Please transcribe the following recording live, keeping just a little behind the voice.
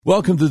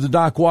Welcome to the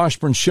Doc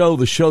Washburn Show,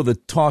 the show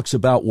that talks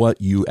about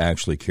what you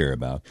actually care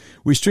about.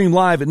 We stream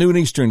live at noon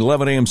Eastern,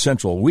 11 a.m.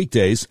 Central,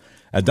 weekdays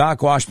at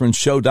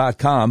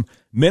DocWashburnShow.com.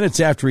 Minutes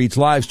after each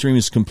live stream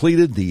is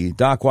completed, the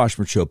Doc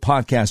Washburn Show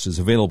podcast is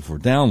available for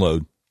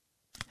download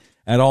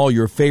at all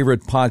your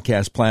favorite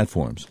podcast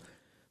platforms.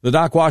 The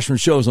Doc Washburn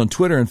Show is on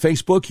Twitter and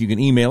Facebook. You can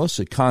email us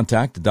at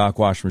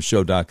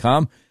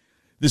contact@DocWashburnShow.com.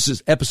 This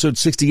is episode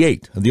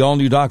 68 of the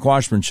all-new Doc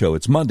Washburn Show.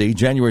 It's Monday,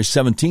 January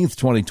 17th,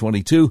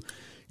 2022.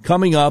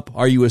 Coming up,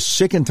 are you as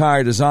sick and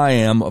tired as I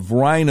am of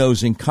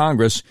rhinos in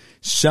Congress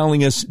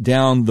selling us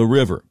down the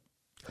river?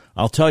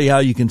 I'll tell you how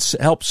you can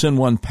help send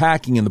one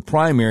packing in the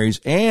primaries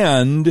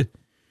and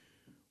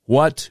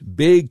what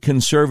big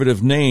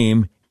conservative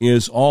name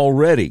is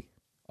already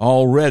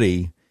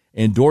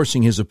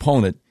endorsing his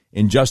opponent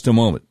in just a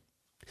moment.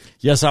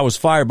 Yes, I was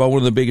fired by one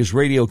of the biggest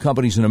radio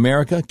companies in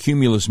America,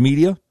 Cumulus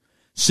Media,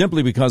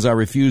 simply because I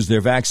refused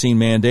their vaccine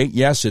mandate.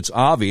 Yes, it's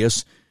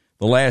obvious.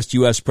 The last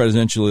U.S.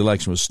 presidential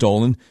election was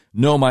stolen.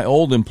 No, my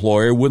old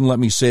employer wouldn't let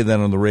me say that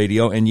on the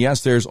radio. And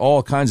yes, there's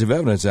all kinds of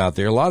evidence out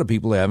there. A lot of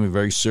people are having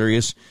very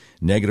serious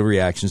negative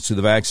reactions to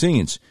the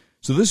vaccines.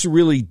 So this is a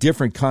really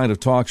different kind of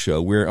talk show.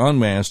 We're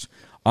unmasked,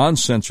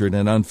 uncensored,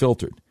 and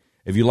unfiltered.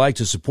 If you'd like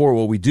to support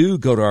what we do,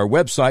 go to our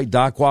website,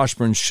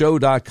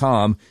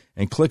 DocWashburnShow.com,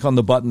 and click on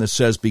the button that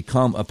says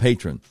Become a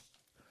Patron.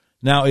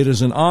 Now, it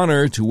is an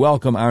honor to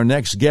welcome our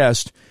next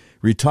guest,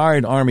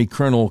 retired Army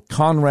Colonel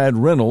Conrad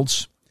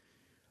Reynolds.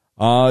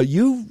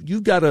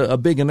 You've got a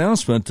big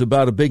announcement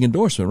about a big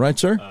endorsement, right,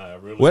 sir?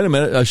 Really Wait a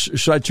minute.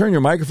 Should I turn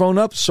your microphone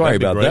up? Sorry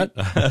about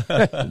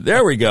that.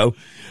 There we go.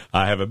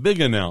 I have a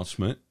big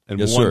announcement, and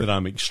Yes, one sir. that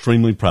I'm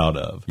extremely proud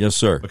of. Yes,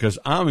 sir. Because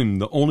I'm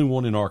the only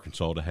one in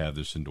Arkansas to have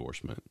this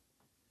endorsement.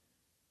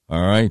 All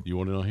right. You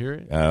want to hear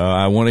it?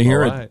 I want to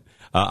hear All it. right.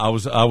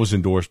 I was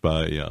endorsed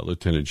by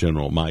Lieutenant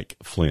General Mike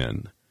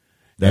Flynn.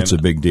 That's a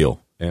big deal.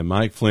 And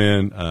Mike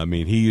Flynn,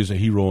 he is a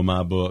hero in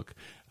my book.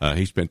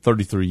 He spent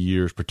 33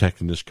 years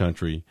protecting this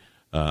country.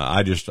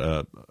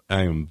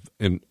 I'm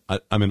in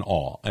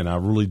awe, and I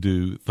really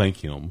do thank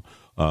him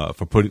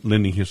for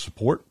lending his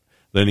support,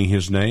 lending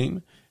his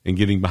name, and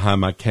getting behind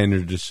my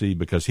candidacy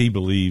because he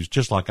believes,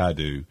 just like I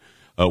do,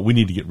 we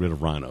need to get rid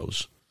of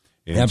rhinos.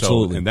 And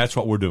Absolutely. and that's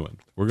what we're doing.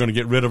 We're going to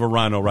get rid of a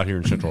rhino right here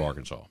in Central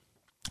Arkansas.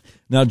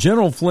 Now,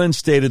 General Flynn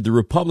stated the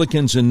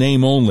Republicans in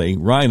name only,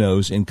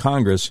 rhinos, in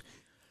Congress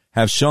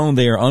have shown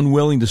they are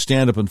unwilling to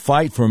stand up and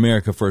fight for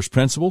America First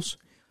principles.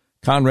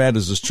 Conrad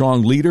is a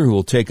strong leader who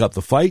will take up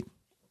the fight.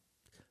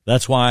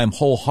 That's why I'm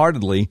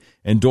wholeheartedly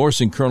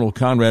endorsing Colonel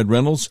Conrad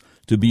Reynolds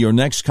to be your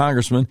next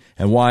congressman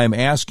and why I'm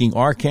asking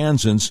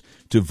Arkansans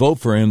to vote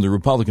for him in the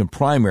Republican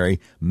primary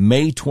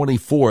May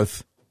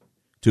 24th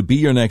to be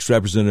your next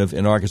representative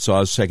in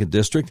Arkansas's 2nd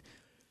District.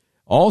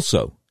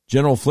 Also,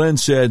 General Flynn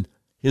said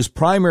his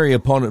primary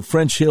opponent,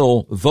 French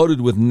Hill, voted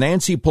with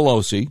Nancy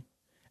Pelosi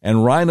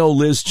and Rhino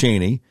Liz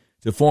Cheney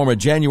to form a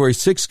January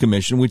 6th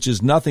commission, which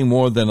is nothing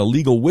more than a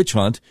legal witch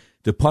hunt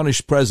to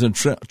punish President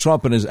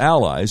Trump and his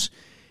allies.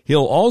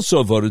 Hill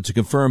also voted to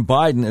confirm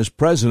Biden as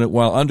president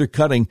while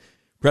undercutting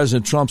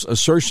President Trump's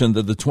assertion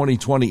that the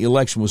 2020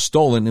 election was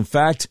stolen. In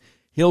fact,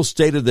 Hill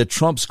stated that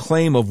Trump's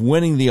claim of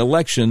winning the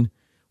election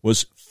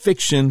was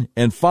fiction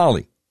and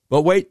folly.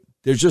 But wait,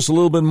 there's just a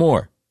little bit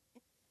more.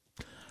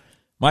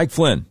 Mike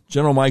Flynn,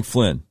 General Mike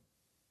Flynn,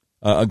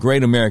 a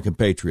great American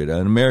patriot,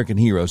 an American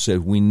hero, said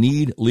we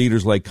need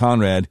leaders like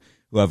Conrad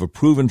who have a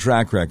proven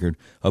track record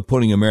of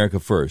putting America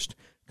first.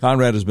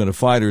 Conrad has been a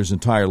fighter his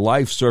entire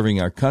life, serving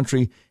our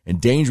country in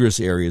dangerous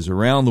areas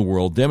around the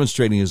world,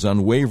 demonstrating his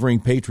unwavering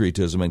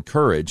patriotism and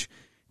courage,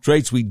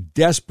 traits we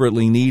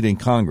desperately need in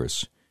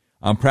Congress.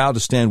 I'm proud to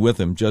stand with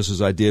him, just as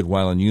I did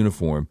while in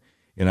uniform,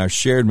 in our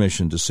shared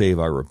mission to save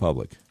our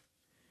republic.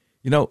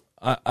 You know,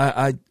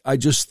 I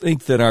just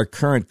think that our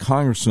current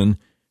congressman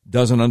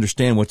doesn't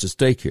understand what's at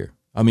stake here.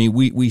 I mean,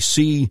 we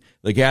see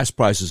the gas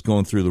prices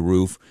going through the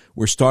roof.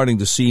 We're starting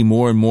to see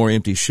more and more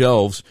empty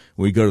shelves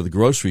when we go to the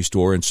grocery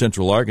store in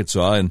Central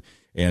Arkansas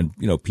and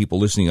you know, people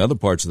listening in other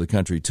parts of the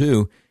country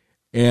too.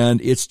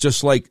 And it's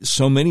just like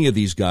so many of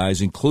these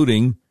guys,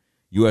 including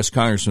U.S.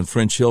 Congressman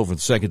French Hill from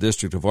the 2nd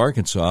District of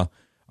Arkansas,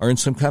 are in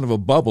some kind of a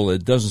bubble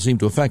that doesn't seem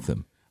to affect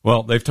them.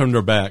 Well, they've turned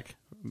their back.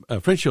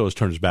 French Hill has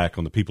turned his back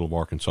on the people of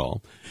Arkansas,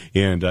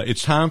 and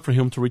it's time for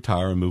him to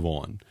retire and move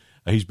on.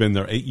 He's been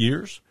there 8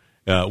 years.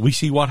 We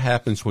see what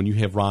happens when you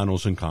have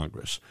rhinos in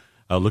Congress.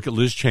 Look at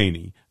Liz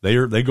Cheney.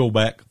 They go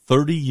back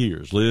 30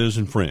 years, Liz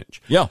and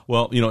French. Yeah.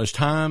 Well, you know, it's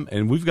time,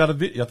 and we've got I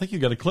think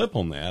you've got a clip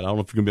on that. I don't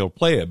know if you're going to be able to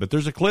play it, but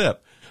there's a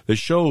clip that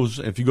shows,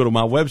 if you go to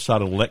my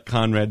website at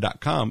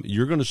electconrad.com,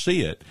 you're going to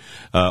see it,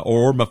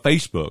 or my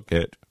Facebook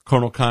at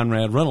Colonel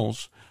Conrad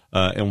Reynolds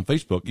on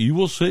Facebook. You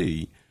will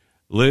see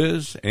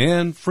Liz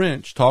and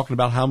French talking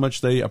about how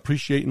much they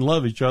appreciate and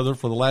love each other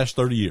for the last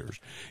 30 years.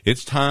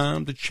 It's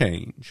time to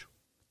change.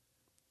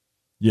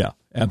 Yeah,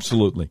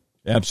 absolutely.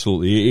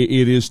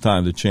 Absolutely. It is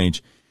time to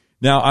change.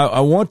 Now, I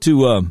want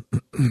to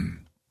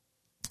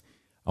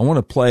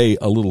play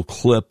a little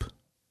clip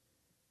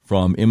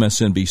from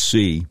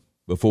MSNBC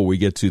before we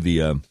get to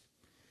the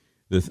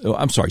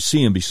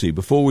CNBC.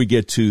 Before we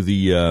get to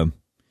the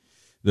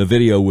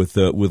video with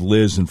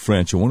Liz and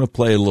French, I want to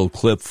play a little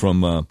clip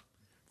from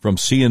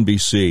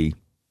CNBC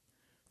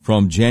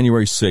from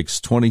January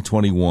 6,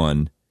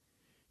 2021,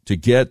 to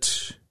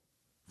get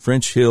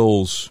French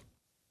Hill's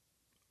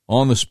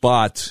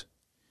on-the-spot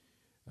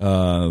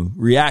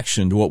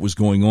reaction to what was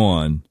going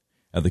on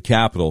at the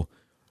Capitol.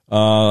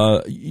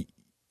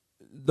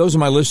 Those are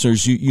my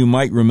listeners. You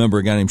might remember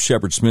a guy named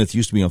Shepard Smith,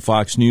 used to be on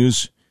Fox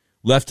News,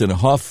 left in a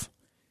huff,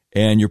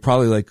 and you're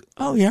probably like,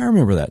 oh, yeah, I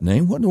remember that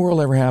name. What in the world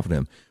ever happened to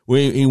him? Well,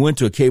 he went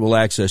to a cable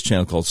access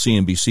channel called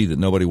CNBC that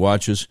nobody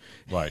watches.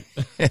 Right.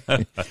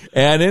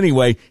 And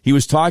anyway, he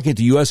was talking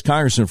to U.S.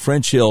 Congressman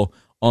French Hill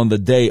on the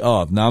day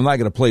of. Now, I'm not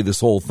going to play this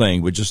whole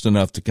thing, but just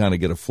enough to kind of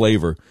get a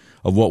flavor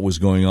of what was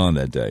going on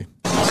that day.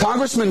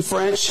 Congressman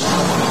French,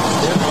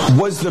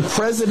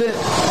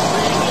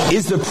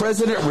 is the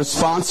president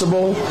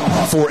responsible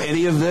for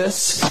any of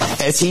this?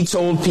 As he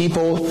told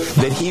people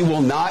that he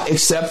will not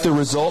accept the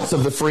results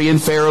of the free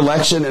and fair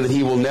election and that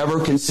he will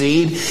never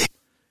concede?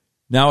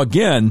 Now,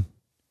 again,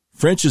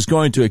 French is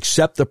going to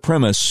accept the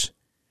premise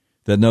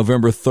that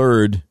November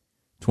 3rd,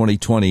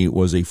 2020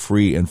 was a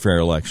free and fair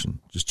election.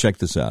 Just check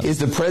this out. Is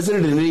the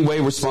president in any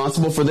way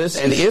responsible for this?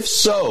 And if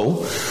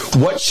so,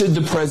 what should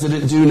the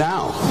president do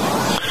now?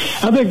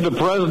 I think the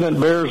president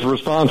bears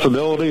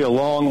responsibility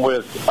along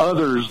with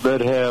others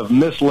that have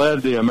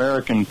misled the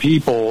American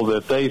people,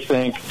 that they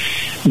think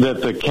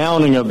that the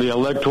counting of the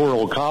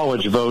Electoral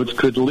College votes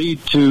could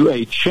lead to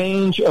a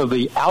change of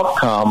the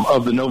outcome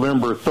of the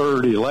November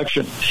 3rd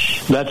election.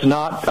 That's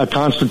not a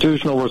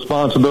constitutional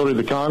responsibility of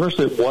the Congress.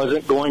 It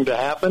wasn't going to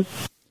happen.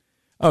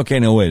 Okay,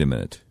 now wait a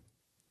minute.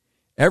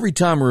 Every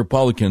time a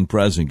Republican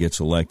president gets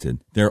elected,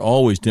 there are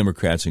always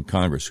Democrats in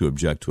Congress who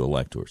object to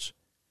electors.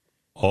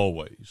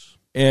 Always.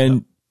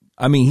 And,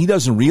 I mean, he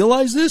doesn't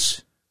realize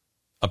this?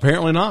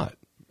 Apparently not.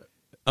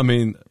 I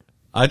mean,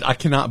 I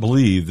cannot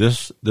believe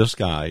this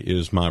guy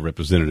is my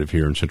representative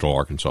here in Central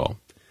Arkansas.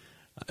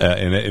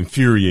 And it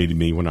infuriated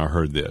me when I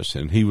heard this.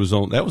 And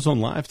that was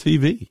on live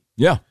TV.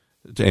 Yeah.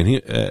 And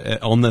he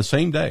on the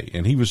same day,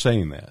 and he was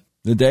saying that.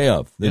 The day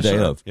of. Yes,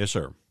 sir. Yes,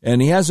 sir.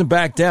 And he hasn't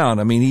backed down.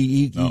 I mean,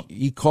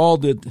 he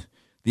called it,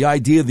 the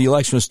idea of the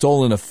election was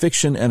stolen, a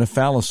fiction and a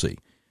fallacy.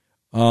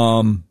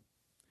 I'll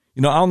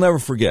never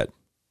forget.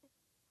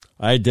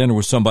 I had dinner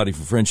with somebody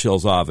from French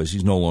Hill's office.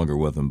 He's no longer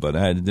with him, but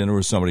I had dinner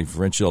with somebody from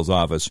French Hill's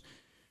office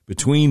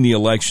between the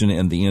election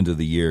and the end of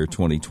the year,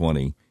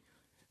 2020.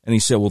 And he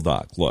said, well,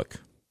 Doc, look,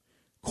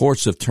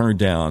 courts have turned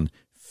down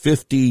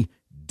 50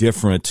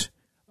 different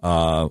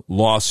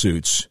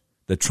lawsuits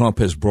that Trump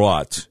has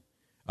brought.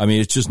 I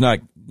mean, it's just not,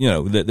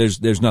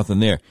 there's nothing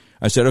there.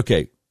 I said,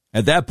 okay,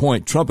 at that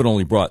point, Trump had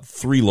only brought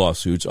 3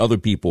 lawsuits. Other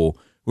people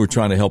who were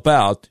trying to help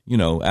out,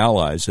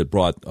 allies, had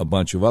brought a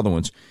bunch of other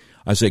ones.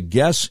 I said,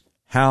 guess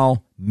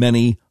how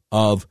many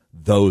of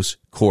those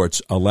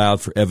courts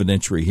allowed for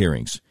evidentiary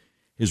hearings?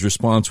 His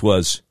response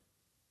was,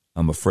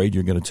 I'm afraid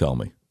you're going to tell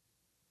me.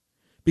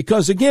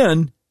 Because,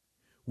 again,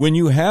 when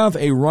you have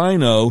a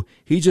rhino,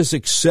 he just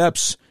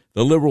accepts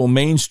the liberal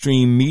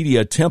mainstream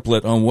media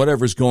template on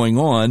whatever's going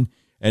on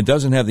and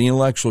doesn't have the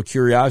intellectual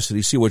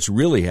curiosity to see what's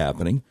really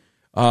happening.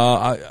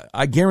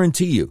 I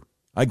guarantee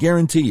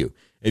you,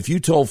 if you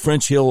told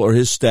French Hill or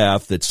his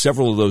staff that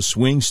several of those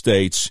swing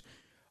states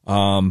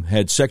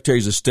had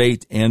secretaries of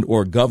state and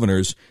or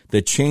governors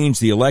that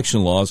changed the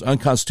election laws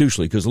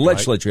unconstitutionally, because the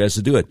legislature has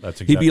to do it,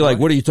 exactly he'd be like,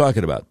 right. What are you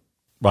talking about?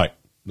 Right.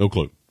 No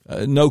clue.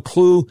 No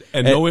clue.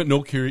 And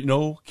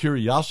no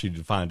curiosity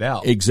to find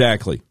out.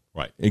 Exactly.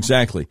 Right.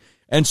 Exactly.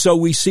 And so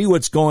we see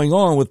what's going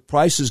on with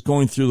prices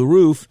going through the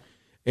roof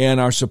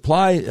and our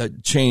supply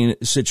chain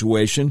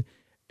situation,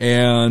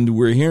 and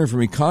we're hearing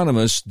from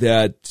economists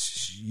that,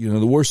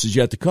 the worst is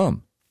yet to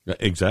come.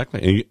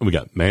 Exactly. And we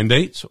got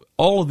mandates.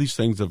 All of these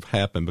things have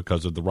happened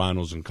because of the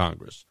rhinos in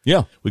Congress.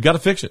 Yeah. We got to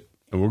fix it,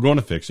 and we're going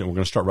to fix it. We're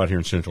going to start right here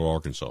in Central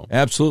Arkansas.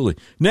 Absolutely.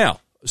 Now,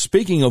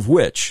 speaking of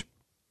which,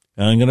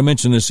 and I'm going to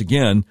mention this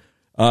again,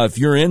 if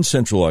you're in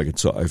Central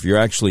Arkansas, if you're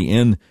actually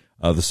in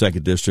the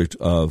 2nd District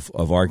of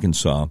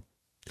Arkansas,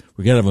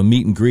 we're going to have a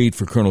meet and greet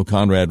for Colonel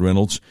Conrad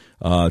Reynolds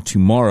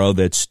tomorrow.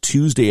 That's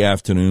Tuesday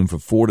afternoon from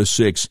 4 to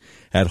 6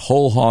 at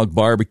Whole Hog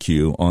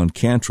Barbecue on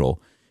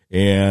Cantrell.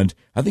 And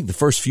I think the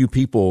first few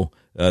people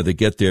that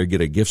get there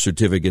get a gift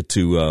certificate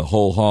to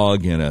Whole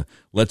Hog and a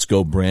Let's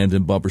Go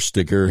Brandon bumper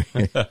sticker.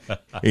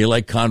 You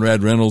like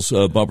Conrad Reynolds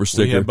bumper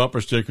sticker? We have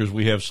bumper stickers.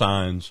 We have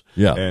signs.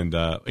 Yeah. And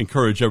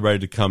encourage everybody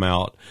to come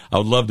out. I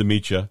would love to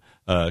meet you.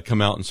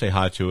 Come out and say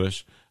hi to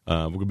us.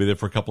 We're going to be there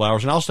for a couple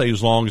hours, and I'll stay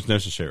as long as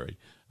necessary.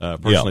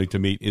 Personally, to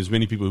meet as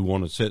many people who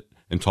want to sit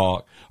and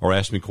talk or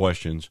ask me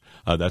questions.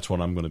 That's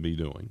what I'm going to be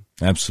doing.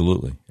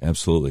 Absolutely.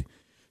 Absolutely.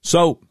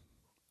 So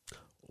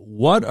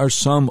what are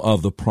some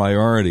of the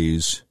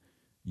priorities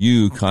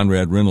you,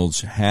 Conrad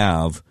Reynolds,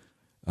 have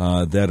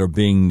that are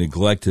being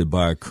neglected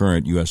by our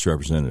current U.S.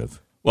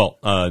 representative? Well,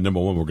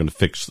 number one, we're going to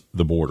fix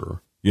the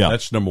border. Yeah.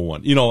 That's number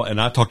one. And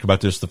I talked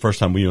about this the first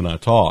time you and I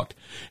talked,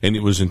 and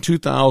it was in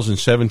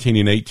 2017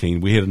 and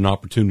 18, we had an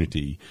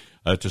opportunity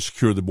to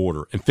secure the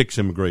border and fix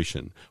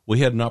immigration. We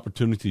had an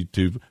opportunity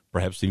to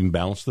perhaps even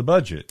balance the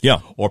budget,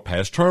 or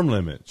pass term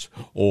limits,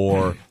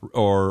 or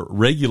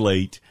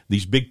regulate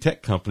these big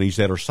tech companies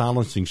that are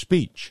silencing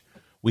speech.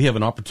 We have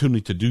an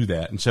opportunity to do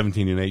that in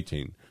 17 and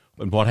 18.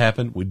 And what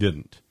happened? We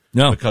didn't.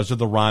 No. Because of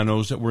the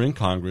rhinos that were in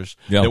Congress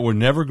that were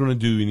never going to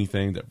do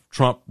anything that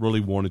Trump really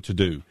wanted to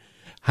do.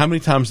 How many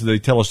times did they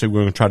tell us they were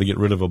going to try to get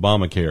rid of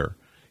Obamacare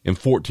in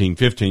 14,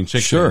 15,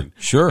 16?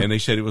 Sure. And they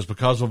said it was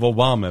because of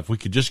Obama, if we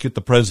could just get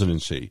the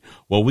presidency.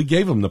 Well, we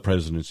gave them the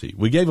presidency.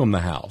 We gave them the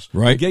House.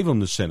 Right. We gave them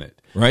the Senate.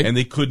 Right. And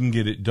they couldn't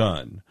get it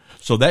done.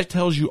 So that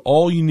tells you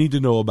all you need to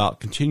know about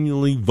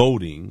continually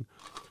voting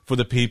for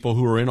the people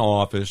who are in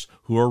office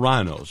who are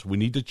rhinos. We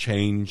need to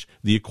change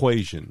the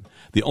equation.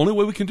 The only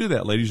way we can do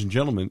that, ladies and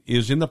gentlemen,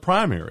 is in the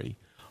primary.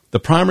 The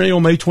primary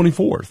on May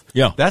 24th.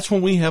 Yeah. That's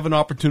when we have an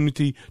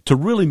opportunity to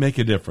really make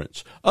a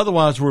difference.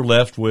 Otherwise, we're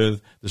left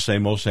with the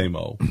same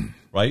old,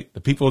 right? The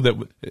people that,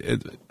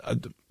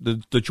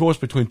 the choice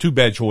between two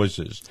bad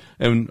choices.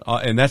 And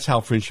that's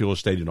how French Hill has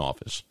stayed in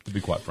office, to be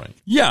quite frank.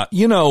 Yeah.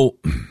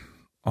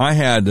 I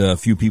had a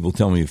few people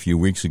tell me a few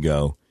weeks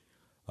ago,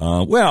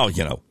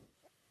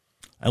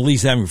 at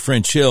least having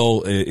French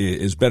Hill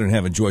is better than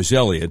having Joyce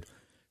Elliott,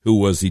 who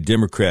was the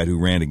Democrat who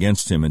ran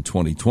against him in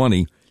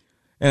 2020.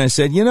 And I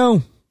said,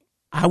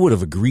 I would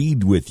have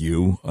agreed with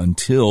you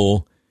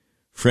until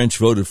French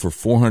voted for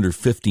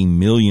 $450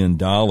 million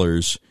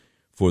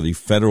for the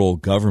federal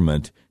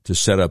government to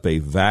set up a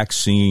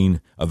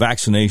vaccination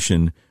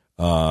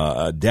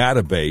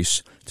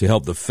database to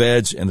help the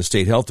feds and the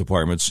state health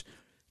departments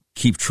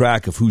keep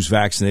track of who's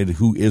vaccinated,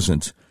 who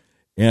isn't.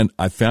 And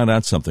I found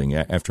out something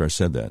after I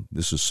said that.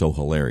 This is so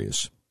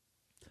hilarious.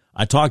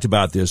 I talked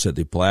about this at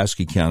the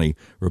Pulaski County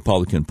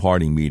Republican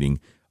Party meeting,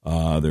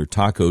 their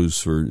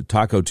tacos for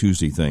Taco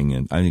Tuesday thing,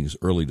 and I think it's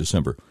early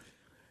December.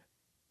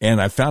 And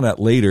I found out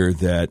later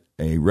that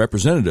a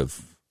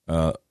representative,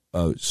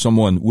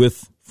 someone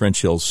with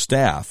French Hill's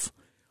staff,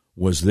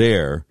 was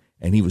there,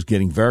 and he was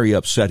getting very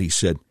upset. He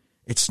said,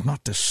 "It's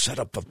not to set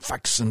up a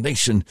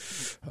vaccination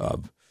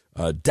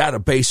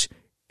database.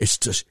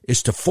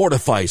 It's to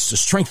fortify, it's to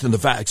strengthen the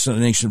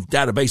vaccination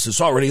database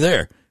that's already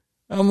there."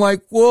 I'm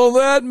like, well,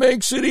 that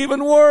makes it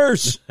even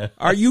worse.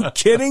 Are you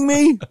kidding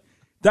me?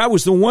 That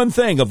was the one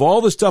thing of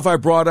all the stuff I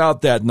brought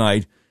out that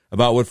night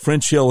about what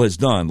French Hill has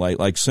done,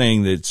 like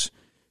saying that it's,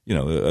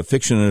 a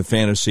fiction and a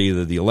fantasy,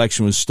 that the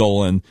election was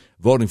stolen,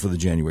 voting for the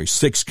January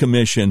 6th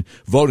commission,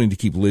 voting to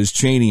keep Liz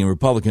Cheney in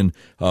Republican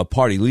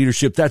Party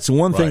leadership. That's the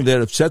one thing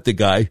that upset the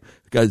guy.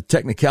 The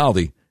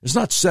technicality. It's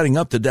not setting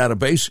up the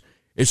database.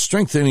 It's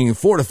strengthening and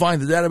fortifying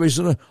the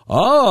database.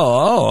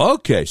 Oh,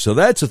 okay. So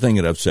that's the thing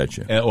that upsets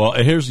you. Well,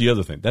 here's the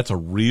other thing. That's a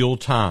real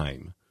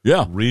time.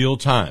 Yeah. Real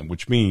time,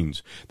 which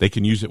means they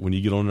can use it when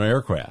you get on an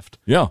aircraft.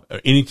 Yeah.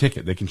 Any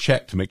ticket they can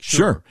check to make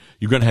sure.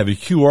 You're going to have a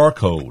QR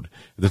code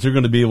that they're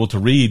going to be able to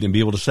read and be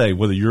able to say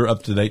whether you're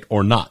up to date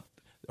or not.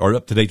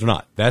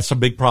 That's a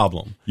big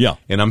problem. Yeah.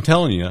 And I'm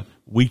telling you,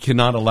 we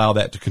cannot allow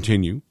that to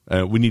continue.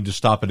 We need to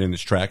stop it in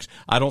its tracks.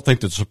 I don't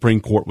think the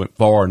Supreme Court went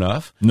far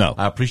enough. No.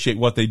 I appreciate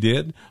what they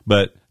did,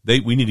 but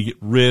we need to get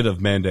rid of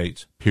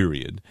mandates,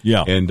 period.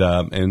 Yeah.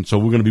 And so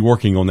we're going to be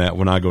working on that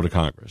when I go to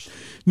Congress.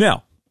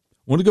 Now,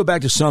 I want to go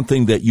back to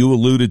something that you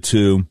alluded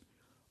to,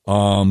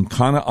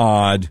 kind of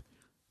odd,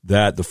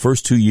 that the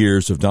first 2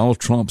 years of Donald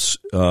Trump's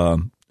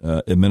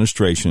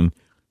administration,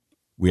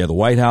 we had the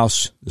White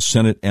House, the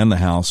Senate, and the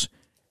House,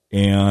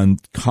 and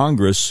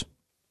Congress,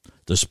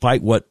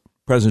 despite what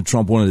President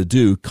Trump wanted to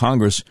do,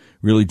 Congress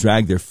really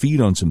dragged their feet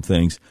on some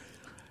things.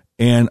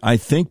 And I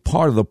think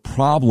part of the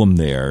problem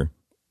there,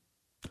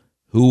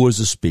 who was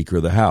the Speaker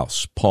of the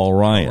House? Paul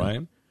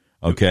Ryan.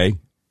 Okay.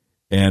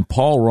 And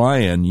Paul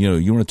Ryan,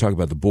 you want to talk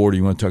about the border,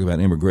 you want to talk about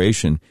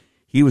immigration.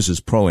 He was as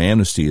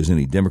pro-amnesty as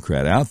any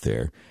Democrat out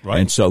there. Right.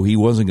 And so he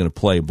wasn't going to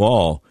play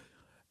ball.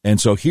 And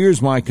so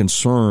here's my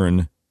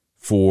concern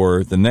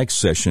for the next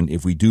session.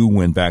 If we do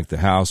win back the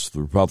House,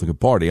 the Republican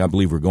Party, I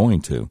believe we're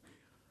going to.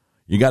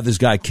 You got this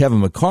guy, Kevin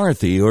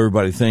McCarthy, who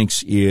everybody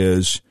thinks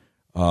is,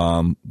 he's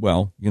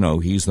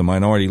the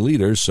minority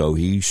leader, so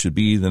he should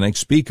be the next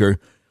speaker.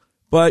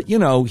 But,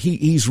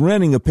 he's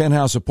renting a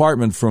penthouse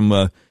apartment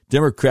from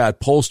Democrat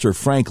pollster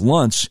Frank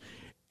Luntz,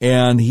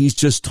 and he's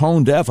just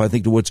tone deaf, I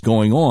think, to what's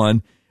going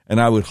on. And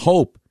I would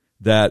hope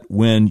that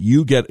when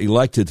you get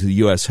elected to the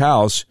U.S.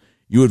 House,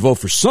 you would vote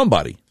for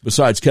somebody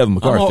besides Kevin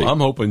McCarthy. I'm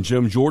hoping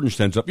Jim Jordan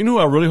stands up. You know who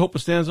I really hope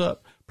stands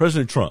up?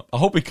 President Trump. I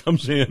hope he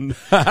comes in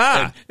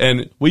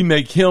and we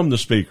make him the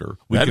speaker.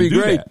 That'd be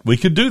great. We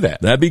could do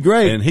that. That'd be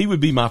great. And he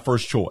would be my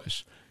first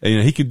choice.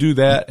 And he could do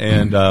that,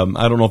 and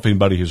I don't know if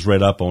anybody has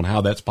read up on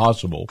how that's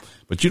possible,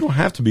 but you don't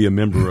have to be a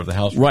member of the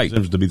House of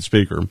Representatives to be the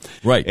Speaker.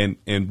 Right.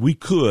 And we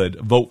could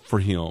vote for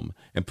him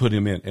and put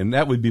him in, and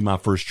that would be my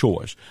first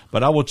choice.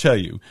 But I will tell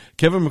you,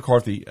 Kevin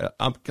McCarthy,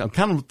 I'm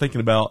kind of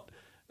thinking about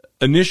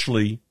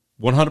initially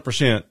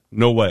 100%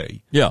 no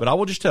way. Yeah. But I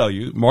will just tell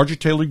you, Marjorie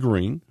Taylor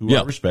Greene, who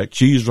I respect,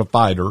 she is a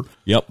fighter.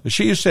 Yep.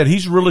 She has said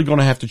he's really going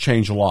to have to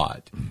change a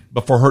lot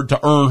but for her to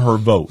earn her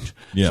vote.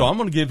 Yeah. So I'm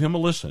going to give him a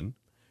listen.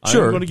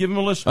 Sure. I'm going to give him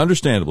a listen.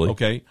 Understandably.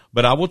 Okay.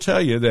 But I will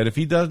tell you that if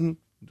he doesn't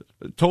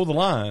toe the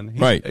line,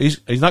 Right. he's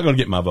not going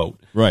to get my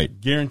vote.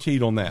 Right.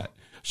 Guaranteed on that.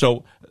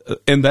 So,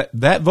 and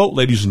that vote,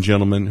 ladies and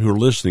gentlemen who are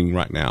listening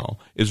right now,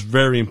 is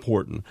very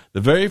important.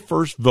 The very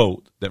first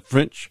vote that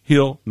French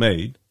Hill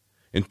made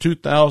in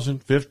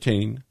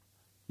 2015,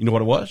 you know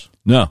what it was?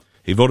 No.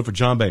 He voted for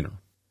John Boehner.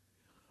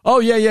 Oh,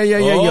 yeah.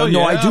 Oh,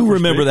 No, I yeah, do for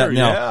remember that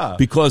Speaker, now yeah.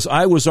 because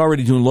I was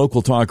already doing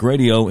local talk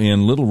radio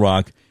in Little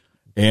Rock,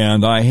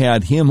 and I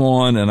had him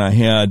on, and I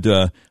had,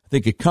 I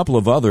think, a couple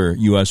of other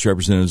U.S.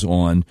 representatives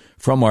on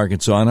from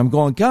Arkansas, and I'm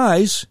going,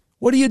 guys,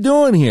 what are you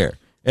doing here?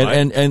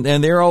 And, Right.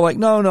 and they're all like,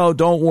 no,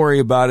 don't worry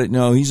about it.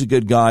 No, he's a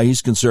good guy.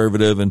 He's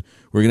conservative, and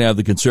we're going to have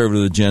the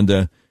conservative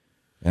agenda.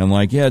 And I'm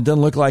like, yeah, it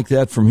doesn't look like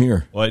that from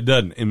here. Well, it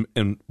doesn't.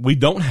 And we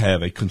don't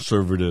have a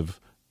conservative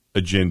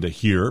agenda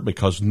here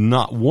because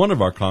not one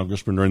of our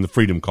congressmen are in the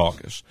Freedom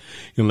Caucus.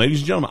 And ladies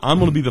and gentlemen, I'm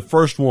going to be the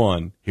first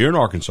one here in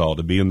Arkansas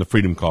to be in the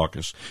Freedom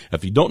Caucus.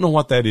 If you don't know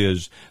what that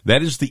is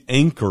the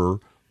anchor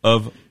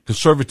of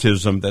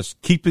conservatism that's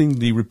keeping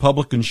the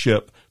Republican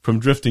ship from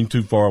drifting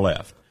too far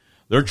left.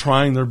 They're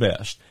trying their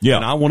best. Yeah.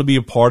 And I want to be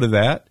a part of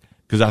that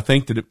because I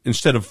think that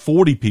instead of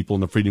 40 people in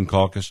the Freedom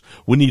Caucus,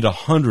 we need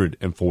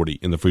 140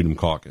 in the Freedom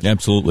Caucus.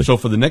 Absolutely. So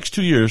for the next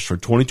 2 years, for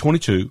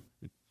 2022,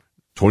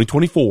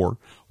 2024,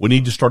 we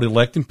need to start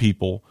electing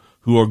people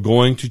who are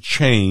going to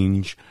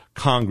change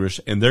Congress,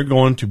 and they're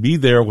going to be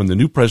there when the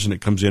new president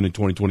comes in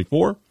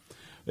 2024.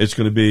 It's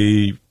going to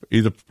be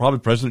either probably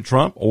President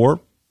Trump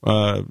or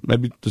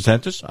maybe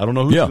DeSantis. I don't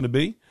know who's going to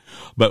be.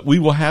 But we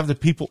will have the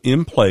people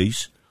in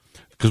place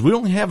because we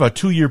only have a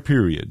 2-year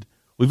period.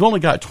 We've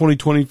only got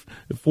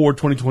 2024,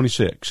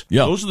 2026.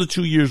 Yeah. Those are the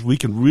 2 years we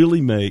can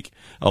really make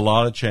a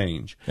lot of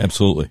change.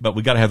 Absolutely. But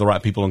we got to have the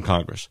right people in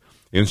Congress.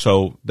 And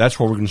so that's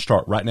where we're going to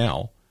start right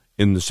now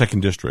in the 2nd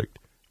District.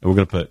 And we're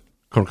going to put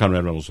Colonel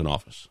Conrad Reynolds in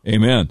office.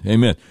 Amen.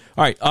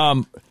 All right.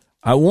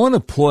 I want to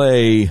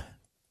play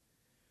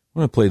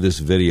this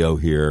video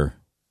here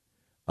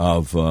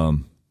of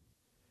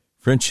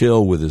French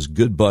Hill with his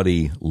good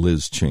buddy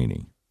Liz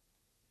Cheney.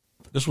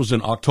 This was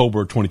in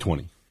October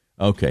 2020.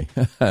 Okay.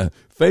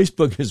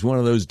 Facebook is one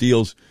of those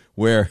deals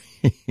where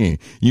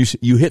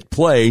you hit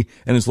play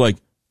and it's like,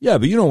 yeah,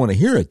 but you don't want to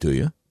hear it, do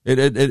you?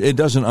 It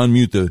doesn't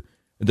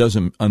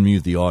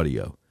unmute the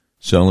audio.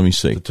 So let me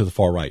see. To the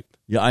far right.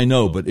 Yeah, I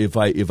know, but if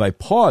I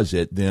pause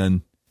it,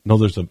 then no,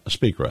 there's a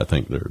speaker. I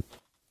think there.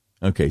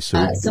 Okay,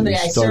 so somebody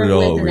I start served it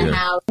all with over in the here.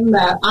 House. I'm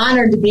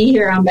honored to be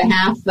here on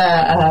behalf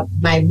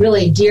of my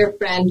really dear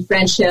friend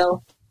French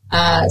Hill,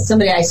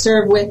 somebody I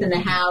served with in the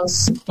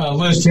House.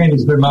 Liz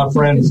Cheney's been my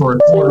friend for a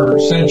quarter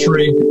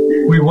century.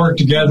 We worked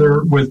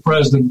together with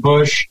President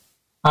Bush.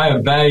 I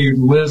have valued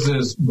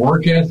Liz's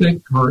work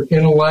ethic, her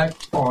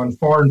intellect on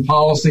foreign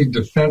policy,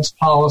 defense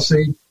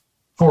policy,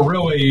 for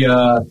really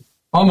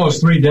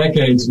almost 3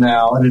 decades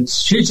now, and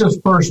she's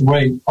just first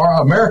rate.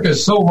 America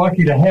is so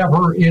lucky to have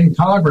her in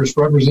Congress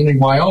representing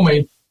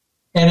Wyoming,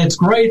 and it's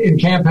great in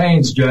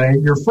campaigns, Jay.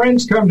 Your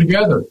friends come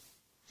together.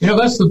 You know,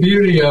 that's the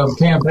beauty of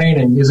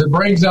campaigning, is it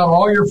brings out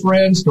all your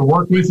friends to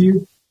work with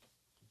you.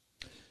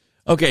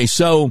 Okay,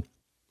 so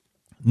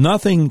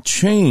nothing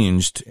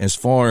changed as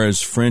far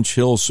as French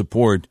Hill's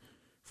support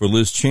for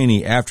Liz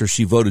Cheney after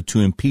she voted to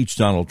impeach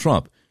Donald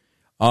Trump.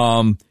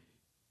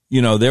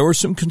 You know, there were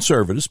some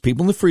conservatives,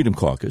 people in the Freedom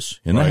Caucus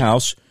in the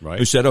House,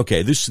 who said,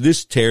 okay,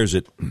 this tears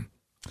it.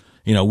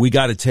 You know, we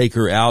got to take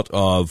her out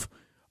of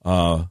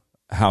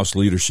House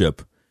leadership,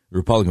 the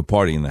Republican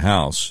Party in the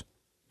House.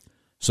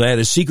 So they had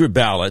a secret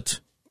ballot,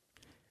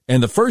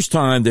 and the first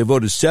time they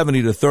voted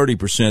 70 to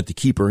 30% to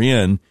keep her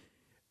in,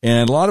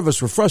 and a lot of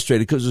us were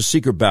frustrated because it was a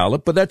secret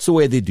ballot, but that's the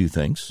way they do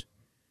things.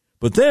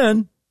 But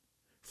then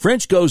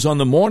French goes on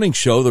the morning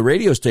show, the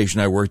radio station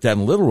I worked at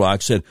in Little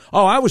Rock, said,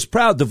 oh, I was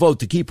proud to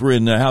vote to keep her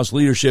in the House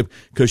leadership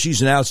because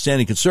she's an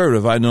outstanding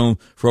conservative I've known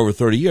for over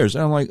 30 years.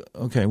 And I'm like,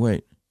 okay,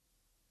 wait.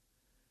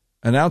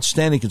 An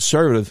outstanding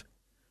conservative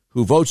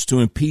who votes to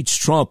impeach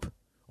Trump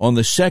on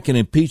the second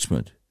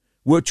impeachment,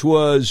 which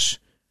was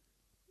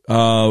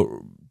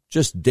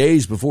just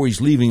days before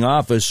he's leaving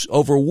office,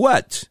 over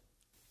what?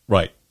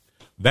 Right.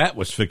 That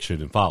was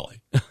fiction and folly.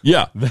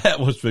 Yeah. That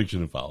was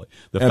fiction and folly.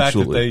 The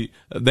Absolutely. fact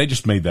that they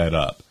just made that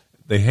up.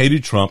 They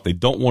hated Trump. They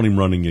don't want him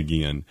running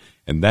again,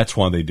 and that's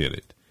why they did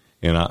it.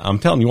 And I'm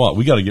telling you what,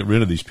 we got to get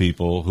rid of these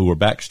people who are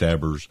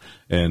backstabbers,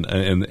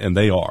 and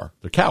they are.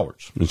 They're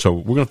cowards. And so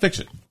we're going to fix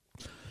it.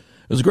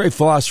 There's a great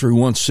philosopher who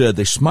once said,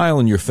 they smile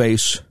in your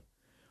face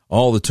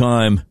all the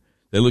time.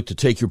 They look to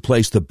take your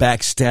place, the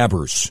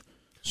backstabbers.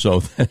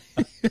 So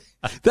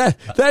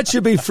that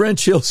should be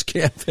French Hill's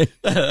campaign.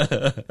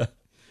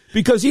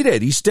 Because he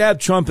did. He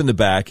stabbed Trump in the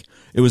back.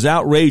 It was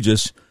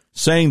outrageous,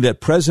 saying that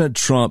President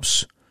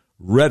Trump's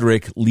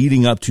rhetoric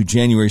leading up to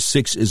January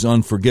 6th is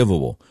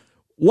unforgivable.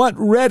 What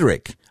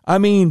rhetoric? I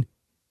mean,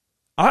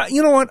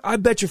 you know what? I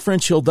bet you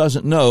French Hill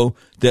doesn't know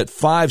that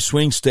 5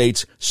 swing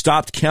states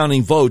stopped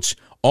counting votes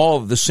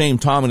all at the same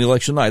time on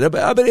election night. I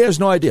bet he has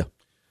no idea.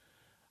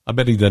 I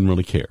bet he doesn't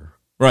really care.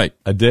 Right.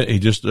 He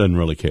just doesn't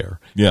really care.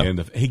 Yeah. And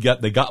they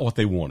got what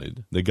they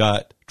wanted. They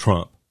got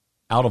Trump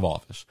out of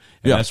office.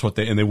 And Yeah. that's what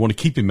they want to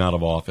keep him out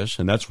of office.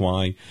 And that's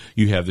why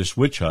you have this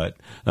witch hunt,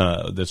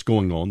 that's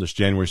going on, this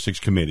January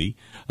 6th committee,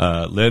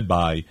 led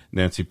by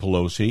Nancy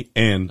Pelosi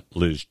and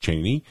Liz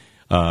Cheney.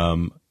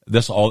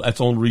 That's the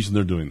only reason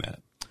they're doing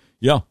that.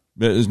 Yeah,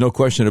 there's no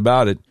question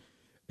about it.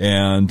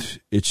 And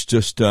it's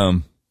just,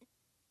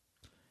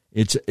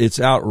 it's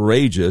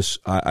outrageous.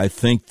 I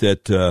think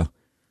that,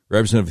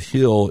 Representative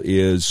Hill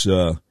is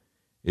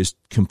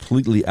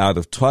completely out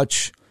of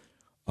touch,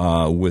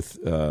 with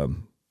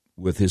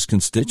his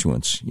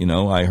constituents. You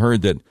know, I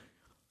heard that a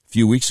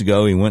few weeks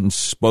ago he went and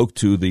spoke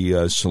to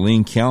the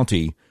Saline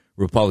County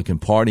Republican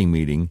Party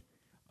meeting,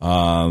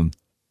 and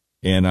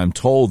I'm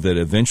told that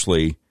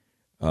eventually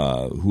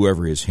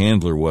whoever his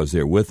handler was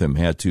there with him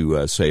had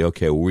to say,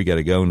 okay, well, we got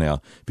to go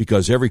now,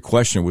 because every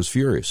questioner was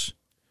furious.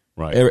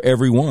 Right.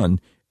 Everyone.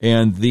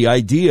 And the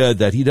idea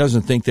that he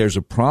doesn't think there's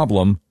a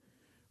problem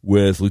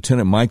with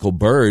Lieutenant Michael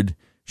Byrd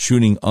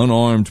shooting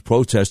unarmed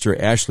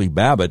protester Ashley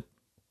Babbitt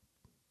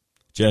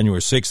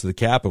January 6th at the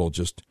Capitol,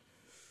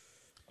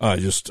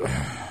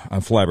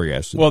 I'm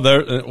flabbergasted. Well,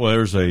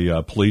 there's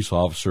a police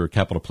officer,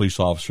 Capitol police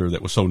officer,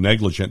 that was so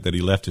negligent that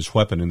he left his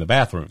weapon in the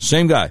bathroom.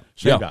 Same guy.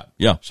 Same guy.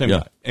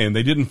 And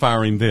they didn't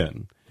fire him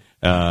then.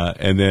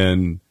 And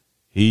then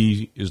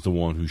he is the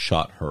one who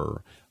shot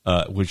her,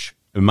 which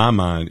in my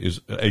mind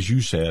is, as you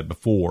said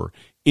before,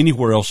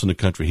 anywhere else in the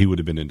country he would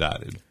have been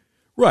indicted.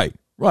 Right.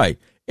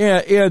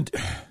 And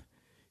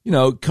you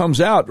know, it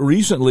comes out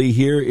recently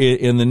here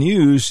in the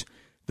news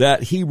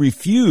that he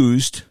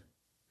refused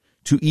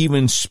to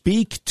even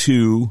speak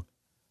to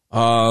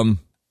the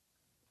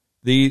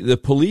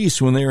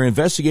police when they were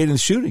investigating the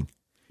shooting.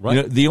 Right.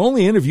 You know, the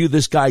only interview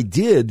this guy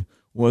did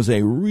was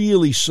a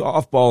really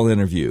softball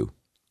interview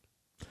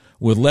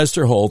with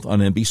Lester Holt on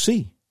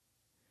NBC.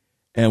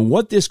 And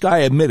what this guy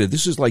admitted,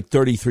 this is like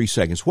 33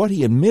 seconds, what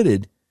he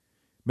admitted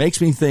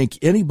makes me think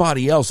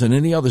anybody else in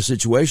any other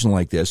situation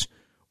like this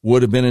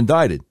would have been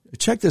indicted.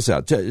 Check this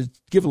out.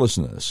 Give a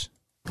listen to this.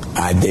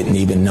 I didn't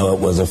even know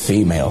it was a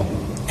female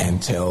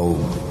until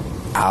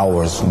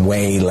hours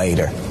way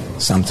later,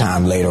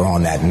 sometime later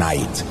on that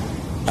night,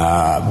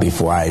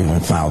 before I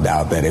even found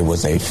out that it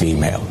was a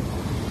female.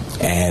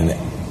 And,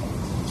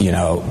 you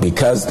know,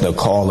 because the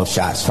call of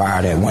shots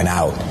fired had went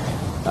out,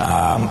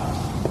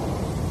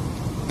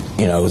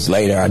 you know, it was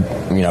later I,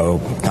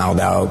 found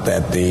out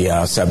that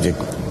the subject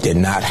did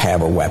not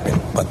have a weapon,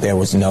 but there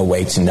was no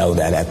way to know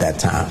that at that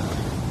time.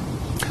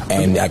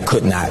 And I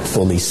could not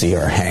fully see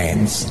her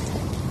hands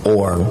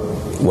or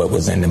what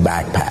was in the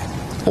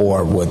backpack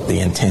or what the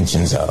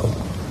intentions of.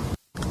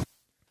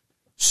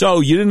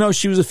 So you didn't know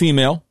she was a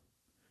female,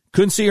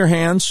 couldn't see her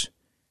hands,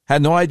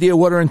 had no idea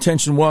what her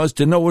intention was,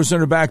 didn't know what was in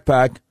her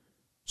backpack,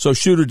 so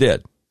shoot her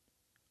dead.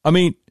 I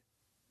mean,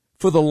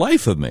 for the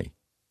life of me,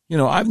 you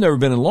know, I've never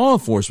been in law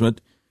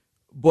enforcement,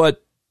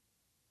 but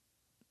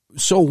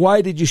so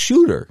why did you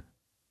shoot her?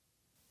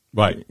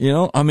 Right. You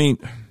know, I mean...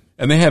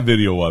 And they have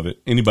video of it.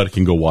 Anybody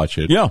can go watch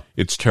it. Yeah.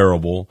 It's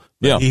terrible.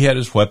 Yeah. He had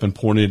his weapon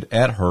pointed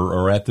at her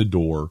or at the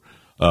door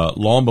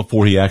long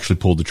before he actually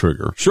pulled the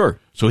trigger. Sure.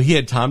 So he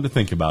had time to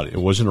think about it. It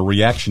wasn't a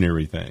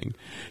reactionary thing.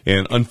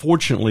 And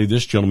unfortunately,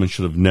 this gentleman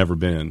should have never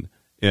been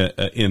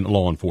in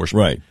law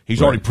enforcement. Right. He's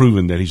already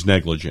proven that he's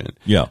negligent.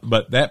 Yeah.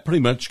 But that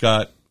pretty much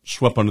got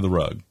swept under the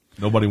rug.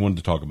 Nobody wanted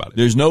to talk about it.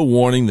 There's no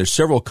warning. There's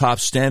several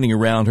cops standing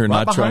around her,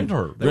 Right not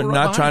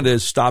trying to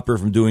stop her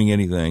from doing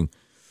anything.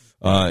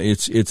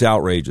 It's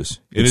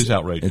outrageous. It is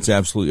outrageous. It's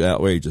absolutely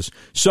outrageous.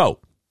 So,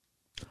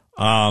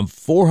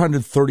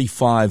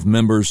 435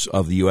 members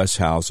of the U.S.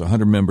 House,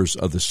 100 members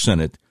of the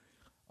Senate.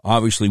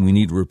 Obviously, we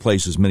need to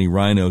replace as many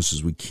rhinos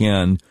as we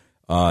can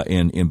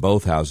in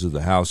both houses,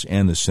 the House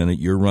and the Senate.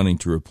 You're running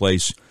to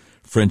replace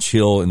French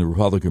Hill in the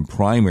Republican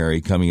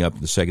primary coming up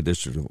in the 2nd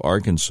District of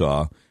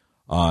Arkansas,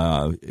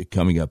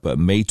 coming up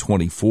May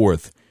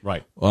 24th.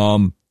 Right.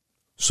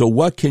 So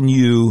what can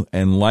you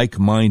and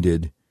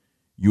like-minded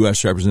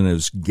U.S.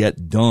 representatives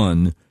get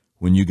done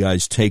when you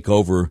guys take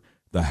over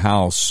the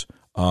House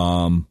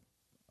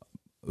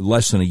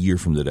less than a year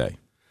from today?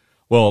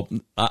 Well,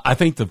 I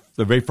think the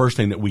very first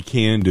thing that we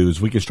can do is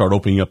we can start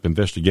opening up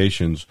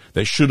investigations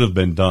that should have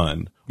been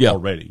done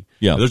already.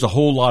 Yeah. There's a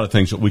whole lot of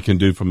things that we can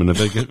do from an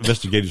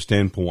investigative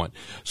standpoint.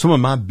 Some of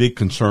my big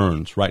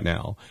concerns right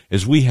now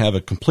is we have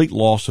a complete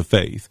loss of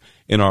faith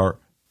in our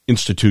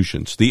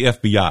institutions, the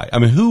FBI. I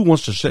mean, who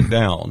wants to sit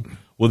down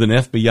with an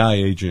FBI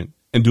agent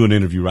and do an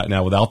interview right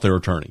now without their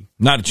attorney?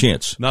 Not a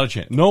chance. Not a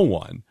chance. No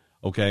one,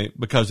 okay,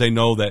 because they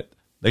know that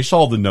they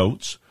saw the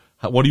notes.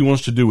 What do you want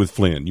us to do with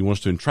Flynn? You want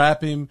us to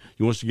entrap him?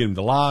 You want us to get him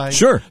to lie?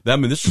 Sure. I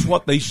mean, this is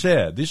what they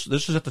said. This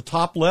is at the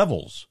top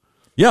levels.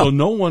 Yeah. So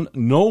no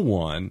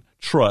one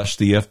trusts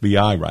the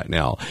FBI right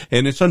now.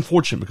 And it's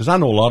unfortunate because I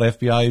know a lot of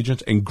FBI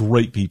agents and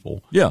great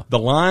people. Yeah.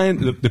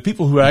 The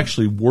people who are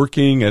actually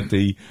working at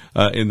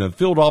in the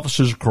field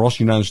offices across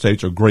the United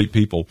States are great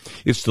people.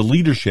 It's the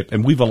leadership.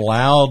 And we've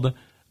allowed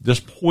this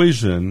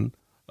poison,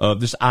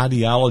 this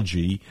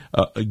ideology,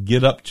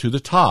 get up to the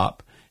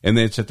top. And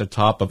then it's at the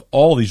top of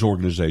all these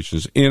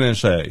organizations,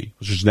 NSA,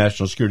 which is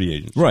National Security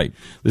Agency. Right.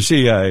 The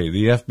CIA,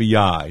 the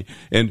FBI.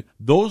 And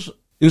those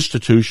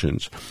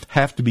institutions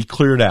have to be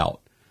cleared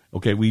out.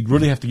 Okay, we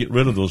really have to get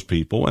rid of those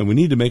people, and we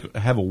need to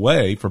have a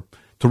way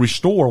to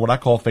restore what I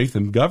call faith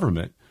in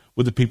government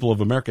with the people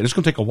of America. And it's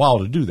going to take a while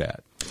to do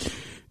that.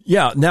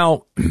 Yeah.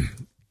 Now,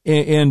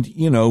 and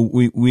you know,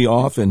 we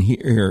often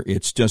hear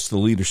it's just the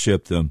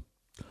leadership. A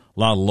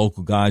lot of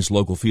local guys,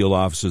 local field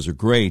offices are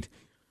great.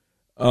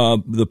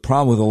 The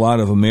problem with a lot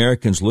of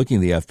Americans looking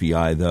at the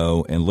FBI,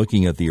 though, and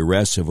looking at the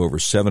arrests of over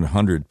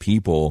 700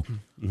 people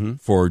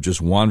for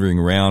just wandering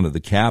around at the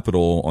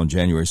Capitol on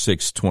January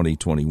 6,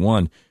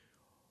 2021,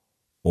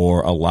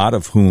 or a lot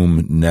of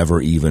whom never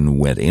even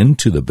went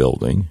into the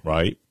building,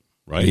 right,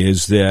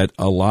 is that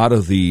a lot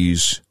of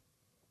these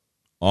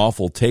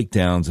awful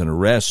takedowns and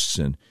arrests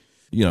and,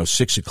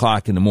 6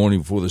 o'clock in the morning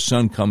before the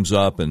sun comes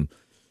up and,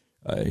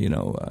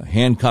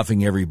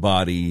 handcuffing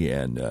everybody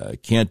and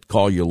can't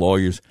call your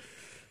lawyers.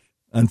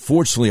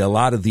 Unfortunately, a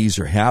lot of these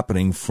are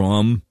happening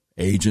from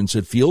agents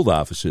at field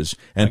offices,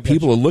 and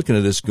people are looking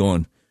at this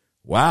going,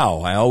 wow,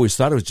 I always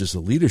thought it was just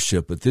the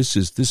leadership, but this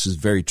is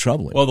very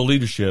troubling. Well, the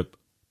leadership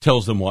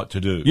tells them what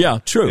to do. Yeah,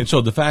 true. And so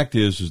the fact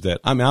is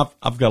that, I mean,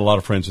 I've got a lot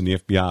of friends in the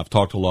FBI. I've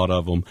talked to a lot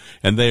of them,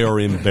 and they are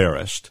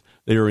embarrassed.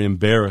 They are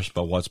embarrassed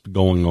by what's been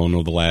going on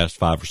over the last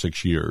 5 or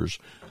 6 years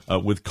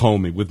with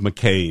Comey, with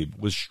McCabe,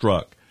 with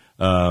Strzok.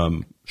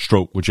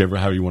 Stroke,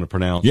 however you want to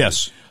pronounce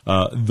yes.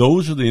 it.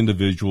 Those are the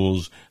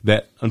individuals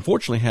that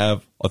unfortunately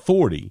have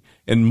authority.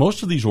 And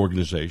most of these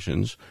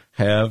organizations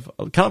have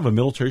kind of a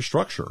military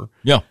structure.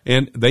 Yeah.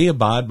 And they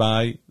abide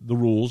by the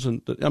rules.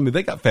 And I mean,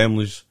 they got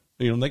families,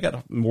 they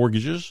got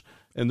mortgages,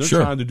 and they're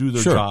trying to do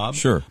their job.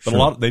 But a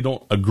lot they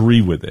don't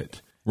agree with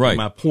it. Right. And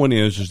my point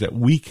is that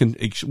we can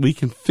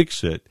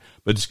fix it,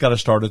 but it's got to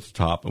start at the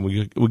top. And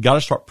we got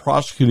to start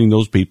prosecuting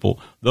those people,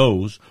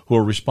 those who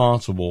are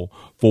responsible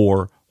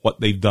for what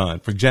they've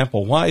done. For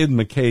example, why isn't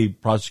McCabe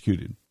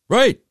prosecuted?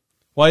 Right.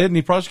 Why isn't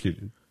he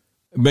prosecuted?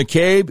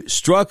 McCabe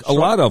struck a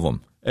lot of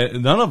them.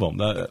 None of them.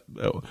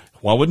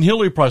 Why wasn't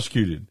Hillary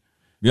prosecuted?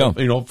 Yeah.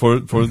 For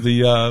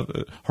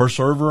the her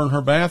server in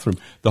her bathroom.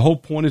 The whole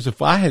point is,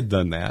 if I had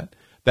done that,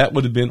 that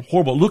would have been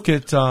horrible. Look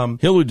at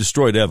Hillary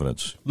destroyed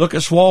evidence. Look at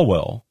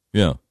Swalwell.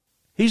 Yeah.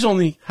 He's on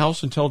the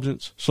House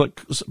Intelligence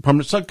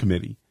Permanent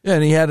Subcommittee. Yeah,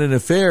 and he had an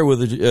affair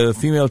with a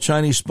female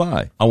Chinese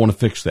spy. I want to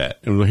fix that.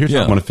 And here's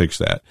how I want to fix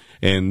that.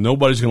 And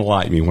nobody's going to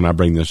like me when I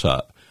bring this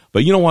up.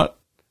 But you know what?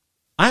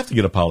 I have to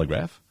get a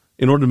polygraph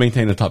in order to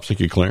maintain a top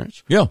secret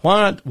clearance. Yeah.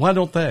 Why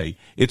don't they?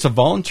 It's a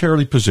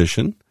voluntary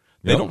position.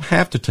 They don't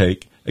have to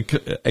take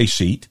a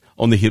seat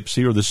on the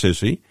HPSI or the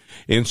SISI.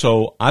 And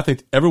so I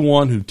think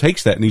everyone who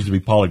takes that needs to be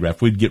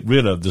polygraphed. We'd get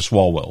rid of the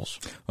Swalwells.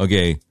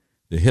 Okay.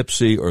 The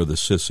HPSI or the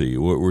SISI?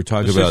 We're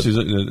talking about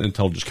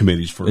intelligence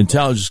committees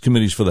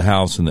for the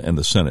House and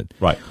the Senate.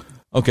 Right.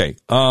 Okay.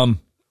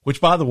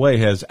 Which, by the way,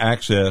 has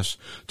access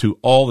to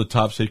all the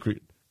top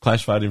secret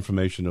classified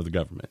information of the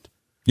government.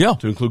 Yeah.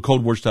 To include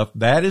Cold War stuff.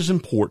 That is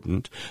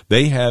important.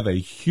 They have a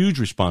huge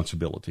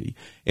responsibility.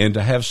 And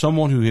to have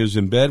someone who is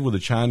in bed with a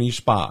Chinese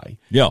spy,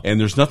 and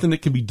there's nothing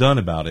that can be done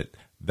about it,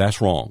 that's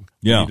wrong.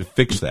 Yeah. We need to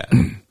fix that.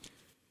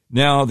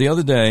 Now, the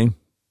other day,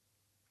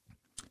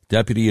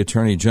 Deputy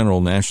Attorney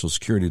General, National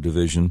Security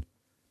Division,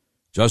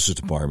 Justice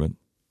Department,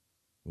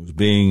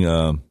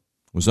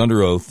 was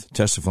under oath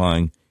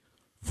testifying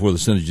before the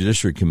Senate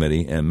Judiciary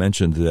Committee and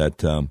mentioned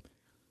that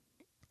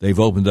they've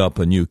opened up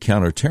a new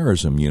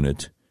counterterrorism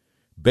unit,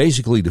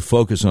 basically to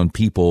focus on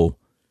people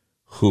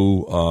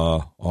who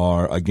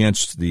are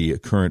against the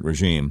current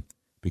regime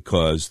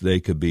because they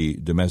could be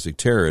domestic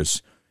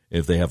terrorists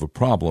if they have a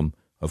problem,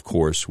 of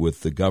course,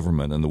 with the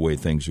government and the way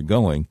things are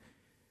going.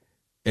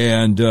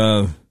 And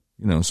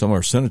some of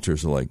our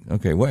senators are like,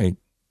 okay, wait,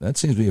 that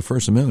seems to be a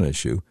First Amendment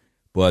issue.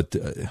 But,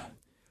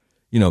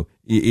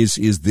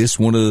 is this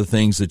one of the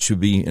things that should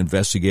be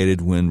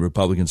investigated when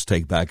Republicans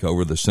take back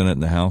over the Senate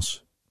and the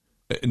House?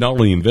 Not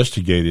only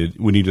investigated,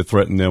 we need to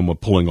threaten them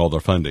with pulling all their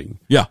funding.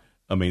 Yeah.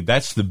 I mean,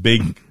 that's the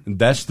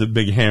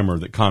big hammer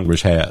that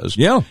Congress has.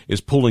 Yeah.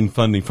 Is pulling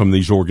funding from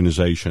these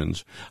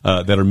organizations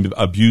that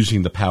are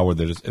abusing the power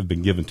that has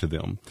been given to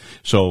them.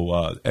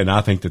 So, and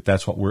I think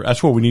that's what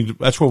we need,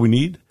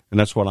 and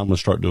that's what I'm going to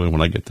start doing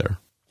when I get there.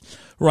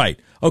 Right.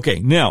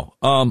 Okay. Now,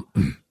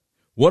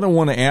 what I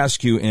want to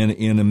ask you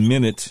in a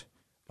minute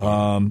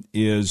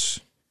is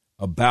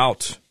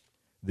about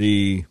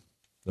the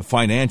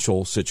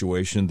financial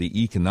situation,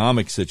 the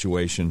economic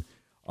situation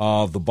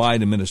of the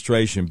Biden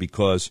administration,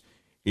 because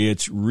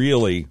it's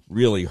really,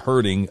 really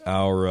hurting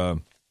our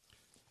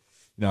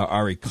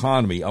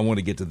economy. I want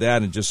to get to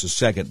that in just a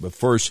second, but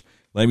first,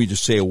 let me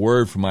just say a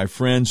word for my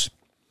friends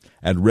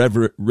at Red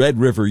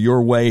River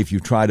Your Way. If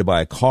you've tried to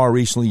buy a car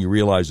recently, you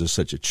realize there's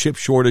such a chip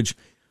shortage.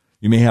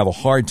 You may have a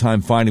hard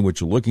time finding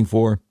what you're looking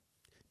for.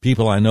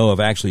 People I know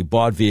have actually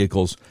bought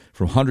vehicles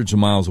from hundreds of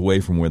miles away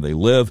from where they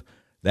live.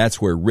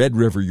 That's where Red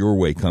River Your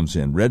Way comes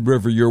in. Red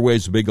River Your Way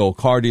is a big old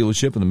car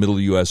dealership in the middle of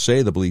the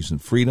USA that believes in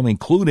freedom,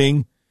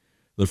 including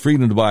the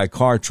freedom to buy a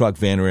car, truck,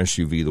 van, or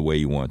SUV the way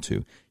you want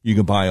to. You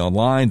can buy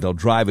online. They'll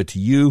drive it to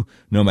you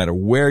no matter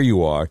where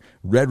you are.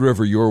 Red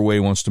River Your Way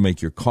wants to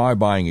make your car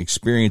buying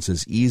experience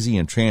as easy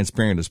and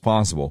transparent as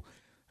possible.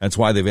 That's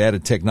why they've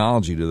added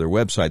technology to their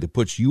website that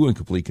puts you in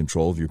complete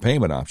control of your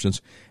payment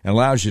options and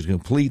allows you to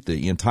complete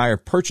the entire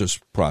purchase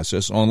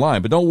process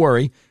online. But don't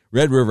worry,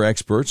 Red River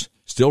experts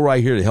still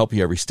right here to help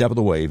you every step of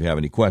the way if you have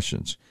any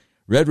questions.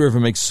 Red River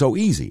makes it so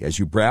easy. As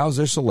you browse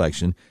their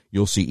selection,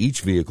 you'll see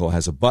each vehicle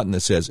has a button that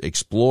says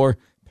Explore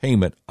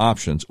Payment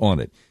Options on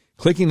it.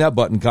 Clicking that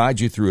button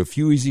guides you through a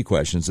few easy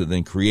questions that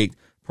then create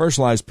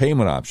personalized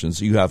payment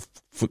options you have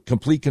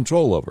complete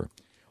control over.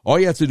 All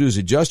you have to do is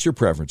adjust your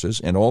preferences,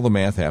 and all the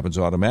math happens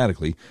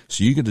automatically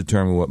so you can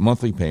determine what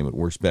monthly payment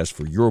works best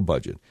for your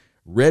budget.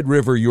 Red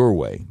River Your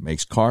Way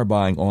makes car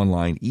buying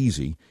online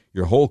easy.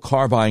 Your whole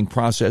car buying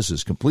process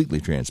is completely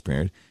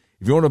transparent.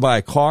 If you want to buy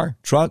a car,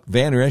 truck,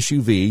 van, or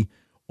SUV,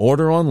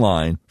 order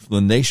online from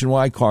the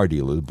nationwide car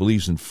dealer that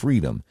believes in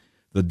freedom,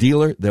 the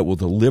dealer that will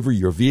deliver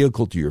your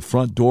vehicle to your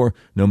front door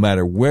no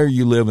matter where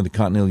you live in the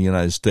continental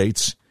United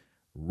States.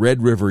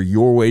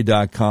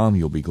 RedRiverYourWay.com.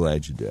 You'll be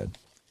glad you did.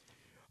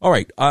 All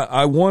right,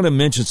 I want to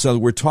mention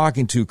something. We're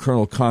talking to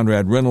Colonel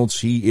Conrad Reynolds.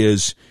 He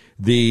is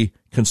the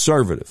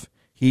conservative.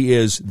 He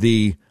is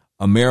the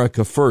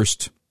America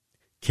First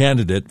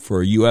candidate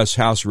for U.S.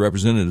 House of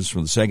Representatives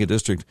from the 2nd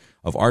District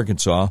of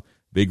Arkansas,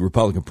 big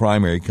Republican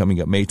primary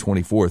coming up May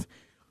 24th.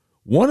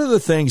 One of the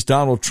things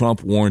Donald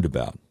Trump warned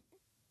about,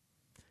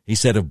 he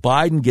said if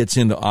Biden gets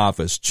into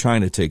office,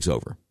 China takes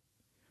over.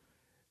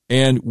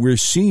 And we're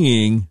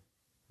seeing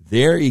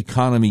their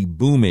economy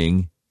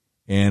booming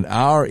and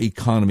our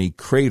economy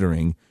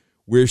cratering.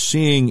 We're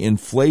seeing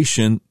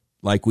inflation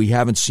like we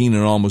haven't seen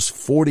in almost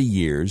 40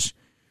 years.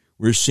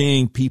 We're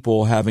seeing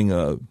people having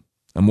a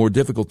more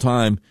difficult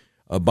time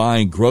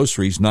buying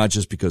groceries, not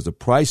just because the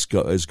price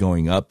is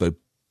going up, but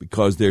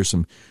because there's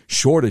some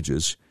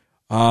shortages.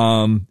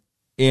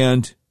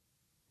 And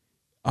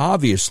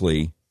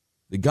obviously,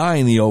 the guy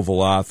in the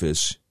Oval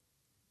Office,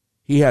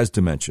 he has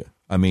dementia.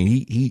 I mean,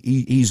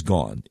 he's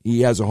gone.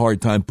 He has a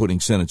hard time putting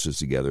sentences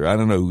together. I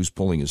don't know who's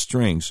pulling his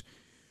strings.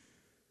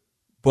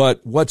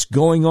 But what's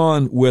going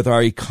on with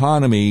our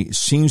economy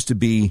seems to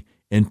be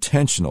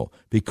intentional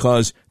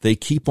because they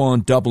keep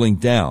on doubling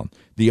down.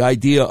 The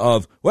idea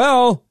of,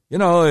 well, you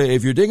know,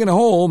 if you're digging a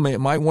hole, you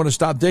might want to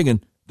stop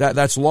digging.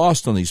 That's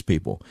lost on these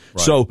people.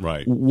 Right, so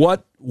right.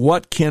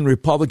 What can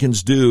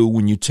Republicans do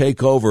when you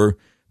take over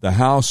the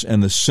House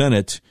and the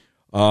Senate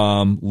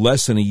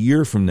less than a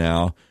year from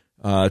now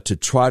to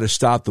try to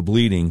stop the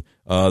bleeding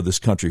of this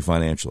country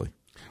financially?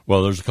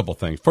 Well, there's a couple of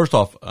things. First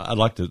off, I'd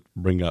like to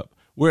bring up,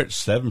 we're at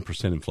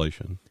 7%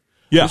 inflation.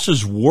 Yeah. This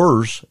is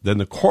worse than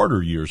the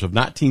Carter years of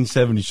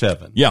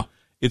 1977. Yeah.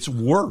 It's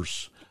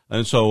worse.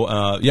 And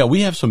so,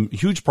 we have some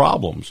huge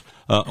problems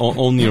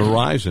on the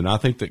horizon. I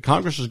think that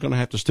Congress is going to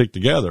have to stick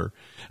together,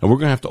 and we're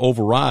going to have to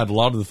override a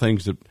lot of the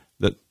things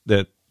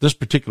that this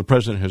particular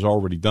president has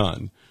already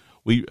done.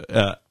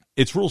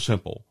 It's real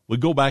simple. We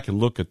go back and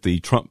look at the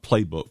Trump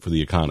playbook for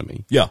the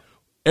economy. Yeah.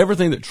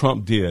 Everything that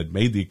Trump did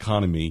made the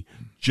economy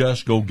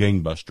just go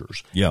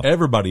gangbusters. Yeah.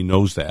 Everybody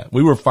knows that.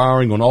 We were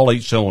firing on all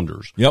 8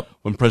 cylinders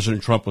when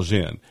President Trump was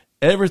in.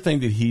 Everything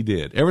that he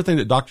did, everything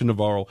that Dr.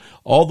 Navarro,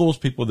 all those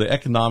people, the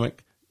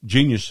economic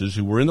geniuses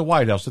who were in the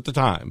White House at the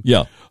time,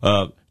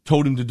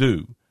 told him to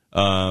do.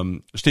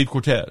 Steve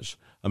Cortez,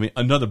 I mean,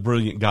 another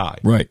brilliant guy.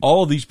 Right.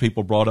 All of these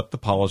people brought up the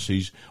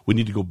policies. We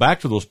need to go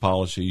back to those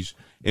policies,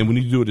 and we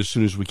need to do it as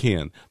soon as we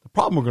can. The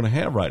problem we're going to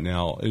have right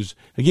now is,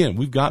 again,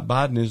 we've got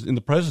Biden in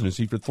the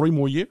presidency for 3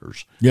 more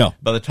years. Yeah.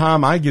 By the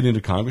time I get into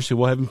Congress,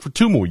 we'll have him for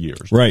 2 more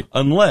years. Right.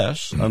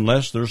 Unless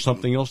there's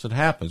something else that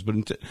happens. But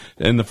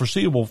in the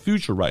foreseeable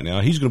future right now,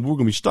 we're going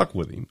to be stuck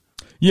with him.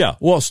 Yeah.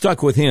 Well,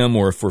 stuck with him,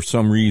 or for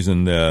some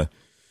reason,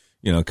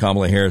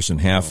 Kamala Harris and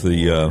half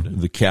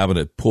the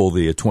cabinet pull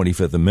the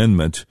 25th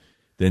Amendment,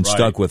 then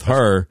stuck with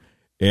her,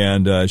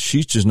 and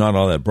she's just not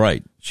all that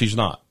bright. She's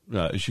not.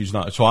 She's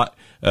not. So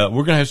we're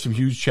going to have some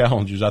huge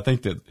challenges. I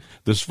think that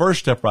this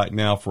first step right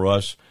now for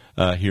us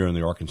here in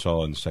the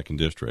Arkansas and the 2nd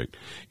District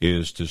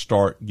is to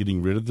start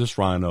getting rid of this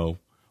rhino.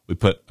 We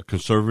put a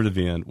conservative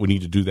in. We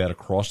need to do that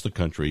across the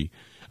country.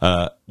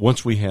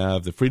 Once we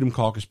have the Freedom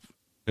Caucus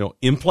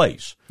in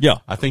place,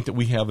 I think that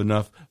we have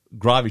enough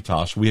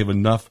gravitas. We have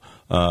enough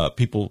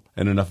people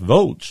and enough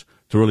votes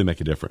to really make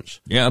a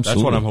difference. Yeah,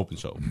 absolutely. That's what I'm hoping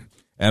so.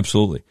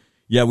 Absolutely.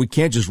 Yeah, we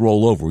can't just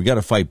roll over. We got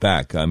to fight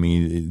back. I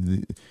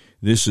mean,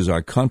 this is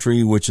our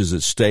country which is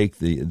at stake.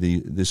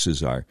 This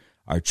is our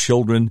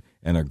children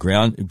and our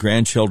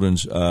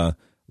grandchildren's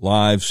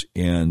lives,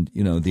 and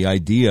the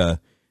idea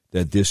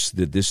that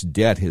this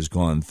debt has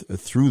gone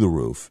through the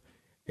roof,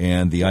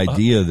 and the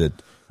idea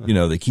that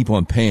they keep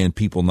on paying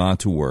people not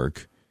to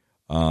work.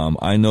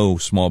 I know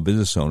small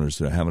business owners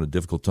that are having a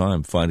difficult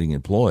time finding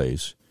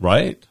employees.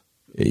 Right.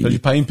 Because you're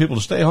paying people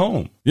to stay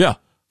home. Yeah.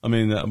 I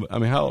mean,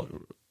 how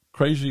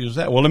crazy is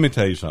that? Well, let me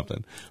tell you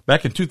something.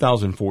 Back in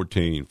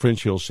 2014,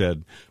 French Hill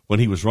said when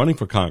he was running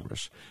for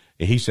Congress,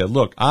 he said,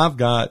 "Look, I've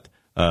got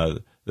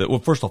well,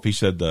 first off, he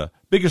said the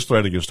biggest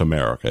threat against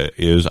America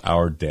is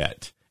our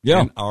debt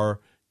and our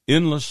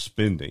endless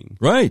spending.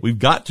 Right. We've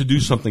got to do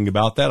something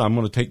about that. I'm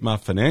going to take my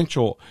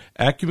financial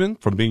acumen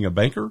from being a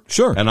banker.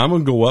 Sure. And I'm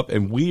going to go up,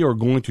 and we are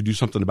going to do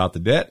something about the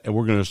debt, and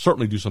we're going to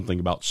certainly do something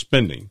about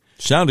spending.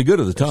 Sounded good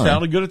at the time.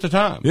 Sounded good at the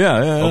time. Yeah.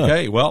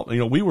 Okay. Well,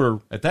 we were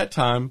at that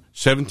time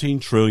 $17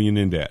 trillion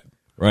in debt.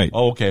 Right.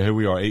 Oh, okay. Here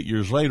we are 8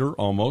 years later,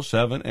 almost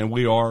 7, and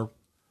we are,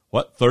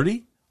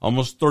 30?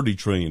 Almost $30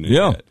 trillion in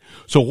debt.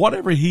 So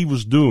whatever he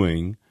was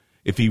doing,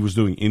 if he was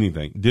doing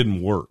anything,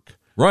 didn't work.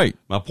 Right.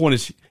 My point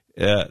is,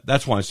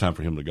 that's why it's time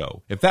for him to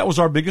go. If that was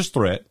our biggest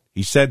threat,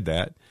 he said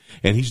that,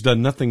 and he's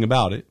done nothing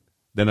about it,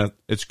 then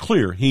it's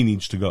clear he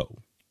needs to go.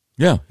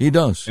 Yeah, he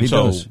does. And he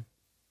does.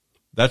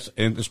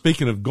 And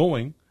speaking of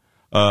going,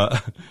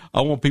 I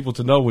want people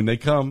to know when they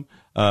come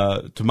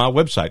to my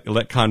website,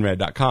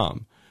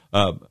 electconrad.com,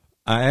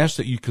 I ask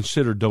that you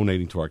consider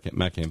donating to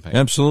my campaign.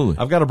 Absolutely.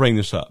 I've got to bring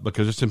this up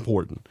because it's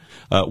important.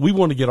 We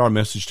want to get our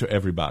message to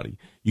everybody.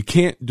 You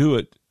can't do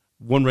it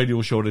one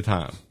radio show at a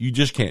time. You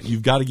just can't.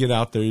 You've got to get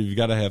out there. You've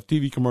got to have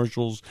TV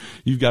commercials.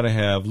 You've got to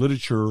have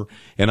literature.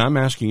 And I'm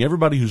asking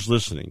everybody who's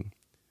listening,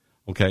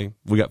 okay,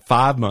 we got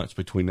 5 months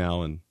between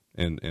now and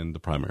the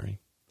primary.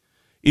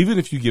 Even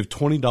if you give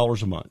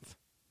 $20 a month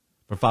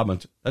for 5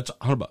 months, that's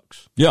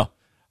 $100. Yeah.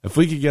 If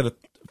we could get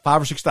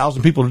 5,000 or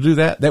 6,000 people to do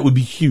that, that would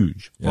be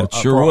huge. Yeah, it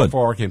sure would.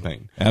 For our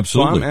campaign.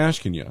 Absolutely. So I'm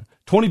asking you,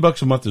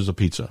 $20 a month is a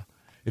pizza.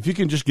 If you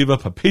can just give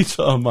up a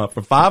pizza a month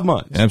for 5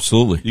 months.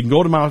 Absolutely. You can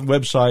go to my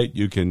website.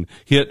 You can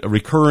hit a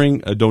recurring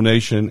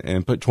donation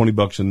and put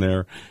 $20 in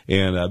there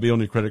and be on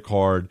your credit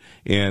card.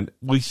 And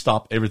we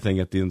stop everything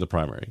at the end of the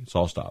primary. It's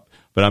all stopped.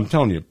 But I'm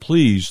telling you,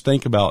 please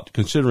think about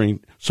considering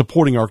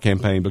supporting our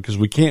campaign because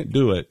we can't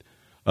do it,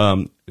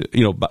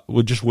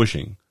 with just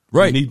wishing.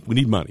 Right. We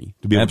need money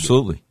to be able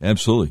Absolutely. to do it.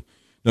 Absolutely.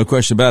 No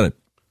question about it.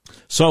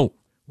 So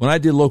when I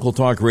did local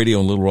talk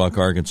radio in Little Rock,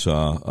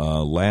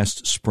 Arkansas,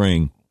 last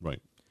spring,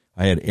 right,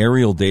 I had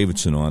Ariel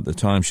Davidson on. At the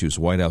time, she was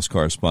White House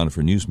correspondent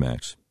for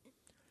Newsmax.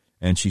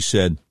 And she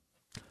said,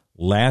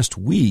 last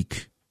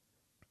week,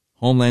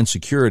 Homeland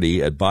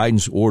Security, at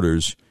Biden's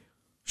orders,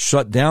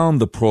 shut down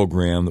the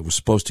program that was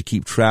supposed to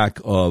keep track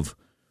of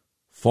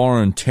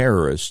foreign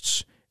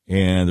terrorists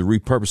and the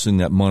repurposing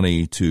that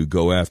money to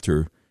go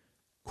after,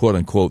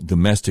 quote-unquote,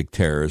 domestic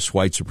terrorists,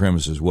 white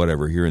supremacists,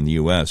 whatever, here in the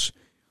U.S.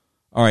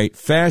 All right,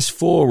 fast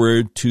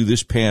forward to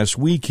this past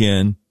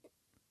weekend,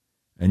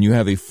 and you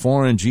have a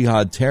foreign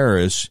jihad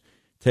terrorist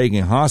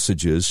taking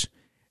hostages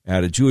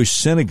at a Jewish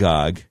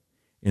synagogue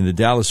in the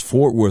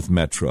Dallas-Fort Worth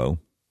metro.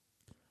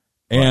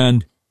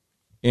 And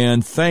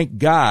thank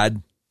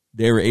God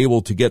they were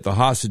able to get the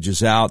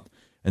hostages out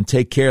and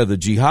take care of the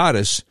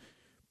jihadists.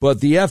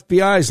 But the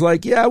FBI is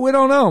like, yeah, we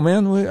don't know,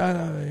 man. We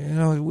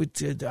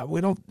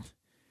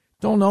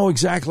don't know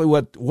exactly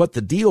what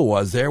the deal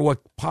was there,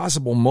 what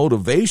possible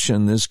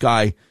motivation this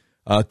guy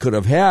could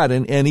have had,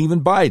 and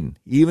even Biden,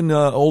 even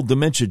old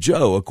Dementia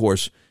Joe, of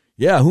course.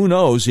 Yeah, who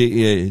knows?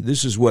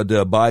 This is what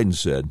Biden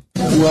said.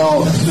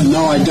 Well,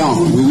 no, I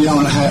don't. We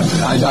don't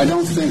have. I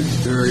don't think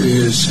there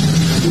is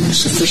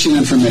sufficient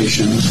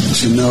information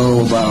to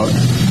know about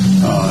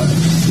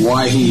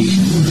why he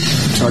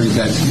targeted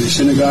that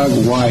synagogue,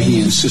 why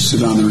he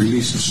insisted on the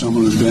release of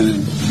someone who's been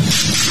in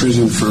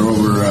prison for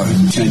over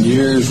 10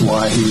 years,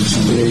 why he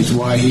was engaged,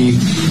 why he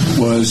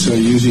was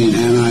using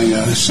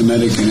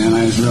anti-Semitic and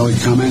anti-Israeli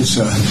comments.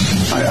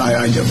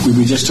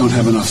 We just don't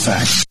have enough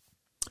facts.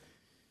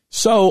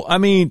 So, I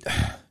mean,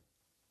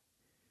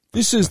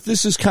 this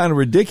is kind of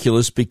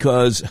ridiculous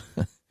because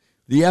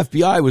the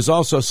FBI was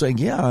also saying,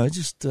 yeah,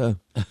 just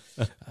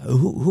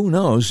who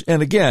knows?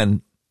 And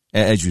again,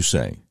 as you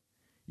say,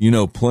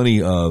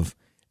 plenty of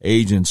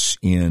agents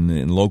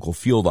in local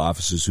field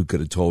offices who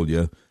could have told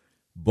you,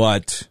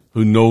 but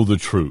who know the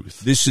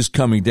truth. This is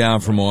coming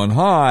down from on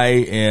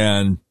high,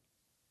 and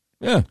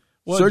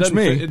search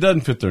me. It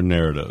doesn't fit their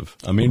narrative.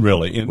 I mean,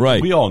 really. And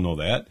right. We all know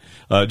that.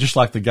 Just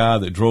like the guy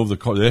that drove the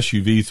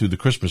SUV through the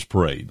Christmas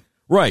parade.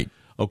 Right.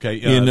 Okay.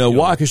 In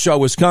Waukesha,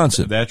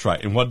 Wisconsin. That's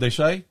right. And what did they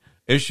say?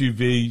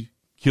 SUV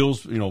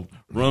kills,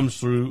 runs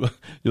through.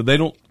 They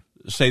don't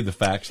say the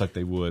facts like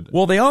they would.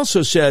 Well, they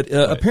also said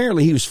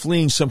apparently he was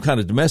fleeing some kind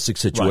of domestic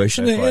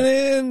situation, right.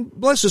 And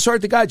bless his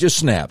heart, the guy just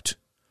snapped.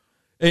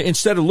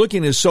 Instead of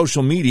looking at his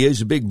social media,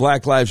 he's a big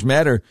Black Lives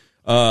Matter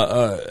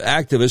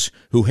activist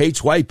who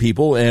hates white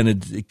people and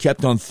had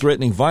kept on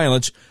threatening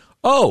violence.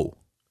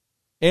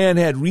 And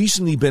had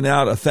recently been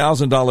out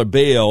 $1,000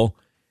 bail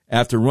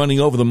after running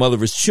over the mother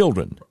of his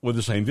children. With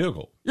the same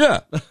vehicle.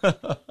 Yeah.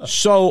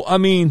 So, I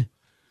mean,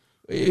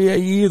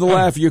 you either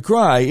laugh or you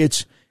cry.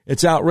 It's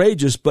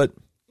outrageous, but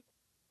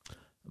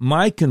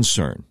my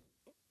concern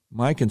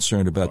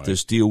about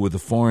this deal with the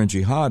foreign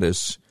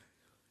jihadists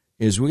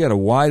is we got a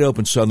wide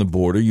open southern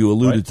border. You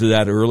alluded to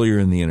that earlier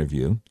in the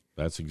interview.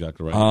 That's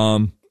exactly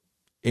right.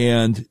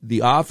 And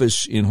the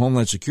office in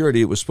Homeland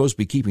Security, it was supposed to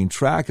be keeping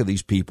track of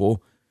these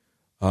people,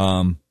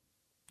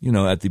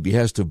 at the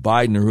behest of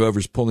Biden or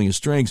whoever's pulling his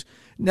strings.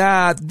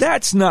 Nah,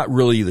 that's not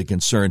really the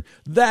concern.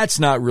 That's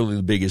not really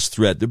the biggest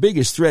threat. The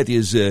biggest threat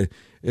is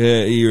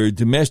your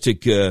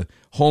domestic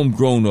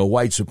homegrown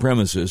white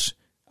supremacists.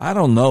 I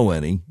don't know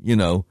any,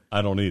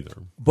 I don't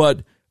either.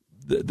 But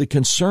the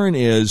concern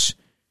is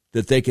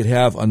that they could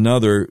have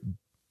another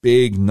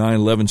big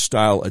 9/11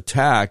 style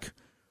attack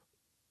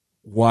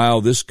while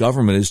this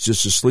government is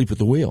just asleep at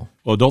the wheel.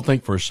 Well, don't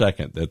think for a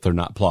second that they're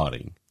not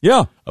plotting.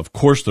 Yeah. Of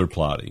course they're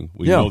plotting.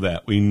 We know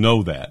that. We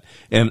know that.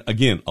 And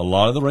again, a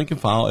lot of the rank and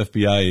file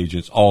FBI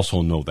agents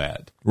also know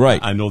that. Right.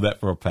 I know that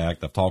for a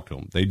fact. I've talked to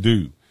them. They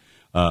do.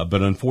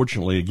 But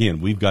unfortunately,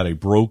 again, we've got a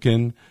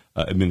broken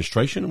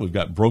administration. We've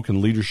got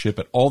broken leadership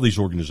at all these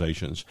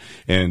organizations.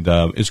 And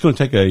it's going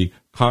to take a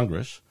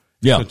Congress.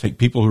 Yeah. It's going to take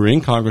people who are in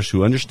Congress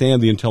who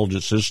understand the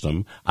intelligence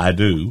system, I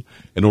do,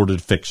 in order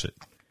to fix it.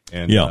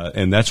 And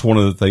and that's one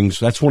of the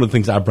things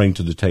I bring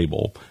to the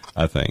table,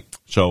 I think.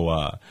 So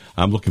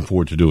I'm looking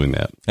forward to doing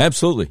that.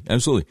 Absolutely.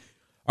 Absolutely.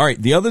 All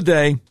right. The other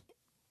day,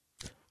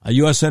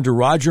 U.S. Senator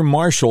Roger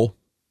Marshall,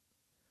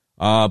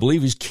 I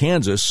believe he's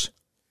Kansas,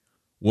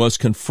 was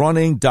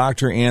confronting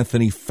Dr.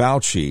 Anthony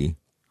Fauci,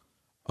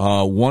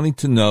 wanting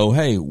to know,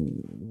 hey,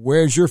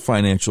 where's your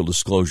financial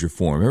disclosure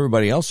form?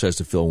 Everybody else has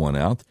to fill one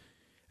out.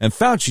 And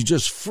Fauci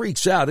just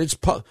freaks out. It's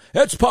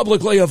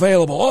publicly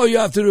available. All you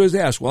have to do is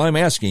ask. Well, I'm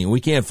asking you.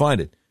 We can't find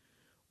it.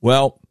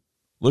 Well,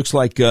 looks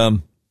like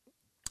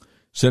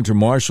Senator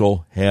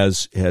Marshall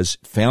has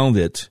found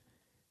it.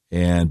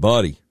 And,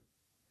 buddy,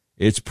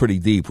 it's pretty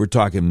deep. We're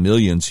talking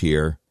millions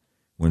here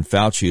when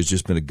Fauci has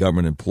just been a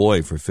government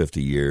employee for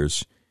 50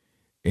 years.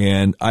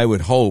 And I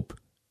would hope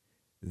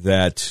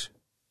that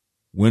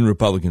when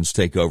Republicans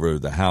take over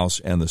the House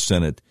and the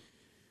Senate,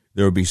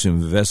 there will be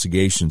some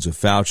investigations of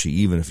Fauci,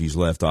 even if he's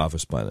left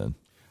office by then.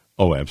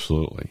 Oh,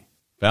 absolutely.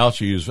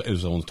 Fauci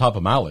is on top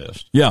of my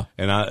list. Yeah,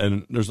 and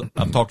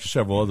I've talked to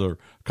several other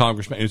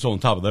congressmen. It's on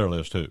top of their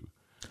list too.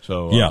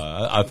 So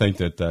I think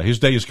that his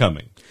day is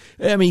coming.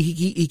 I mean,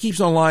 he keeps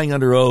on lying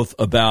under oath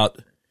about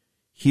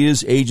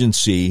his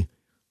agency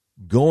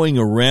going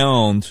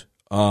around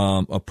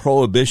a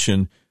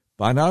prohibition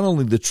by not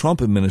only the Trump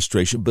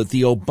administration, but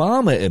the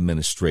Obama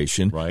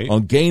administration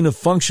on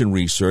gain-of-function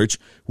research,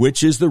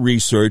 which is the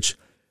research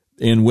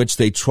in which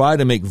they try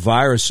to make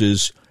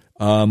viruses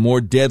more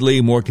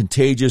deadly, more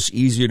contagious,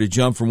 easier to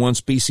jump from one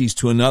species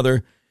to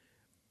another.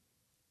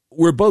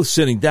 We're both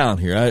sitting down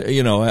here. I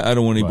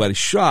don't want anybody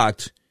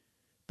shocked,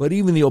 but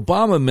even the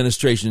Obama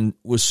administration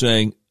was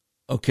saying,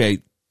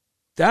 okay,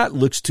 that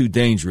looks too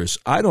dangerous.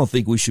 I don't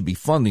think we should be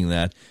funding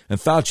that. And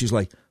Fauci's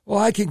like, well,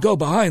 I can go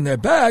behind their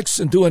backs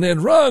and do an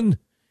end run.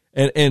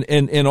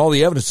 And all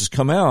the evidence has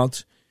come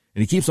out,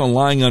 and he keeps on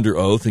lying under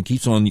oath and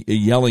keeps on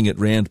yelling at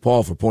Rand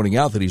Paul for pointing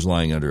out that he's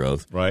lying under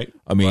oath. Right.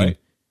 I mean,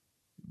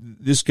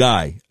 this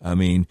guy,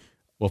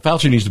 well,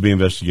 Fauci needs to be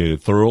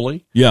investigated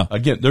thoroughly. Yeah.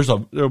 Again,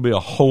 there'll be a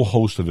whole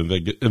host of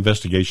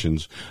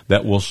investigations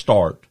that will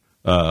start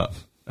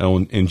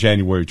in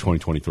January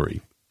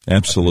 2023.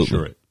 Absolutely.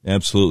 Sure.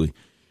 Absolutely.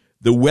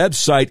 The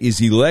website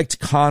is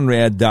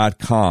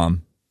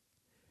electconrad.com,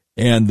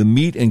 and the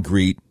meet and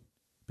greet,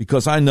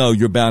 because I know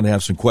you're bound to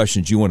have some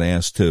questions you want to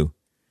ask too.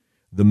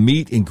 The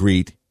meet and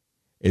greet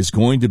is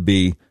going to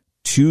be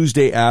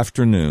Tuesday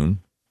afternoon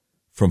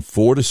from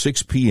 4 to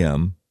 6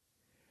 p.m.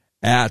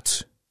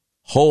 at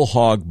Whole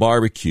Hog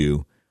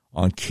Barbecue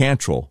on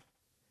Cantrell.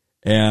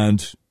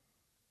 And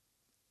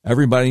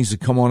everybody needs to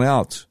come on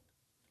out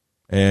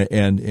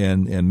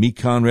and meet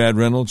Conrad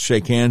Reynolds,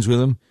 shake hands with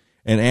him,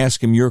 and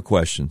ask him your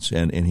questions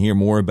and hear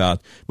more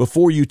about.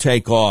 Before you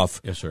take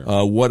off, yes, sir.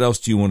 What else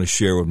do you want to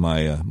share with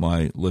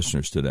my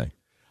listeners today?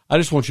 I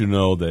just want you to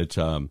know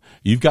that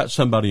you've got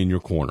somebody in your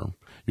corner.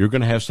 You're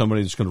going to have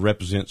somebody that's going to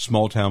represent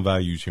small-town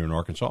values here in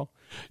Arkansas.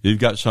 You've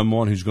got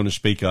someone who's going to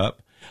speak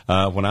up.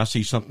 When I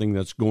see something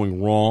that's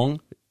going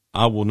wrong,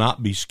 I will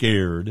not be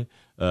scared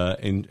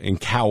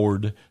and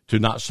coward to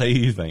not say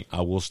anything.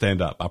 I will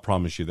stand up. I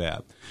promise you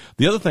that.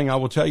 The other thing I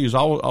will tell you is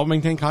I'll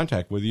maintain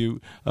contact with you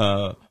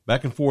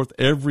back and forth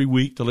every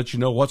week to let you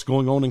know what's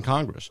going on in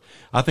Congress.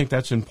 I think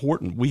that's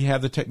important. We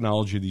have the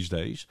technology these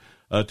days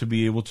to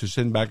be able to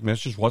send back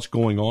messages, what's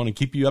going on, and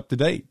keep you up to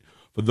date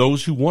for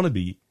those who want to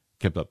be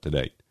kept up to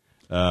date.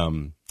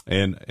 And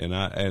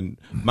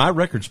my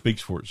record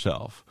speaks for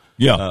itself.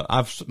 Yeah,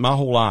 my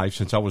whole life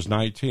since I was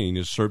 19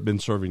 has been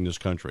serving this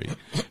country,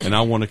 and I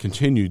want to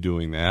continue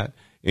doing that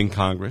in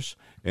Congress.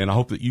 And I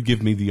hope that you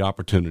give me the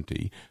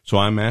opportunity. So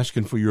I'm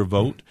asking for your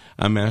vote.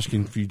 I'm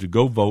asking for you to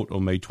go vote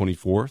on May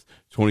 24th,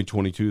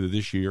 2022 of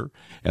this year.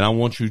 And I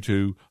want you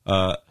to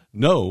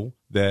know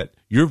that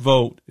your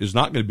vote is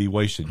not going to be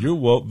wasted.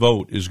 Your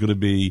vote is going to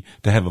be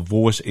to have a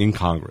voice in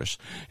Congress.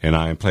 And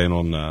I am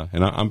planning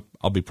on,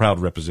 I'll be proud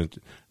to represent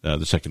the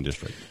 2nd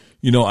District.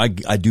 You know, I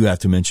do have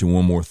to mention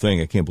one more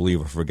thing. I can't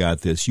believe I forgot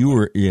this. You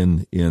were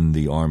in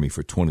the Army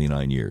for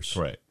 29 years.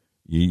 Right.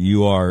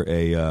 You are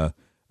a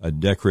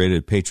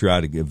decorated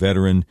patriotic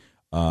veteran.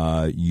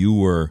 You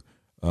were,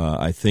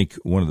 I think,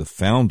 one of the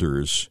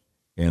founders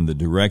and the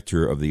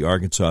director of the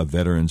Arkansas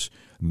Veterans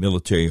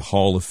Military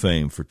Hall of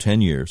Fame for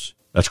 10 years.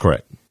 That's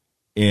correct.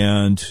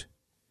 And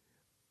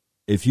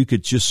if you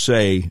could just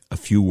say a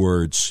few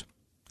words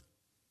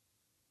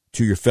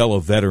to your fellow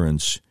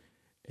veterans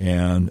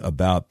and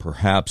about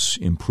perhaps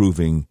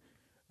improving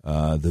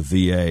the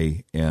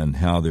VA and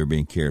how they're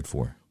being cared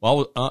for?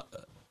 Well,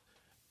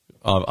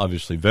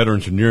 obviously,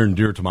 veterans are near and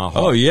dear to my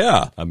heart. Oh,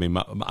 yeah. I mean,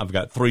 I've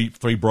got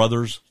three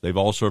brothers. They've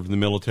all served in the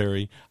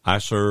military. I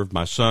served.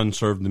 My son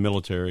served in the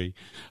military.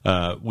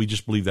 We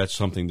just believe that's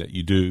something that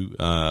you do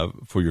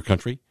for your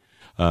country.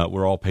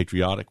 We're all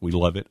patriotic. We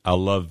love it. I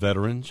love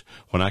veterans.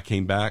 When I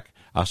came back,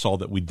 I saw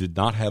that we did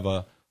not have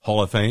a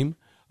Hall of Fame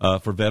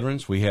for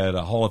veterans. We had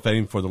a Hall of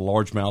Fame for the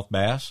largemouth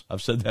bass.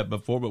 I've said that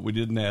before, but we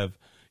didn't have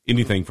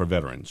anything for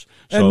veterans.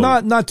 So,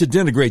 and not to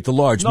denigrate the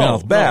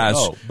largemouth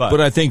bass, but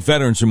I think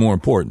veterans are more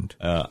important.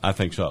 I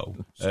think so.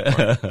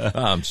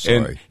 I'm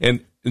sorry.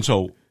 And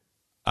so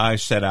I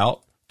set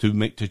out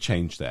to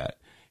change that.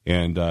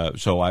 And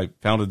so I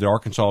founded the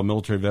Arkansas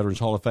Military Veterans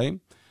Hall of Fame.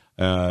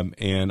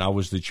 And I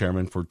was the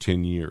chairman for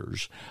 10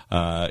 years.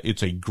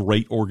 It's a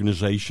great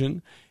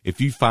organization. If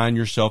you find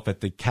yourself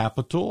at the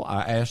Capitol,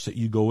 I ask that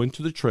you go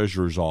into the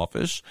treasurer's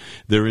office.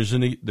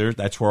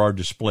 That's where our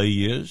display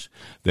is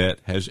that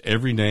has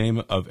every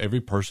name of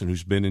every person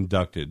who's been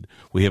inducted.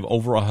 We have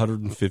over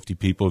 150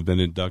 people who have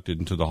been inducted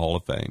into the Hall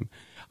of Fame.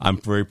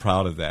 I'm very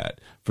proud of that.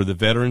 For the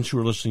veterans who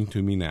are listening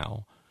to me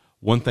now,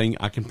 one thing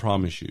I can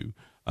promise you,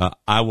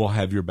 I will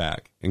have your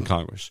back in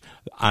Congress.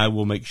 I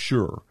will make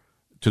sure,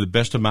 to the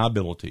best of my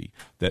ability,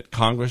 that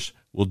Congress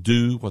will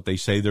do what they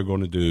say they're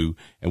going to do,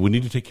 and we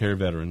need to take care of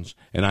veterans,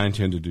 and I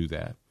intend to do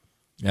that.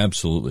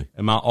 Absolutely.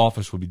 And my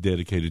office will be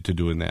dedicated to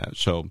doing that.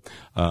 So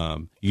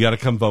you got to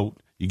come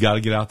vote. You got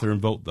to get out there and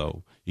vote,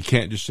 though. You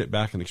can't just sit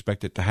back and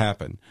expect it to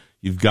happen.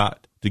 You've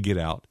got to get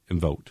out and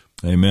vote.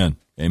 Amen.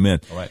 Amen.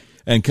 All right.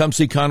 And come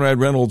see Conrad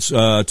Reynolds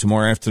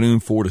tomorrow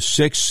afternoon, 4 to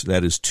 6.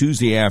 That is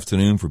Tuesday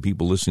afternoon for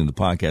people listening to the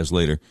podcast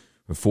later,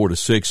 from 4 to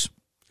 6.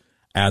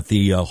 At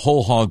the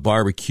Whole Hog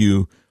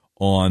Barbecue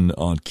on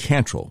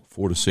Cantrell,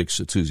 4 to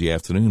 6 Tuesday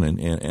afternoon,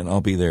 and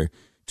I'll be there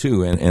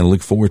too, and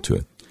look forward to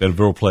it. Been a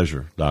real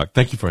pleasure, Doc.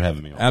 Thank you for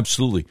having me on.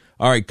 Absolutely.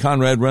 All right,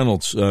 Conrad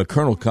Reynolds,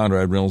 Colonel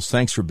Conrad Reynolds,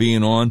 thanks for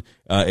being on.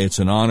 It's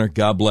an honor.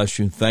 God bless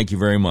you. Thank you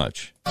very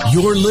much.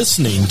 You're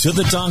listening to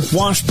The Doc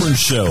Washburn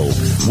Show.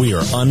 We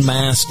are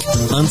unmasked,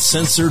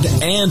 uncensored,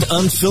 and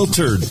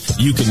unfiltered.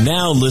 You can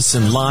now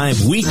listen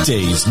live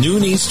weekdays,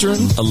 noon Eastern,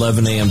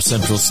 11 a.m.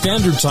 Central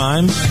Standard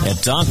Time at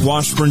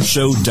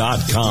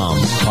DocWashburnShow.com.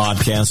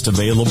 Podcast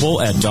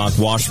available at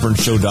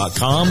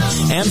DocWashburnShow.com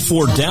and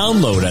for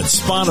download at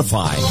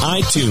Spotify,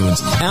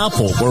 iTunes,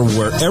 Apple, or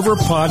wherever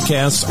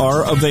podcasts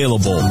are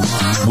available.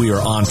 We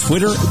are on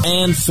Twitter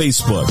and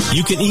Facebook.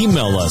 You can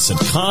email us at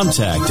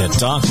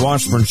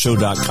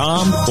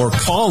contact@DocWashburnShow.com or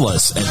call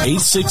us at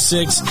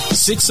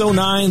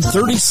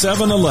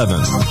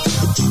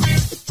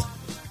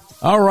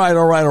 866-609-3711. All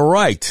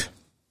right.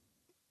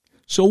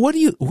 So what do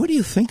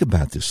you think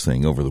about this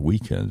thing over the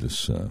weekend?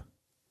 This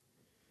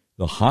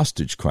the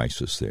hostage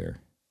crisis there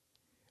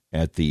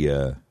at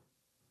the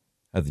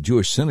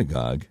Jewish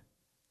synagogue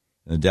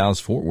in the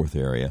Dallas-Fort Worth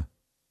area,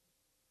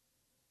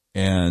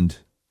 and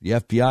the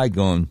FBI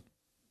going,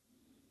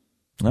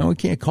 no, we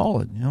can't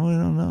call it. No, we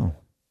don't know.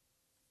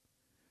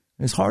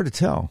 It's hard to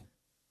tell.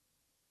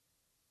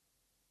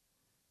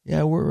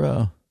 Yeah,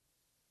 we're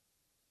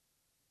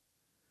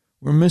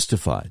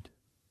mystified.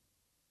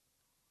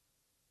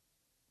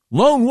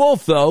 Lone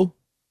wolf, though.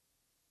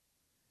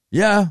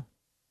 Yeah,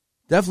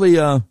 definitely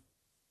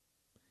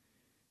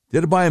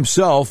did it by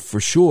himself for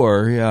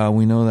sure. Yeah,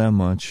 we know that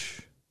much.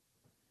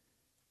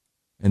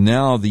 And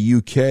now the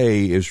UK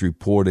is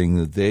reporting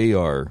that they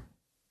are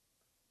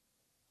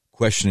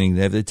questioning.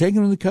 Have they taken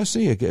him into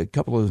custody? A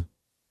couple of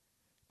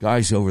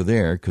guys over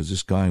there, because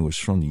this guy was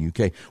from the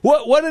UK.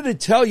 What did it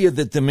tell you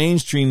that the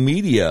mainstream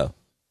media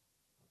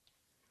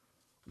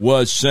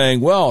was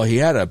saying, well, he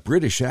had a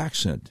British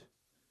accent.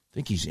 I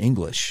think he's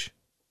English.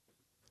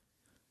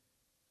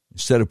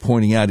 Instead of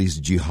pointing out he's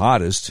a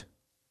jihadist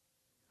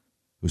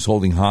who's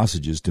holding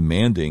hostages,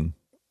 demanding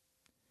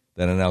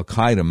that an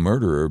al-Qaeda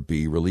murderer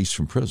be released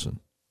from prison.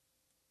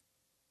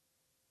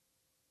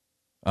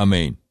 I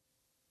mean,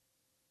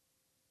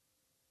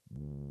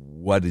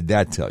 what did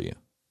that tell you?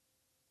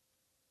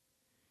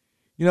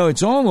 You know,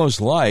 it's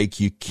almost like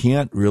you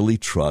can't really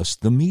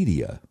trust the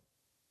media.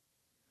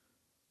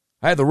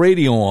 I had the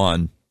radio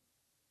on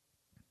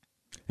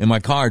in my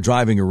car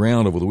driving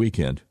around over the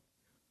weekend,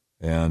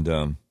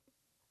 and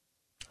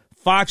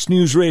Fox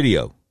News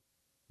Radio.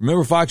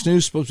 Remember Fox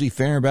News, supposed to be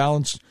fair and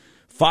balanced?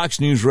 Fox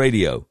News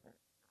Radio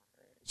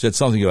said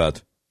something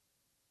about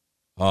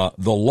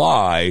the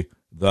lie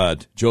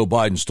that Joe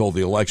Biden stole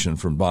the election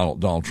from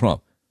Donald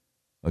Trump.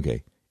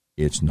 Okay,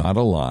 it's not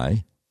a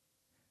lie.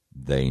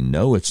 They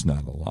know it's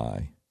not a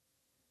lie.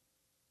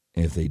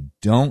 And if they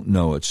don't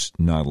know it's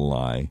not a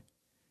lie,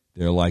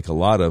 they're like a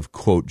lot of,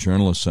 quote,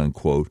 journalists,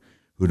 unquote,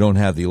 who don't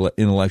have the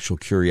intellectual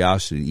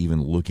curiosity to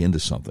even look into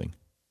something.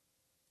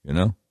 You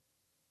know?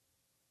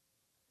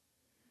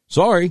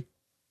 Sorry.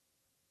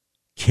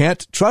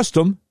 Can't trust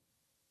them.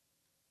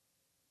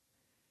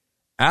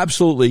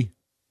 Absolutely,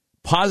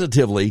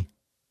 positively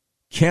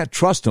can't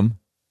trust them.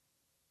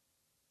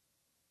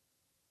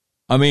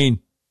 I mean,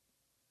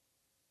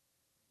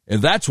 If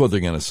that's what they're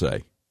going to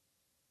say.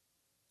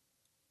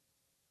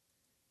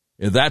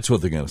 If that's what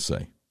they're going to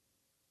say.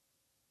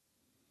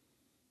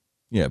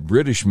 Yeah,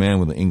 British man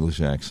with an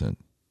English accent.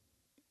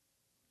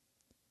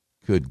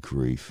 Good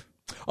grief.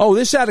 Oh,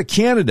 this out of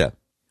Canada.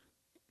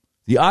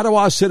 The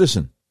Ottawa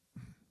Citizen.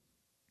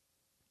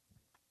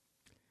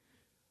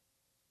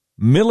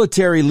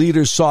 Military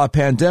leaders saw a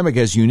pandemic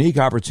as a unique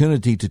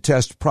opportunity to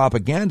test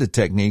propaganda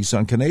techniques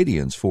on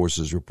Canadians,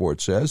 Forces report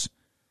says.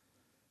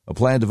 A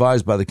plan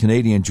devised by the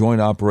Canadian Joint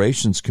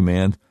Operations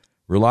Command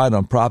relied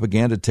on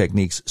propaganda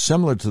techniques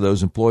similar to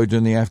those employed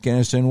during the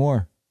Afghanistan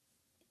war.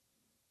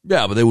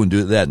 Yeah, but they wouldn't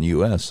do that in the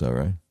U.S., all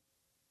right?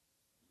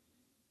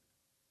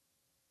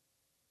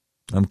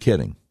 I'm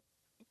kidding.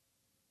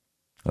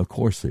 Of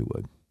course they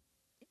would.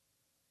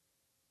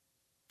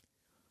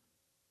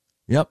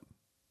 Yep,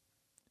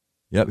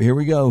 here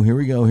we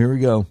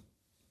go.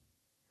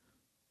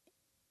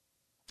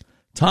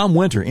 Tom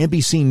Winter,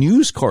 NBC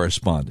News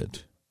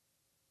correspondent,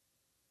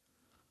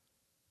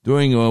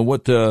 doing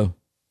what the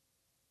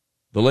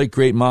late,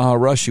 great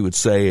Maharishi would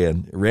say,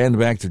 and ran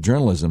back to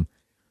journalism.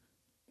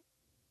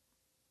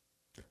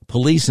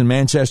 Police in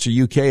Manchester,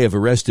 UK have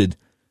arrested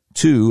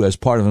 2 as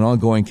part of an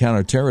ongoing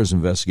counterterrorism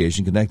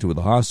investigation connected with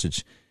a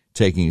hostage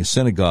taking a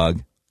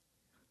synagogue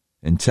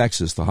in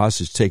Texas. The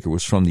hostage taker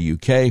was from the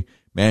UK.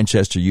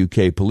 Manchester,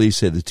 UK police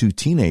say the 2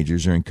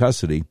 teenagers are in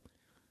custody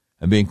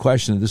and being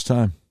questioned at this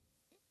time.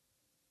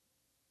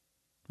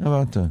 How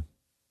about that?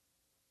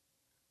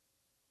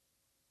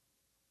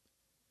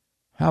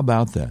 How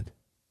about that?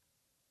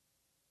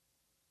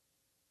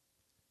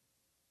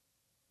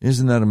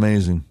 Isn't that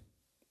amazing?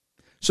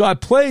 So I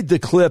played the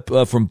clip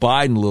from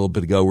Biden a little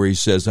bit ago where he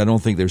says, I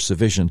don't think there's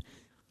sufficient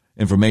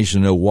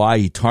information to know why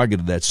he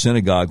targeted that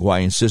synagogue, why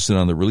he insisted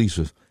on the release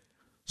of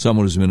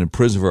someone who's been in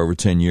prison for over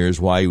 10 years,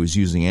 why he was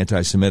using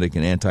anti-Semitic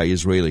and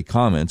anti-Israeli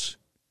comments.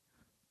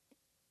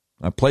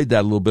 I played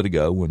that a little bit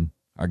ago when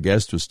our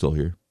guest was still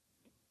here.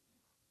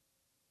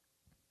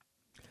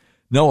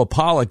 Noah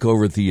Pollack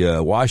over at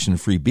the Washington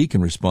Free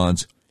Beacon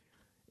responds,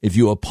 if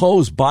you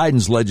oppose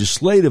Biden's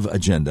legislative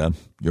agenda,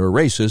 you're a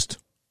racist.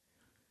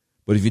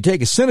 But if you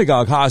take a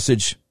synagogue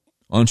hostage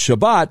on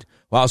Shabbat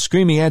while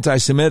screaming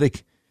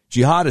anti-Semitic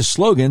jihadist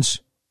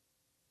slogans,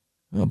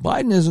 well,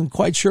 Biden isn't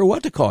quite sure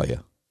what to call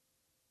you.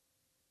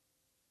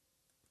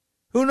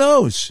 Who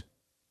knows?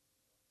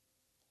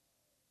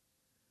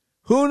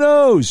 Who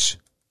knows?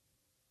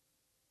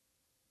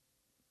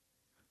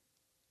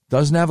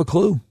 Doesn't have a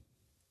clue.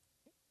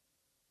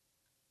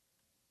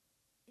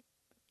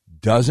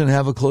 Doesn't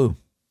have a clue.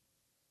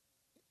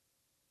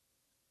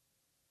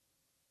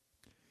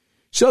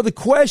 So the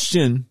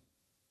question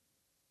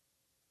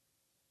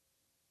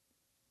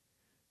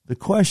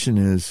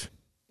is,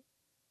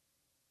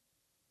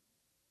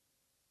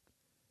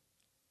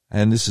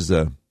 and this is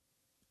a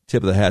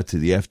tip of the hat to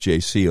the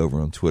FJC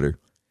over on Twitter,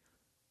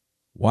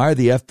 why are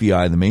the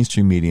FBI, the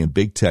mainstream media, and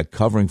big tech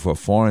covering for a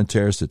foreign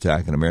terrorist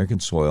attack on American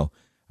soil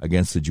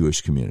against the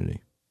Jewish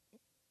community?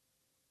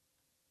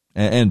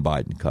 And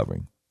Biden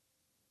covering.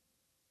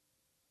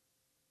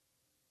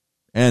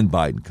 And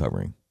Biden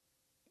covering.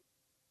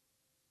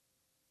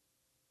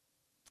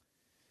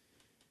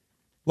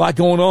 A lot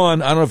going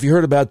on. I don't know if you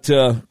heard about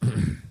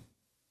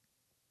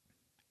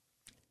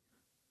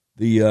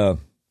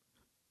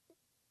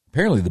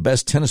apparently the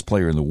best tennis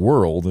player in the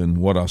world and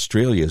what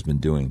Australia has been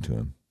doing to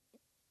him.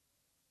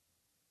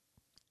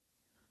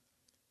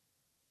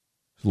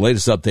 The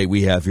latest update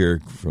we have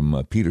here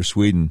from Peter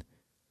Sweden.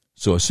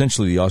 So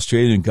essentially the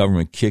Australian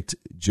government kicked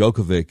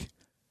Djokovic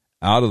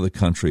out of the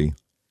country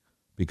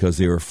because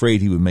they were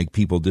afraid he would make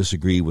people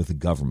disagree with the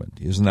government.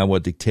 Isn't that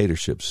what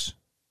dictatorships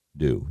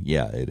do?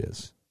 Yeah, it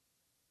is.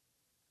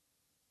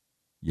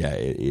 Yeah,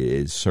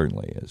 it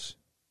certainly is.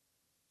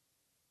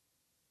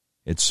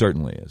 It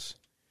certainly is.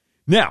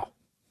 Now,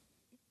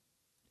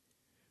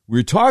 we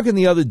were talking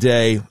the other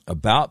day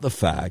about the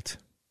fact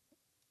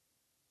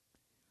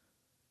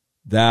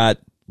that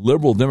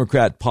liberal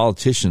Democrat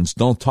politicians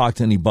don't talk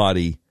to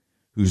anybody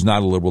who's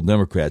not a liberal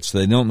Democrat, so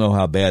they don't know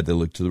how bad they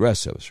look to the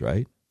rest of us,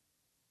 right?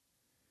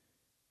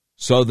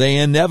 So they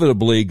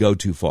inevitably go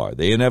too far.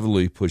 They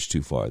inevitably push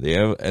too far. They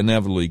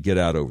inevitably get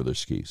out over their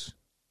skis,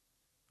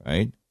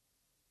 right?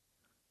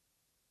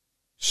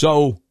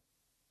 So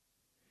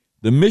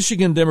the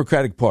Michigan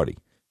Democratic Party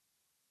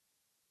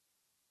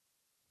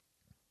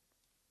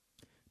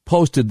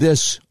posted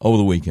this over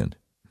the weekend.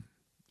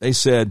 They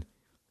said,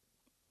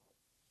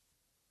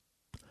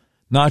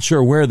 not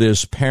sure where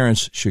this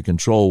parents should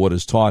control what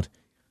is taught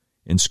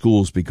in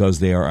schools because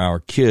they are our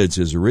kids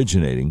is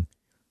originating.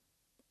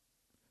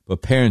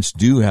 But parents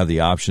do have the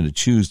option to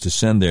choose to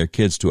send their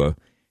kids to a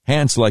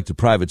hand-selected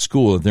private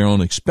school at their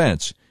own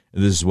expense.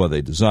 And this is what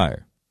they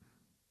desire.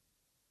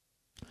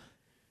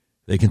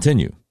 They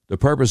continue. The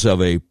purpose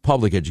of a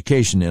public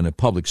education in a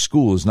public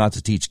school is not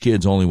to teach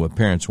kids only what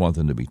parents want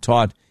them to be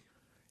taught.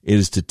 It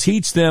is to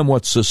teach them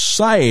what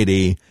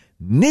society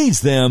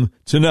needs them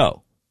to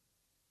know.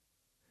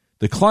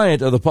 The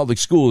client of the public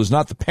school is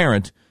not the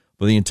parent,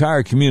 but the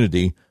entire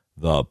community,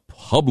 the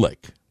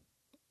public.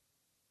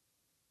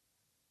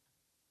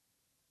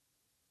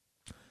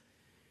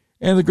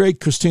 And the great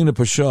Christina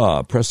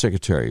Pashaw, press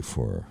secretary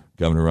for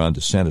Governor Ron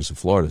DeSantis of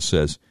Florida,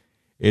 says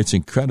it's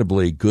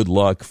incredibly good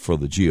luck for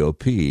the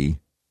GOP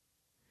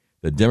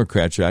that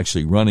Democrats are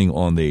actually running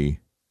on the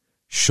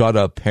Shut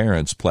Up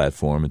Parents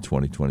platform in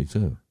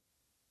 2022.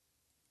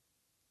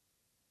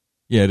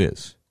 Yeah, it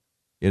is.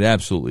 It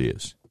absolutely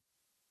is.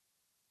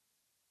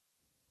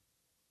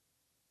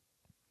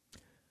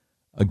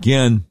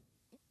 Again,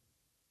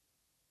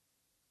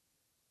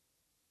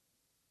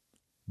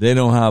 they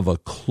don't have a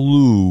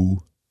clue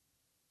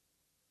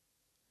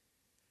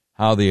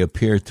how they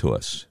appear to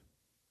us.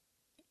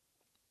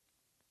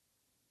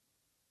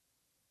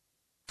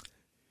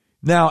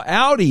 Now,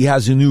 Audi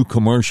has a new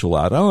commercial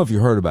out. I don't know if you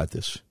heard about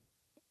this.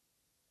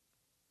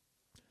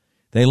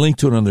 They link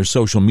to it on their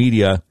social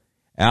media.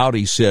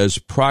 Audi says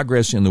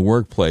progress in the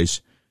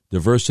workplace,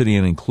 diversity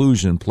and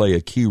inclusion play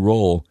a key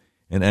role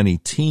in any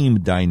team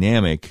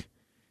dynamic.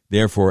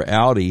 Therefore,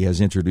 Audi has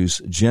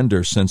introduced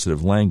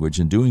gender-sensitive language.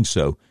 In doing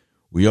so,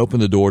 we open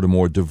the door to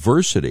more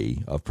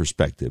diversity of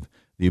perspective,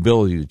 the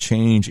ability to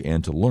change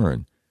and to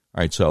learn.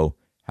 All right, so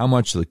how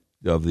much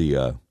of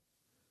the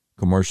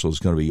commercial is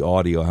going to be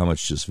audio, how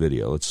much just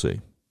video? Let's see.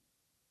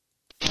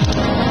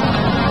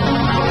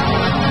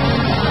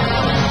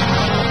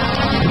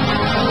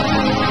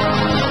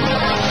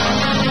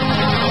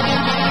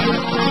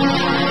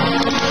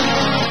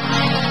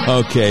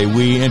 Okay,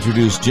 we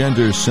introduced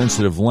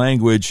gender-sensitive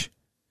language,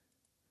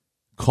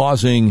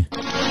 causing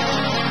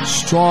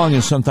strong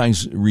and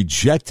sometimes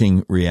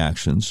rejecting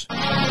reactions.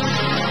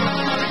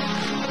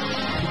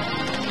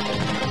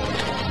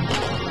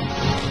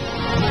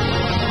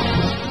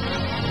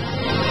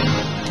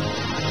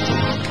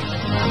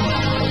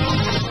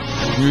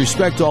 We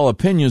respect all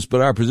opinions,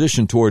 but our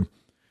position toward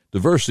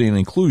diversity and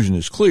inclusion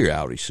is clear,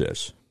 Audi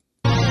says.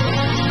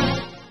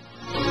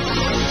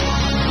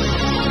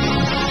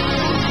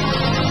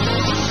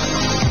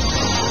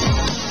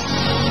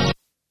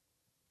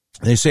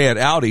 They say at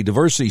Audi,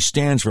 diversity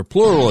stands for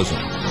pluralism.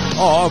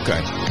 Oh,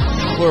 okay.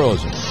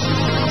 Pluralism.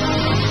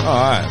 All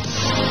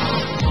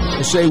right.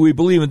 They say we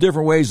believe in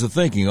different ways of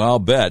thinking. I'll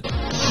bet.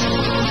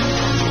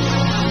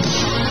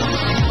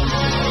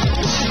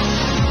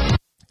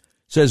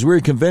 Says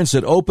we're convinced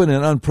that open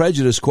and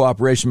unprejudiced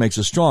cooperation makes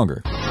us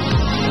stronger.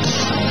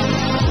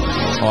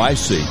 Oh, I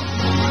see.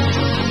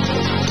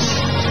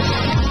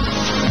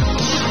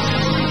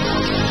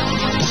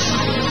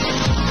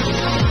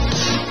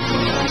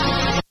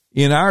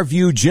 In our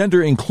view,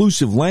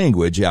 gender-inclusive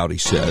language, Audi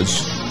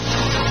says,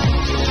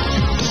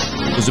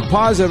 is a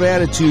positive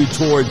attitude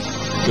toward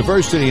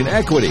diversity and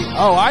equity.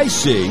 Oh, I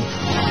see.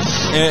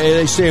 And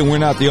they say we're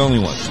not the only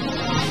ones.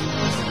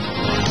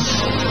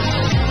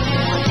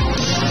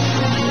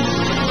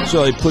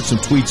 So they put some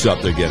tweets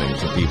up they're getting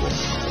from people.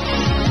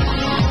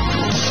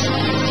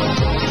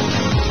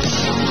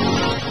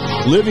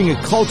 Living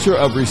a culture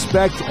of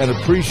respect and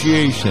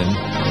appreciation.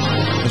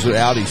 That's what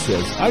Audi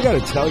says. I got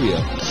to tell you.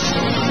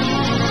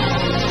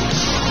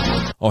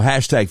 Oh,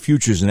 hashtag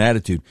futures and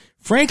attitude.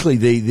 Frankly,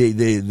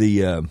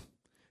 the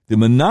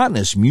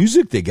monotonous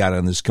music they got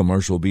on this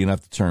commercial will be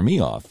enough to turn me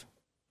off.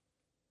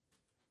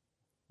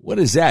 What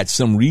is that?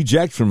 Some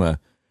reject from a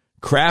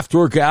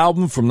Kraftwerk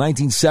album from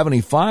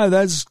 1975?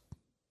 It's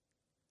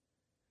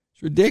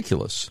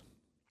ridiculous.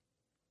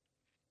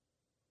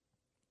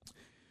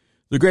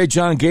 The great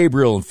John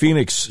Gabriel in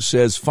Phoenix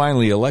says,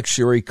 finally, a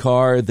luxury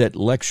car that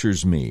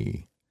lectures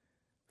me.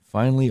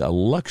 Finally, a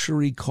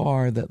luxury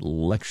car that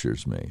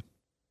lectures me.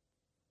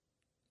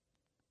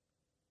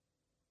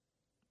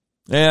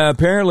 Yeah,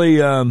 apparently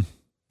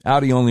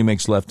Audi only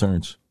makes left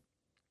turns.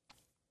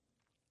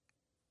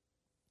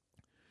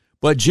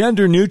 But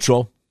gender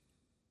neutral.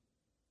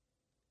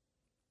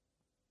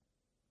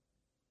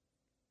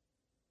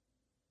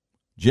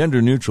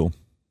 Gender neutral.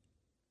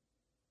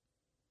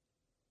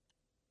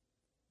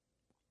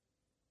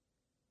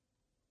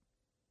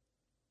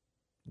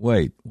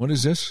 Wait, what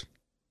is this?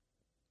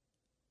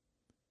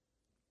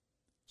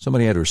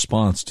 Somebody had a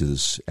response to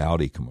this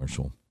Audi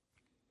commercial.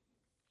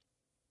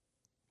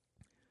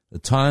 The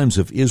Times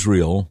of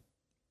Israel,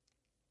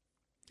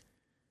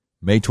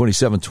 May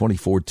 27,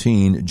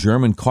 2014,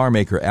 German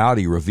carmaker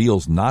Audi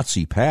reveals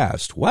Nazi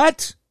past.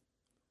 What?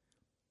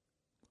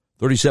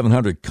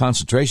 3,700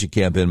 concentration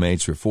camp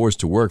inmates were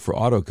forced to work for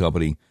auto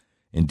company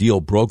in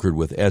deal brokered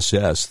with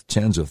SS.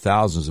 Tens of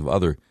thousands of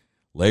other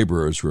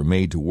laborers were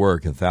made to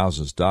work and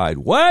thousands died.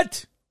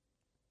 What?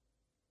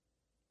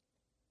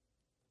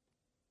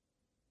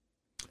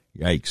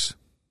 Yikes.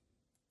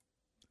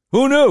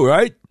 Who knew,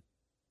 right?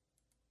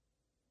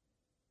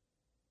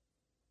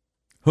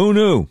 Who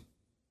knew?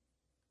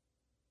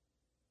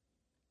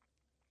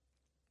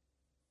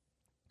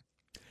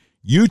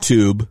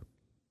 YouTube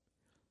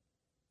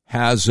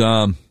has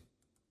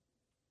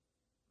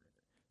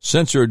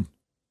censored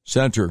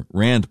Senator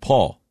Rand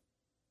Paul.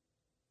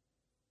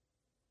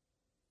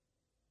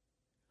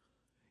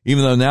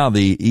 Even though now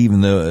the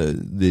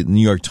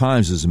New York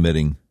Times is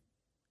admitting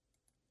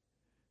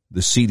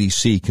the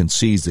CDC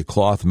concedes that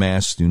cloth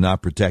masks do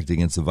not protect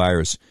against the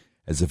virus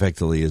as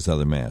effectively as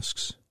other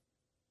masks.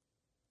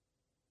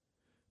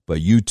 but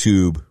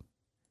YouTube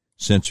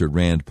censored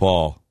Rand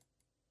Paul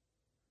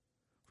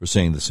for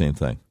saying the same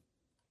thing.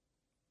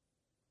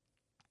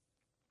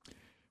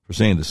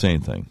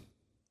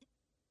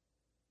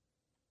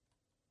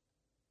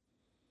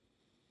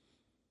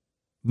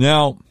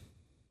 Now,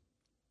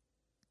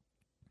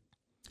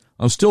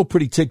 I'm still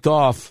pretty ticked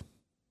off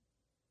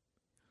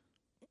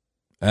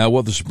at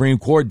what the Supreme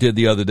Court did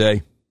the other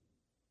day.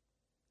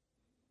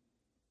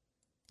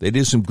 They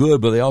did some good,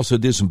 but they also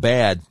did some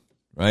bad,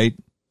 right?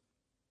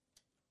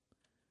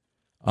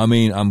 I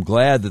mean, I'm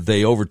glad that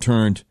they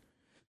overturned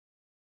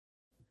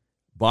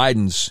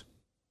Biden's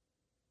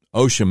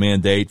OSHA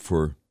mandate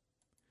for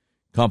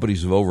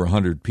companies of over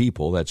 100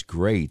 people. That's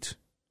great.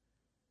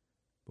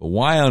 But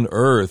why on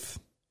earth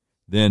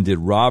then did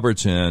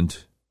Roberts and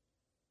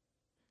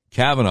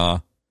Kavanaugh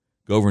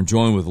go over and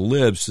join with the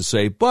libs to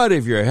say, but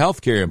if you're a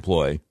healthcare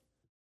employee,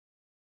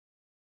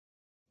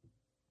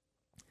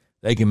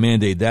 they can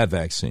mandate that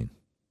vaccine?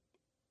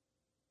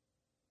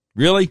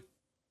 Really?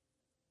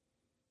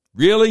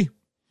 Really?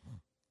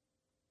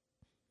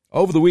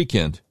 Over the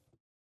weekend,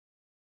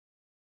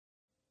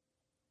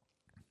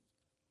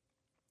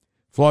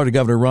 Florida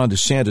Governor Ron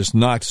DeSantis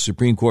knocked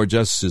Supreme Court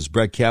Justices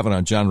Brett Kavanaugh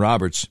and John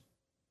Roberts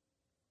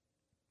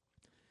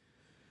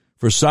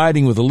for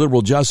siding with the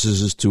liberal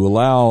justices to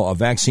allow a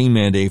vaccine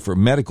mandate for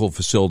medical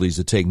facilities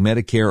to take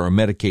Medicare or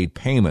Medicaid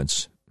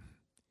payments.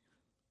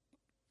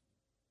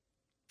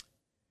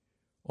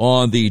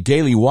 On the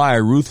Daily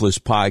Wire Ruthless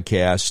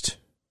podcast,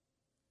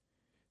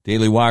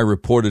 Daily Wire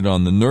reported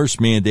on the nurse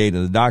mandate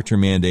and the doctor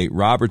mandate.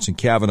 Roberts and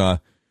Kavanaugh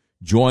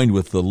joined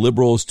with the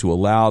liberals to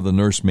allow the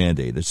nurse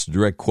mandate. It's a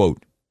direct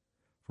quote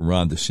from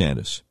Ron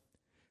DeSantis,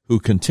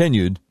 who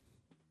continued,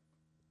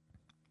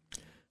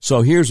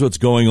 so here's what's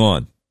going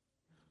on.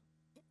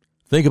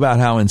 Think about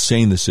how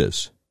insane this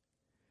is.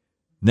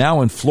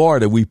 Now in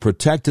Florida, we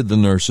protected the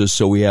nurses,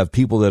 so we have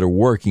people that are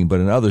working,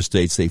 but in other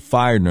states, they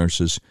fired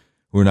nurses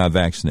who are not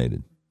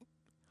vaccinated.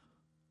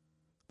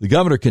 The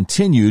governor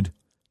continued,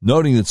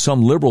 noting that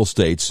some liberal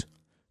states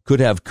could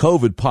have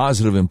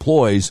COVID-positive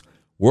employees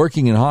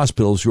working in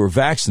hospitals who are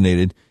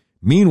vaccinated.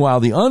 Meanwhile,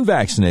 the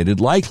unvaccinated,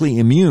 likely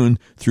immune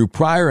through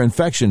prior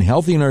infection,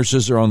 healthy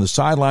nurses are on the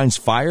sidelines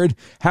fired.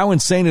 How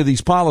insane are these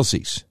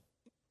policies?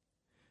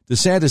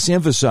 DeSantis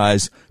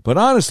emphasized, but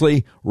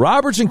honestly,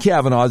 Roberts and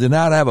Kavanaugh did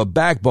not have a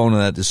backbone in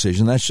that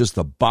decision. That's just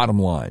the bottom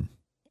line.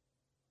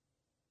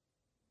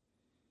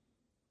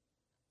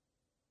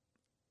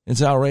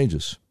 It's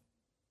outrageous.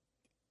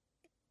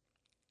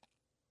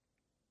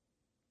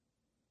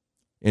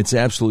 It's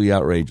absolutely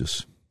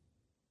outrageous.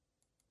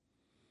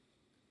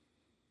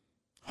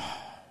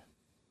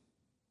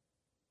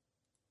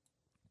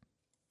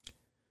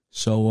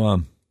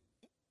 So,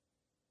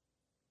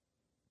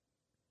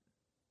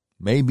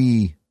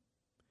 maybe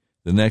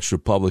the next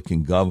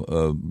Republican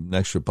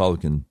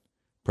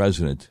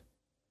president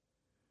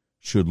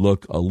should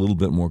look a little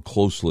bit more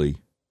closely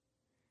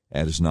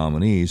at his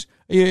nominees.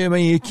 I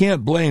mean, you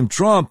can't blame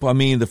Trump. I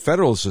mean, the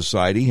Federalist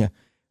Society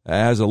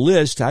has a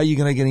list. How are you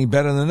going to get any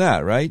better than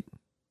that, right?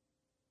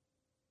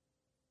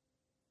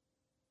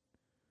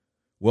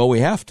 Well,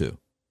 we have to.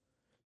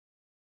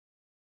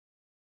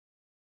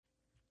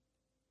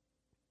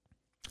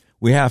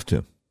 We have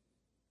to.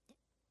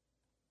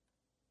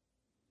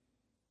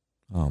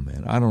 Oh,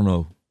 man, I don't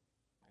know.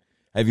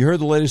 Have you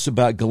heard the latest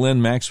about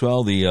Ghislaine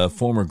Maxwell, the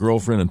former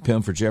girlfriend and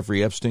pimp for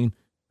Jeffrey Epstein,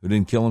 who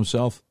didn't kill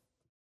himself?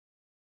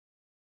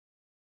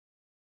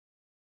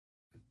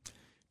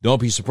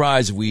 Don't be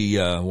surprised if we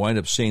wind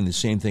up saying the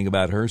same thing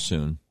about her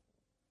soon.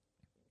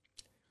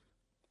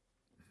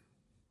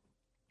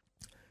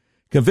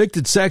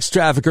 Convicted sex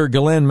trafficker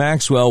Ghislaine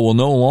Maxwell will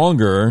no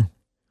longer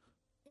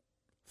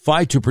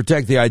fight to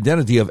protect the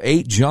identity of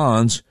 8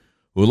 Johns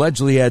who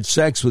allegedly had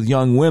sex with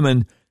young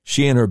women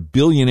she and her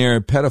billionaire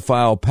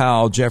pedophile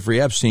pal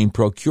Jeffrey Epstein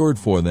procured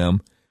for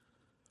them.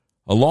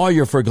 A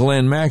lawyer for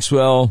Ghislaine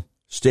Maxwell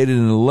stated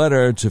in a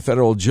letter to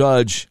federal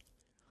judge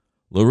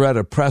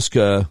Loretta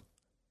Preska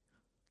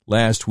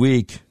last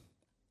week,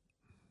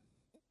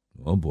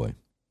 oh boy,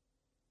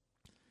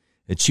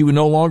 that she would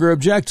no longer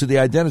object to the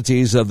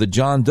identities of the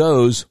John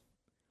Does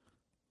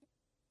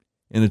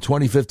in a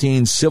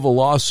 2015 civil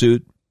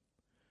lawsuit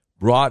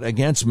brought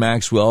against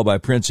Maxwell by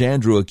Prince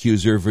Andrew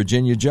accuser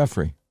Virginia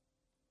Giuffre.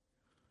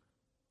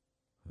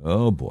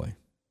 Oh, boy.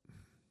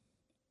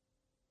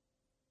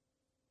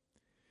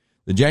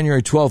 The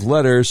January 12th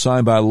letter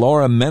signed by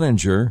Laura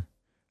Menninger,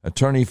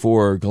 attorney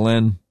for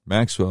Ghislaine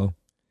Maxwell,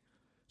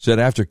 said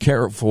after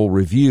careful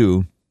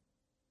review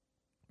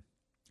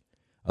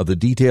of the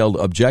detailed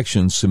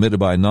objections submitted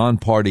by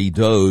non-party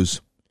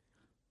Does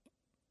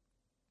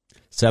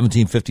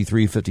 17,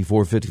 53,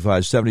 54,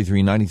 55,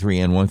 73, 93,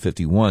 and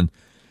 151,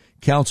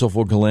 counsel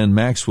for Ghislaine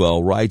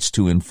Maxwell writes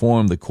to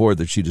inform the court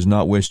that she does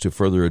not wish to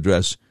further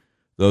address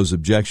those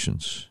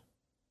objections.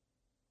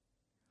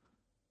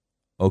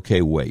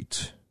 Okay,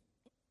 wait.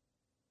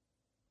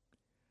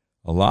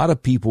 A lot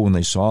of people, when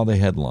they saw the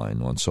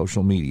headline on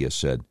social media,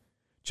 said,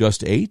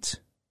 just 8?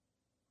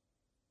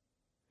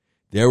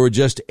 There were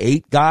just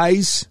 8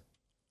 guys?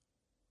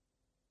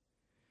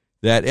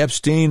 that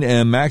Epstein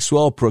and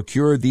Maxwell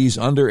procured these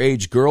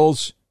underage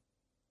girls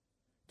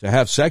to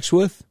have sex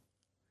with?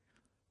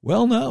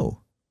 Well,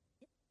 no.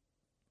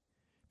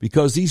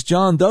 Because these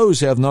John Does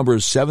have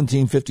numbers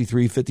 17,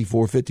 53,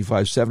 54,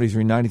 55,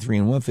 73, 93,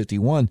 and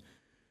 151.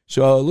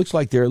 So it looks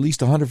like there are at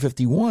least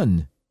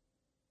 151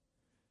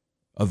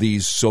 of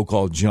these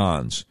so-called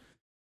Johns.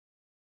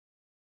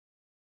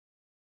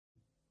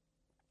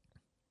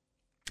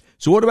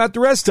 So what about the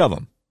rest of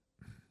them?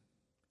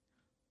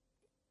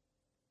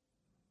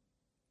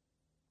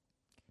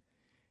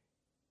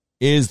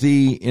 Is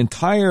the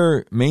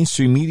entire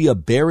mainstream media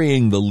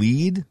burying the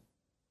lead?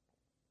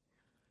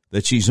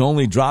 That she's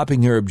only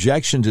dropping her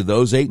objection to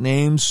those 8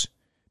 names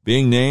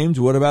being named?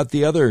 What about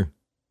the other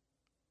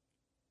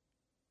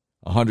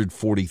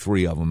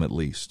 143 of them at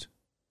least?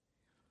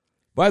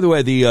 By the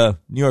way, the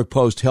New York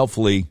Post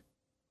helpfully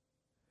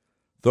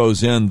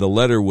throws in the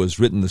letter was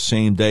written the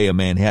same day a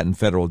Manhattan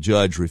federal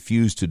judge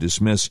refused to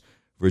dismiss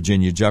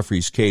Virginia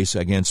Giuffre's case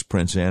against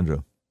Prince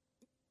Andrew.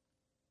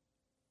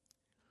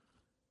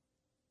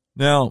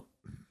 Now,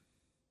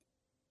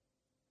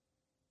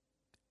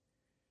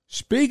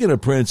 speaking of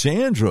Prince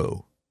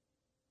Andrew,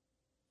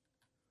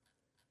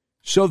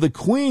 so the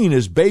Queen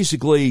is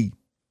basically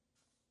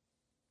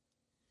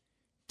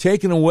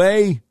taken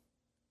away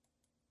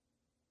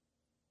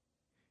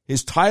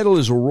his title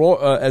as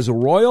a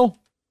royal?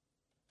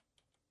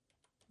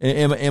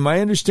 Am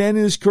I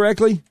understanding this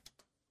correctly?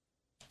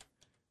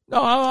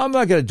 No, I'm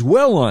not going to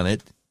dwell on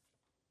it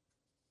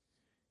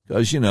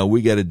because,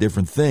 we got a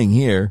different thing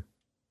here.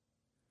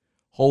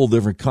 Whole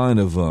different kind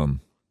of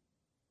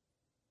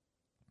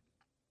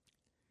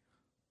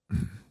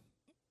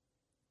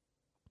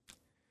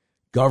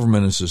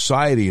government and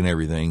society and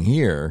everything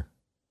here.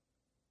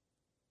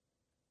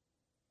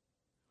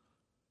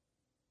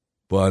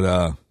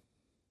 But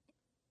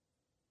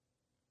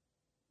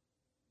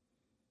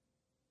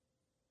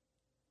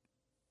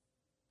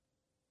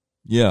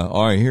yeah,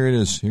 all right, here it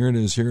is. I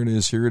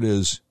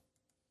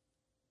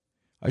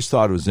just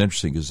thought it was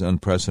interesting because it's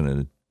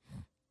unprecedented.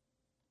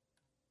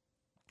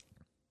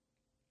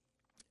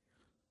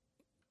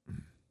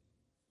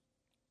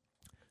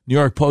 New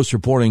York Post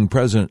reporting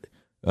Prince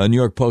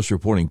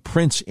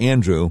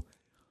Andrew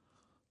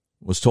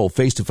was told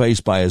face-to-face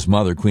by his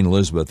mother, Queen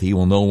Elizabeth, he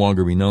will no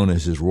longer be known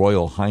as His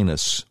Royal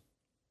Highness.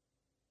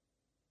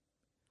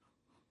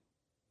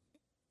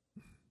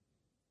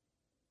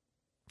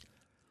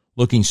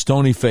 Looking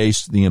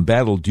stony-faced, the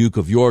embattled Duke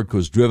of York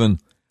was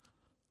driven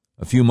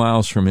a few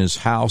miles from his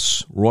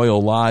house,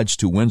 Royal Lodge,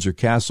 to Windsor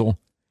Castle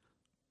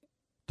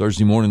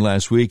Thursday morning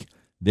last week.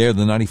 There,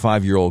 the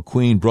 95-year-old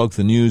Queen broke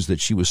the news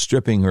that she was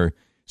stripping her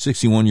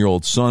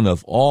 61-year-old son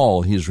of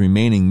all his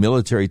remaining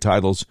military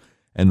titles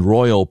and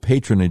royal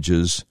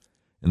patronages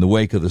in the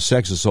wake of the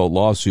sex assault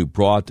lawsuit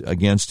brought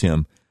against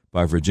him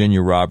by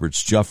Virginia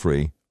Roberts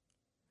Giuffre.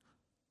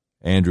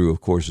 Andrew,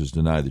 of course, has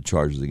denied the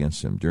charges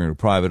against him. During a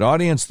private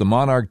audience, the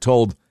monarch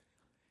told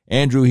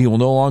Andrew he will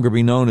no longer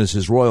be known as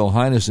His Royal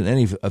Highness in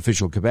any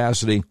official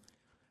capacity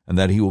and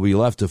that he will be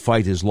left to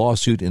fight his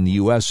lawsuit in the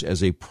U.S.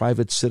 as a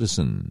private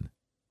citizen.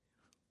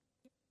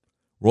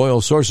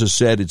 Royal sources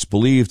said it's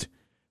believed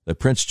that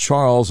Prince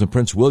Charles and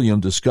Prince William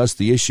discussed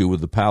the issue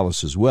with the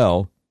palace as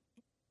well.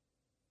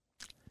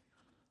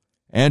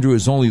 Andrew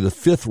is only the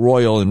 5th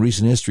royal in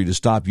recent history to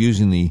stop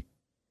using the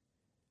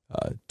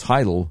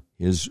title,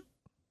 His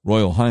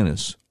Royal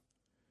Highness.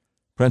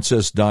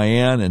 Princess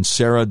Diane and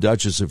Sarah,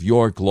 Duchess of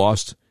York,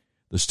 lost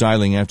the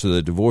styling after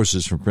the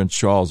divorces from Prince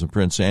Charles and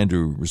Prince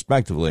Andrew,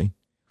 respectively,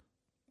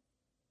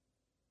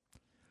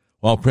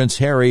 while Prince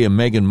Harry and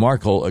Meghan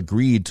Markle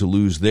agreed to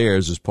lose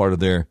theirs as part of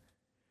their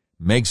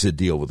Megxit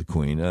deal with the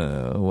Queen.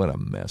 What a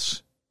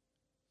mess.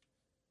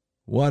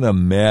 What a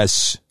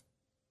mess.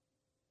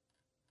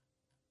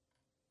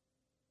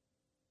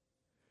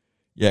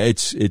 Yeah,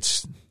 it's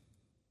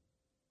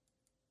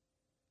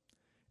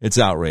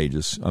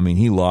outrageous. I mean,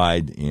 he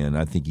lied, and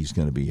I think he's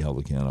going to be held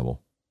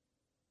accountable.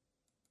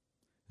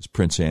 This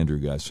Prince Andrew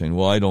guy saying,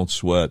 well, I don't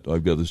sweat.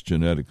 I've got this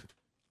genetic.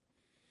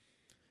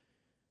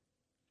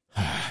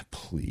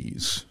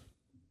 Please.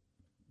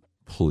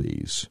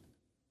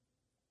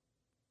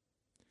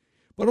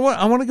 But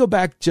I want to go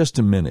back just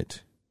a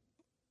minute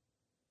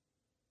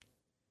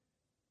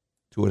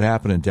to what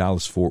happened in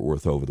Dallas-Fort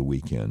Worth over the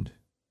weekend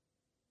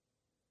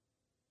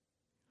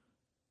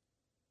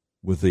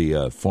with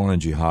the foreign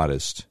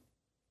jihadist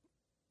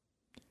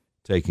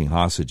taking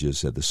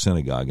hostages at the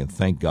synagogue, and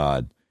thank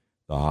God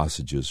the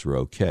hostages were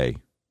okay.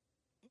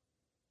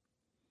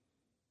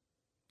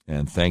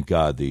 And thank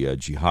God the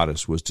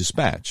jihadist was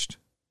dispatched.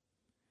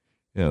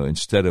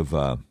 Instead of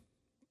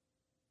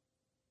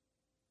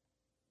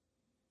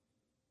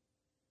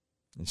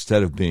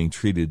being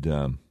treated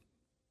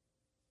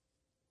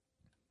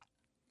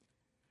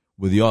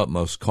with the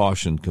utmost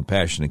caution,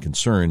 compassion, and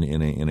concern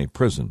in a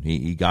prison,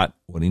 he got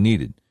what he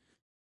needed.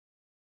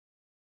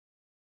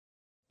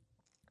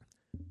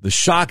 The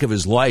shock of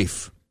his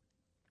life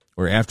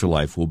or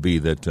afterlife will be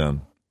that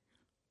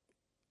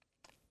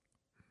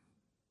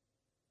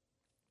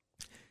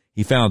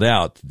he found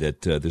out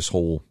that this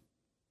whole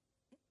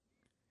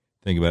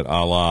thing about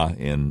Allah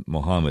and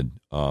Muhammad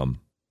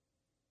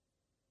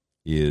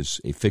is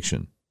a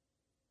fiction.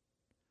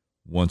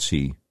 Once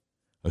he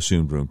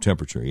assumed room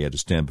temperature, he had to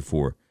stand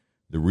before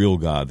the real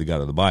God, the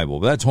God of the Bible.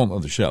 But that's a whole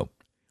other show.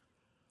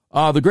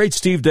 The great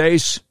Steve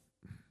Deace,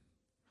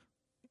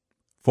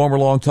 former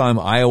longtime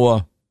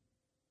Iowa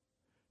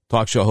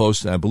talk show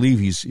host, and I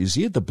believe is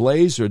he at the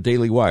Blaze or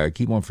Daily Wire? I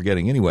keep on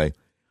forgetting. Anyway,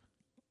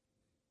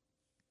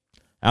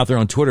 out there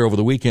on Twitter over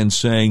the weekend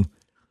saying,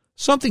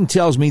 something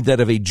tells me that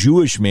if a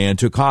Jewish man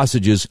took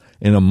hostages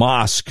in a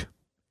mosque,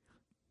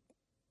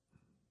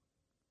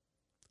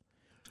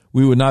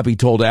 we would not be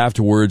told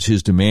afterwards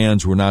his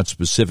demands were not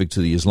specific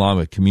to the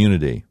Islamic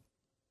community.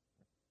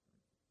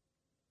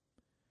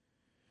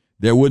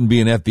 There wouldn't be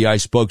an FBI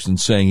spokesman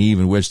saying he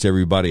even wished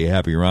everybody a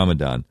happy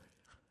Ramadan.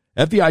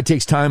 FBI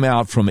takes time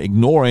out from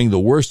ignoring the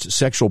worst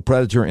sexual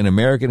predator in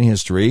American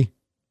history,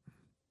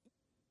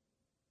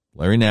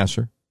 Larry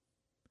Nassar,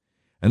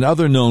 and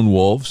other known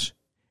wolves,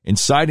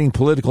 inciting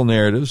political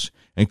narratives,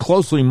 and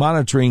closely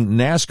monitoring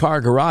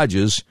NASCAR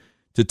garages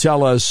to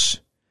tell us,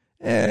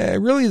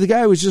 really the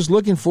guy was just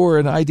looking for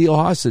an ideal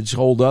hostage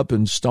hold up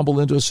and stumbled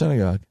into a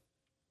synagogue.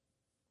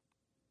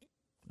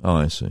 Oh,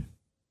 I see.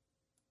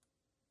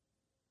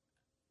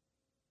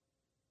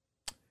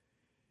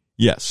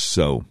 Yes,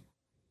 so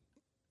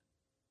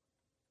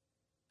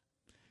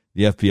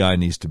the FBI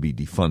needs to be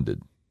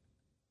defunded.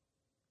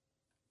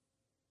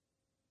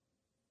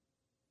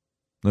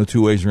 No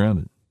two ways around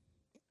it.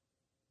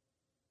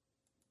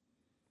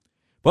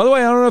 By the way,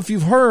 I don't know if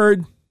you've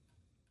heard,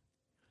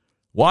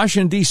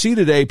 Washington, D.C.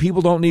 today,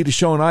 people don't need to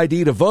show an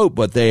ID to vote,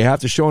 but they have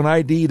to show an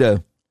ID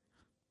to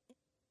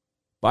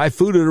buy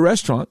food at a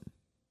restaurant.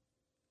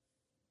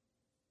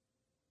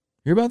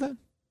 Hear about that?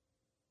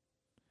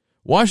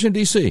 Washington,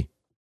 D.C.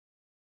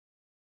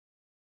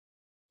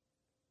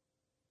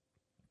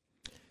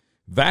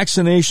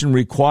 Vaccination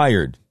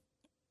required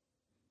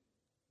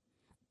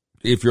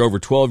if you're over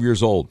 12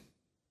 years old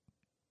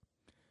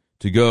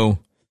to go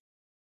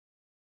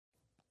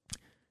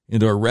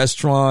into a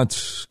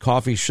restaurant,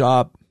 coffee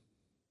shop,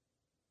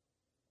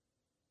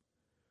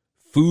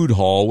 food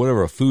hall,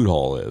 whatever a food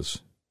hall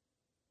is.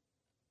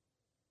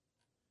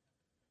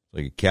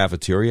 Like a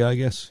cafeteria, I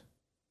guess.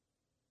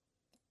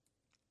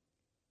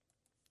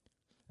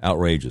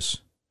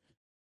 Outrageous.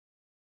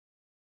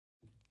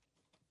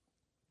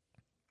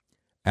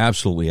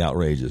 Absolutely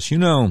outrageous. You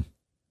know,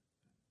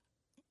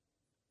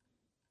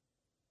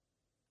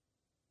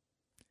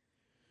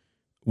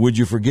 would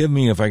you forgive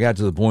me if I got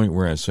to the point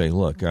where I say,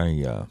 look, I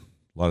a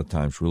lot of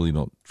times really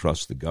don't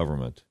trust the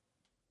government?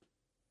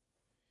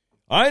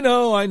 I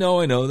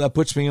know. That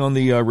puts me on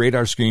the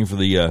radar screen for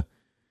the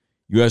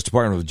U.S.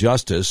 Department of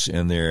Justice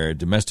and their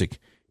domestic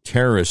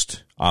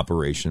terrorist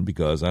operation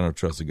because I don't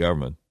trust the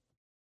government.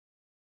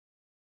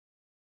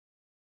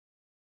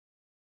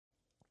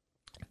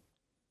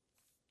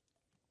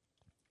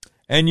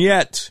 And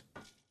yet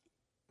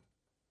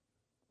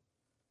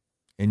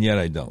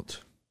I don't.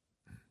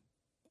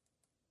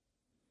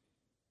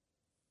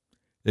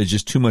 There's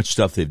just too much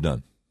stuff they've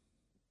done.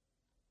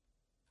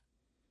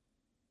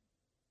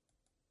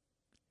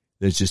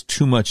 There's just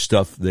too much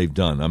stuff they've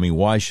done. I mean,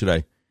 why should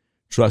I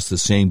trust the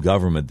same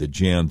government that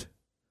jammed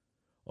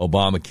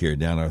Obamacare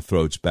down our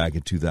throats back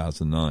in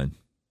 2009?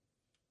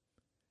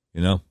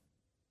 You know?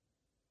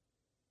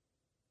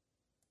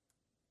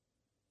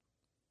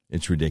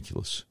 It's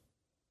ridiculous.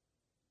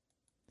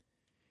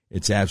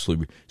 It's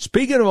absolutely.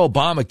 Speaking of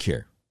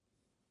Obamacare,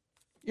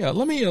 yeah,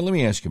 let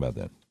me ask you about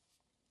that.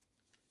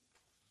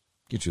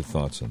 Get your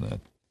thoughts on that.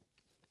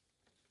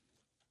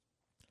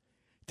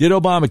 Did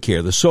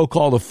Obamacare, the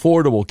so-called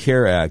Affordable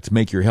Care Act,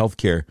 make your health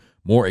care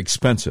more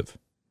expensive?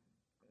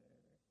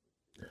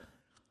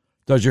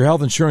 Does your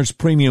health insurance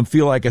premium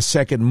feel like a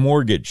second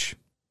mortgage?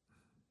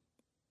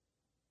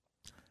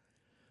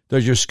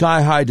 Does your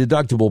sky-high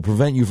deductible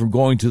prevent you from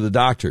going to the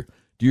doctor?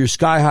 Do your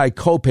sky-high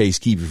copays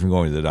keep you from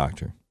going to the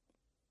doctor?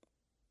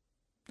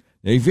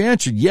 Now, if you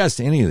answered yes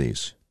to any of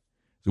these,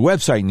 the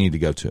website you need to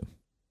go to.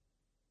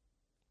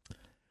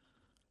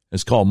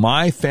 It's called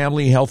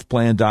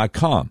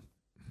myfamilyhealthplan.com.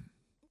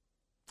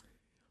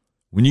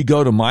 When you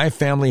go to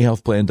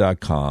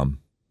myfamilyhealthplan.com,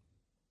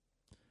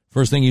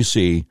 first thing you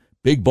see,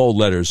 big bold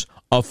letters,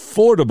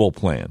 affordable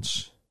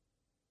plans.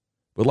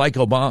 But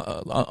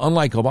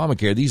unlike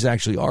Obamacare, these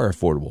actually are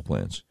affordable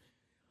plans.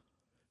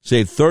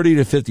 Save 30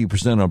 to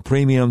 50% on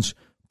premiums,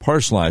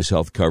 personalized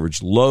health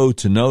coverage, low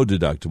to no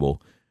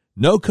deductible,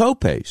 no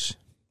copays.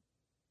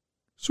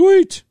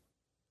 Sweet.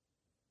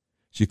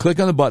 So you click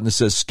on the button that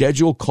says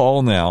schedule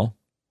call now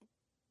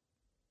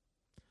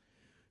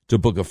to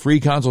book a free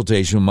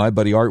consultation with my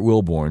buddy Art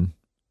Wilborn,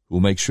 who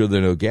will make sure there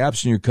are no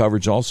gaps in your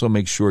coverage. Also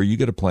make sure you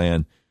get a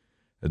plan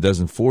that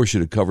doesn't force you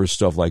to cover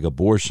stuff like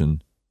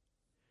abortion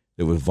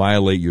that would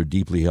violate your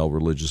deeply held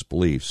religious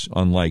beliefs,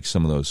 unlike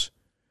some of those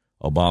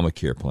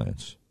Obamacare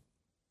plans.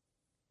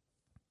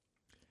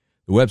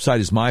 The website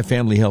is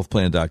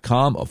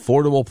myfamilyhealthplan.com.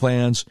 Affordable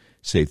plans,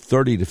 save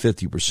 30 to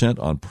 50%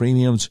 on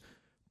premiums,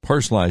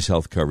 personalized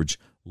health coverage,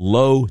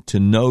 low to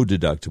no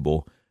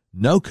deductible,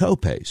 no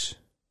copays.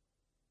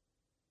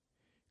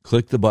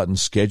 Click the button,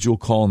 schedule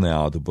call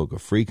now to book a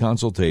free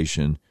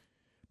consultation.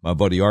 My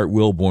buddy Art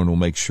Wilborn will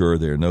make sure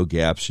there are no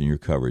gaps in your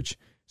coverage.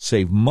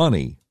 Save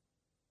money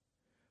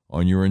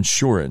on your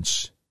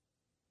insurance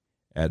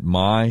at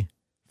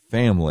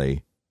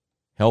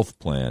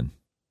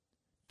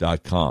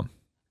myfamilyhealthplan.com.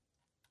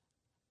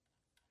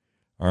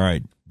 All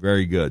right,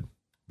 very good,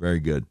 very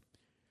good.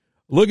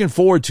 Looking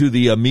forward to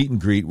the meet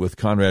and greet with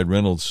Conrad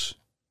Reynolds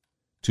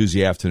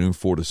Tuesday afternoon,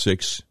 4 to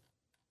 6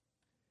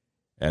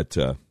 at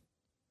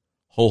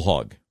Whole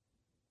Hog.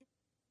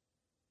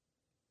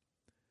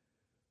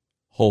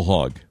 Whole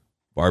Hog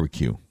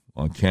Barbecue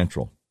on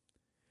Cantrell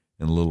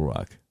in Little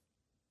Rock.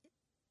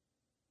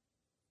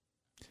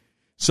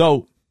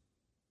 So,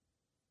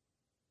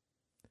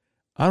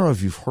 I don't know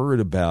if you've heard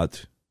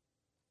about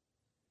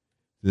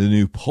the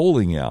new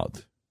polling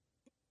out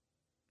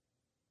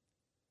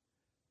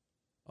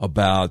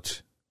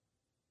about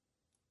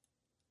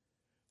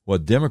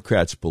what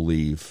Democrats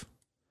believe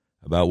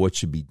about what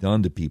should be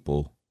done to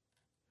people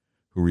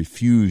who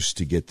refuse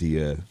to get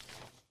the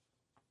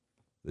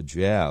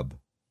jab.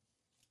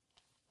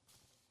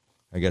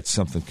 I got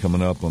something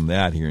coming up on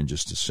that here in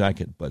just a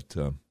second, but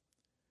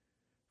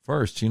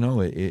first,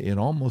 it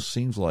almost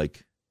seems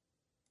like,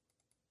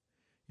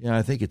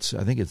 I think it's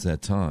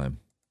that time.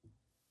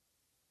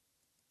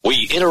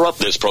 We interrupt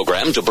this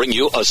program to bring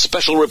you a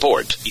special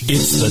report.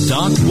 It's the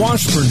Doc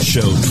Washburn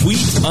Show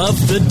Tweet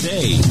of the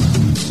Day.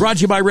 Brought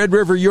to you by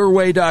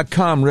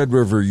RedRiverYourWay.com. Red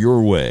River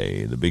Your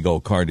Way, the big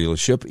old car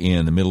dealership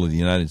in the middle of the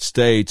United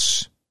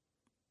States,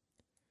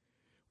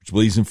 which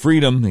believes in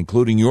freedom,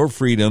 including your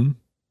freedom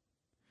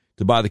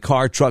to buy the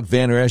car, truck,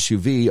 van, or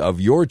SUV of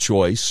your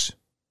choice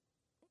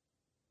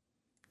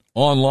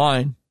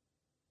online.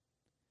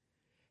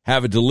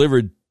 Have it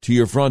delivered to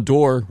your front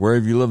door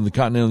wherever you live in the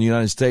continental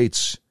United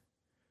States.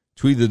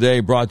 Tweet of the Day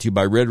brought to you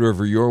by Red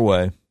River Your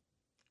Way.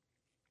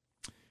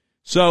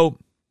 So,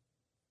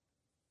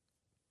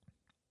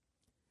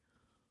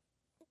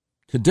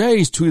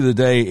 today's Tweet of the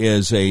Day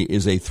is a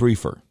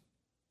threefer.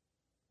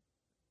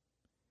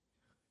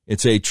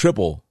 It's a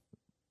triple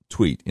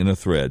tweet in a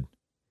thread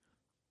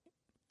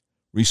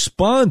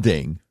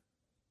responding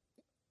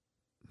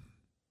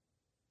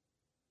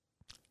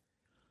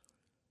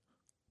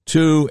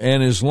to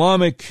an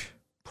Islamic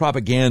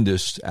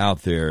propagandist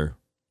out there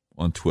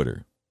on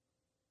Twitter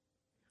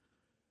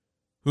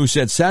who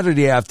said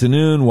Saturday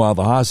afternoon, while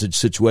the hostage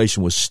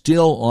situation was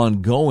still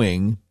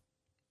ongoing,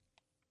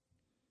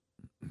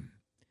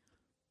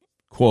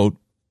 quote,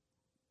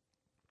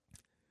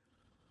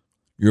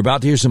 "You're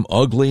about to hear some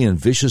ugly and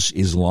vicious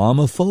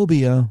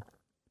Islamophobia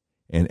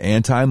and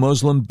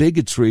anti-Muslim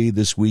bigotry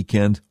this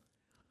weekend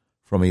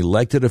from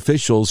elected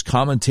officials,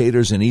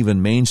 commentators, and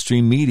even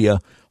mainstream media.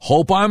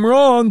 Hope I'm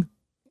wrong.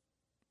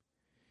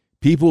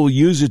 People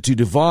use it to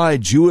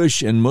divide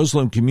Jewish and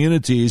Muslim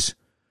communities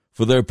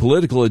for their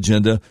political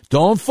agenda.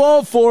 Don't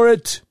fall for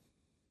it."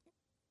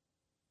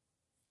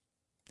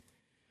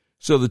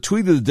 So the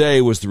tweet of the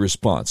day was the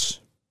response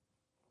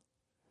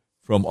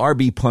from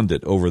RB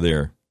Pundit over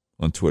there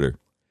on Twitter.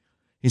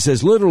 He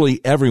says,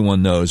 literally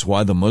everyone knows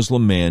why the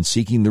Muslim man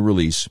seeking the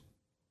release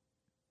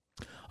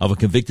of a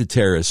convicted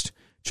terrorist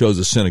chose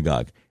a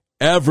synagogue.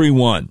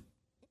 Everyone.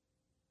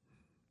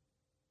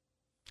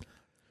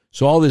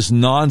 So all this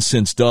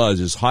nonsense does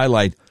is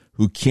highlight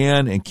who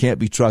can and can't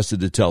be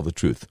trusted to tell the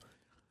truth.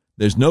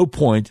 There's no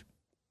point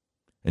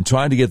in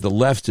trying to get the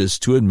leftists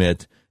to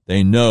admit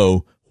they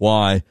know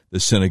why the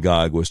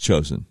synagogue was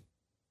chosen.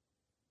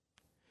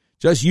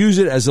 Just use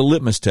it as a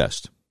litmus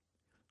test.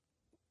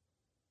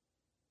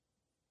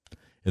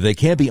 If they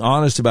can't be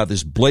honest about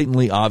this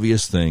blatantly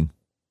obvious thing,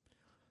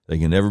 they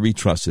can never be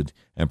trusted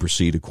and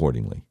proceed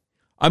accordingly.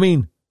 I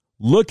mean,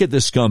 look at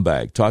this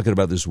scumbag talking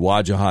about this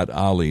Wajahat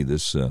Ali,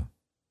 this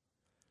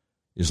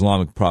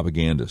Islamic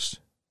propagandist.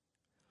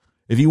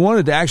 If you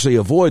wanted to actually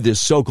avoid this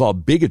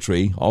so-called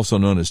bigotry, also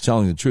known as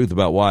telling the truth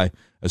about why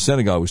a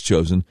synagogue was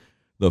chosen,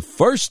 the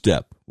first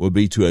step would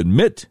be to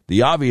admit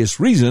the obvious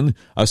reason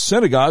a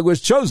synagogue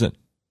was chosen.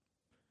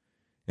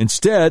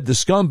 Instead, the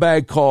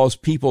scumbag calls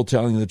people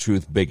telling the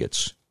truth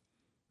bigots.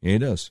 Yeah, he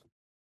does.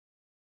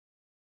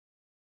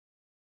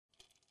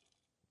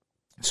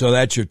 So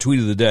that's your tweet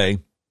of the day,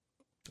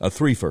 a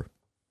threefer.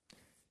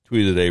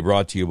 Tweet of the day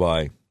brought to you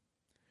by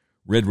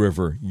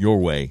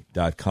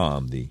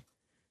RedRiverYourWay.com, the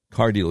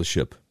car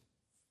dealership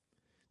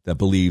that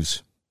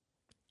believes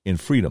in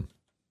freedom,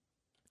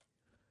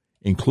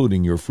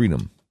 including your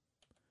freedom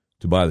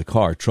to buy the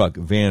car, truck,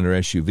 van, or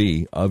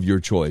SUV of your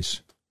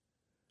choice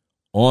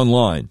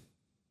online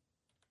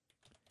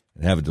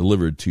and have it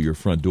delivered to your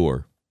front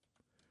door,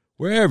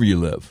 wherever you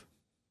live.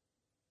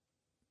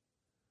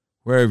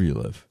 Wherever you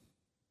live.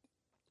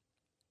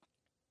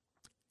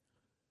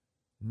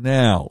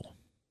 Now,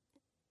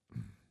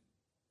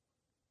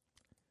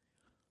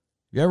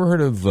 you ever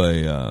heard of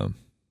a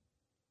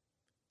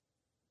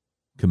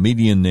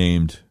comedian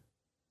named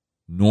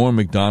Norm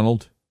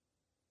Macdonald?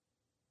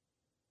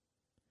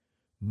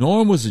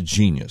 Norm was a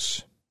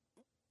genius,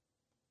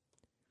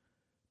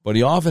 but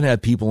he often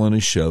had people on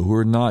his show who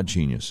are not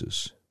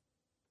geniuses.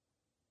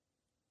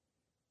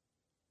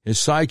 His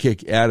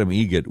sidekick, Adam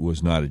Egget,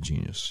 was not a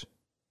genius.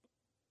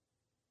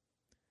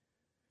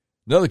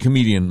 Another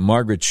comedian,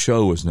 Margaret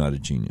Cho, was not a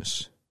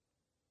genius.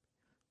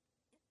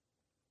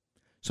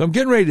 So I'm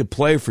getting ready to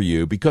play for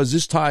you because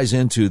this ties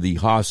into the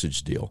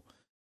hostage deal.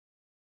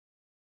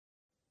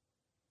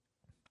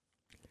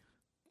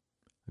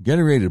 I'm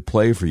getting ready to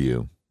play for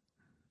you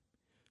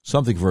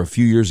something for a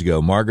few years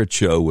ago. Margaret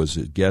Cho was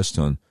a guest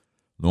on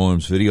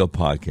Norm's video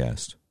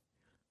podcast.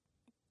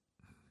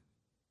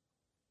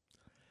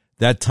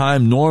 That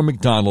time, Norm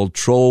Macdonald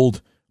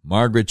trolled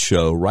Margaret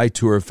Cho right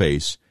to her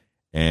face,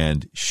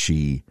 and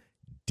she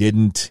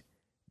didn't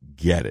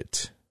get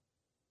it.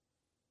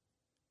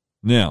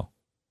 Now,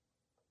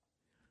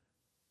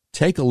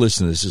 take a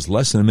listen to this. It's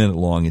less than a minute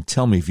long, and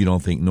tell me if you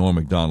don't think Norm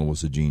Macdonald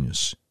was a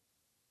genius.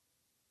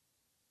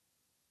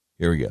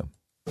 Here we go.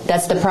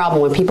 That's the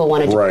problem when people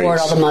want to deport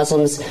all the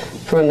Muslims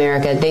from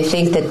America. They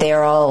think that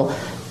they're all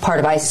part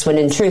of ISIS when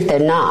in truth they're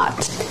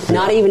not.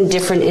 Not even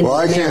different in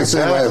I can't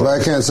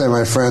say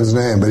my friend's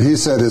name, but he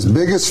said his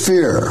biggest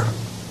fear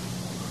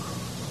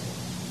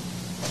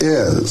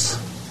is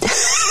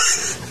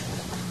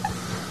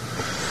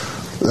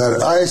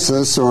that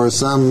ISIS or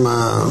some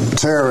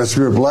terrorist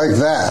group like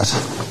that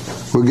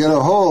would get a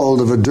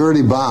hold of a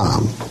dirty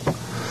bomb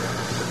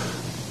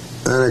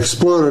and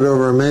explode it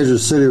over a major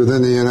city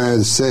within the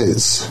United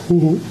States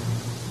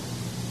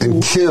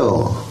and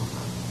kill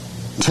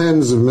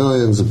tens of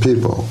millions of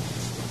people,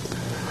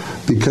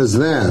 because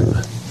then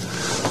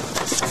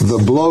the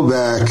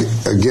blowback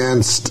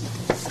against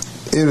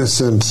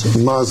innocent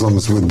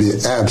Muslims would be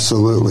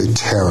absolutely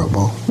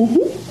terrible.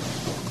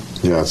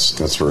 Yes,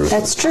 that's right.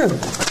 That's true.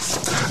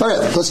 All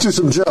right, let's do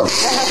some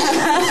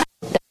jokes.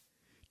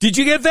 Did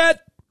you get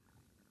that?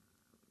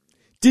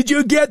 Did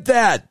you get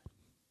that?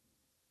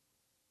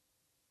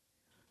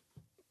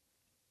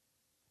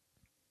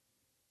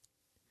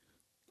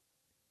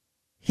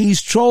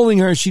 He's trolling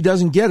her. She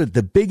doesn't get it.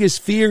 The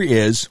biggest fear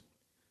is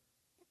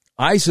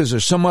ISIS or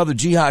some other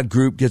jihad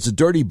group gets a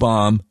dirty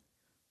bomb,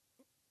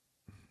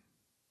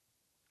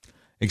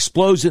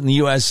 explodes it in the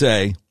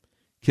USA,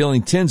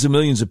 killing tens of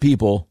millions of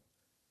people,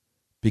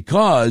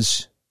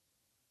 because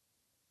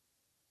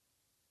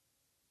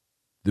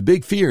the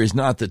big fear is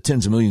not that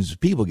tens of millions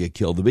of people get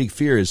killed. The big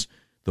fear is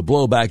the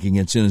blowback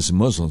against innocent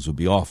Muslims would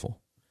be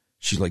awful.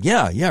 She's like,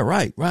 yeah,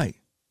 right.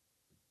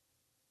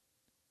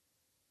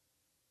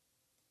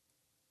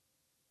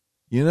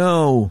 You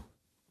know,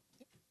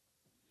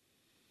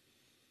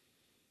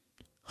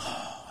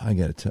 I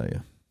got to tell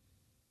you.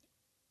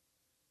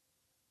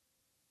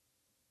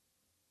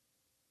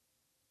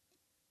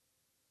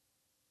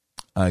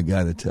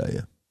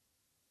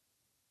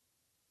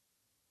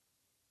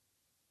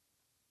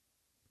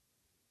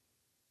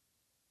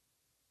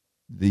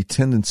 The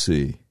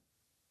tendency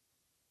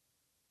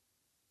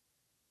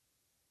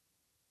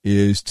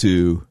is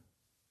to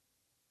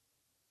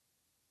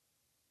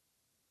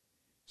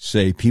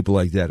say people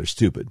like that are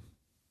stupid.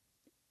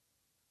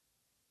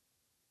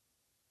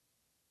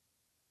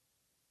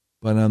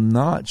 But I'm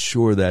not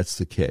sure that's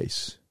the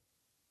case.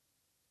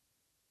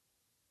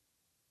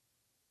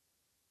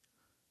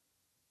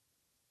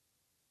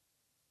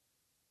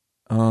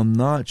 I'm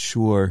not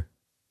sure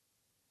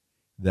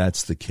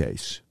that's the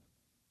case.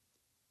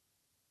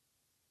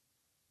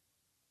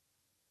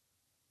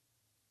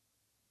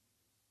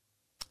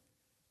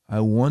 I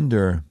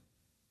wonder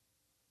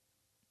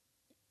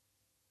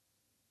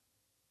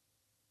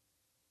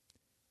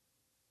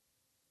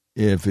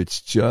if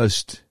it's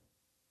just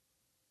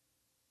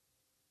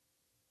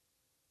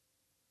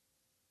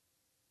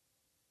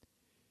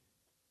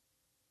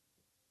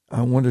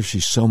I wonder if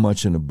she's so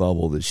much in a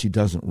bubble that she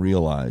doesn't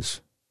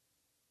realize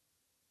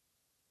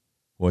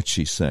what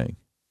she's saying.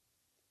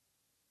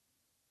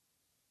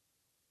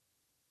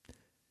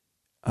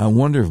 I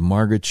wonder if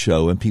Margaret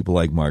Cho and people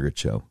like Margaret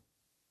Cho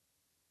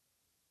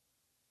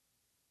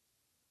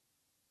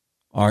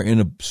are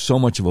in so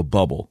much of a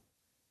bubble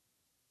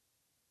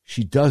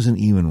she doesn't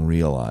even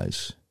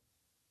realize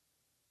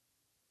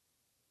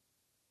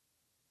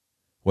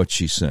what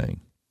she's saying.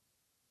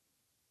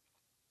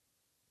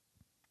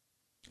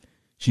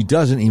 She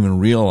doesn't even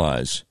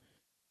realize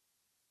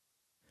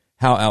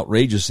how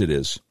outrageous it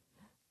is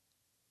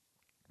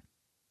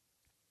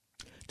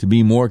to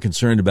be more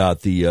concerned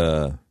about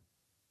the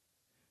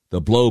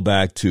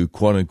blowback to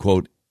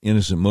quote-unquote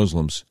innocent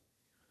Muslims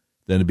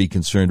than to be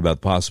concerned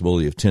about the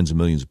possibility of tens of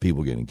millions of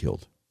people getting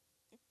killed.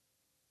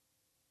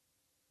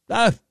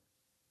 But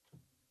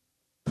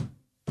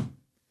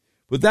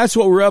that's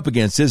what we're up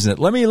against, isn't it?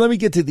 Let me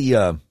get to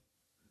the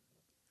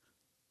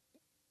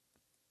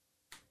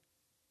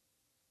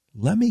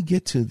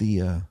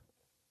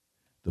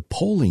the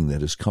polling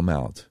that has come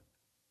out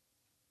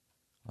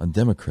on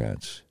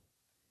Democrats.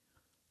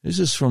 This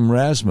is from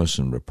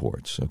Rasmussen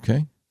Reports,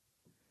 okay?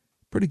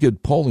 Pretty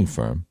good polling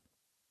firm.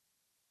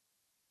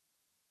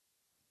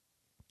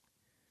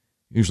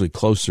 Usually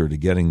closer to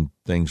getting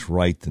things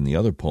right than the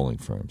other polling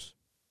firms.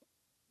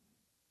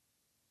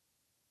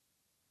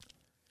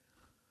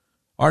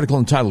 Article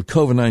entitled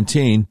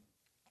COVID-19.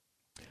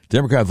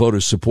 Democrat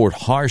voters support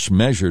harsh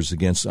measures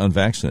against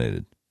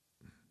unvaccinated.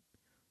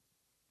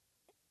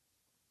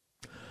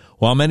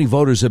 While many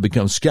voters have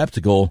become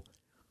skeptical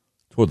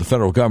toward the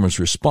federal government's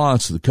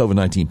response to the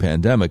COVID-19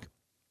 pandemic,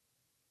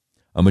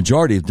 a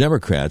majority of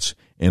Democrats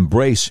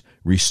embrace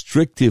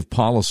restrictive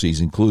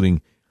policies,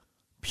 including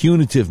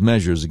punitive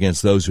measures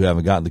against those who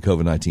haven't gotten the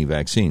COVID-19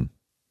 vaccine.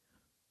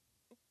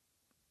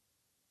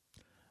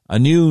 A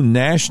new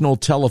national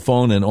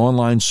telephone and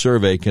online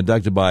survey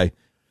conducted by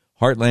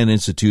Heartland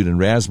Institute and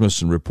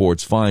Rasmussen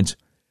Reports finds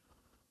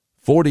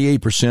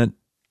 48%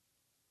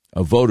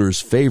 of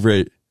voters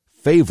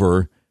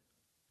favor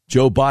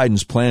Joe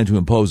Biden's plan to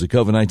impose a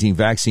COVID-19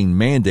 vaccine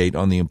mandate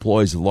on the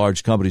employees of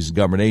large companies and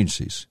government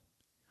agencies.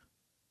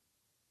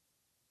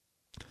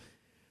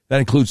 That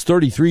includes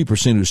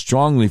 33% who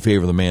strongly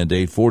favor the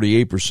mandate,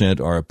 48%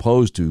 are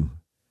opposed to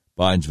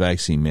Biden's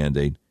vaccine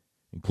mandate,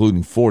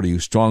 including 40 who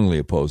strongly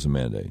oppose the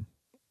mandate.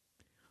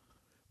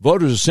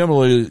 Voters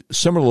are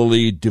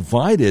similarly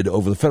divided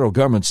over the federal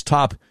government's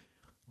top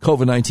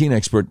COVID-19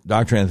 expert,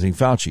 Dr. Anthony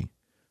Fauci.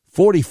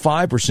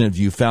 45%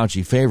 view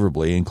Fauci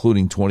favorably,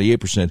 including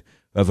 28%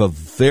 have a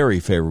very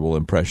favorable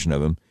impression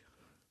of him.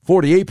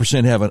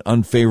 48% have an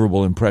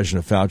unfavorable impression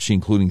of Fauci,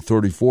 including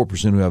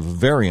 34% who have a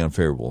very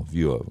unfavorable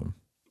view of him.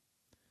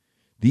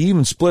 The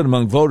even split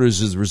among voters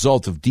is the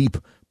result of deep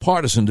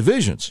partisan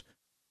divisions.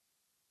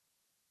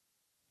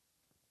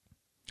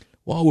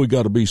 Why we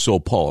got to be so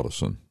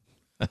partisan?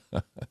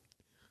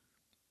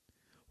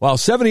 While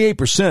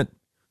 78%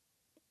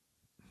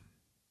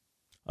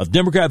 of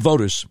Democrat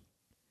voters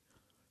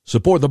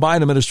support the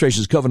Biden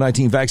administration's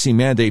COVID-19 vaccine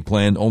mandate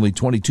plan, only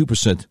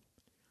 22%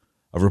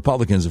 of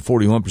Republicans and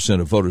 41%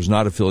 of voters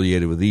not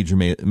affiliated with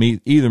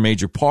either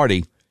major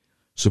party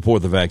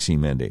support the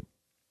vaccine mandate.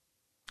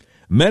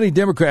 Many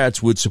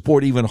Democrats would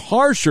support even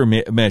harsher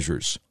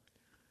measures,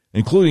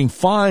 including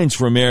fines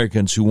for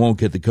Americans who won't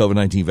get the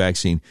COVID-19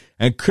 vaccine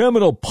and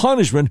criminal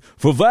punishment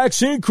for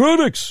vaccine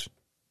critics.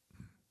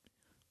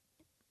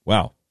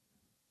 Wow.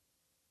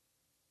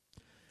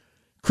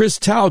 Chris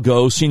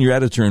Talgo, senior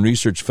editor and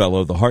research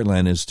fellow of the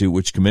Heartland Institute,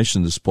 which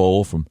commissioned this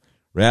poll from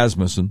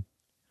Rasmussen,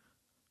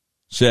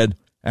 said,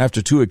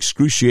 after 2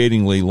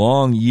 excruciatingly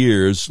long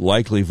years,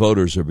 likely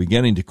voters are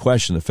beginning to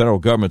question the federal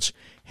government's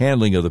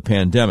handling of the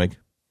pandemic.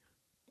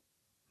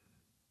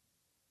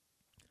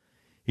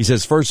 He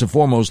says, first and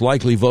foremost,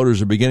 likely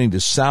voters are beginning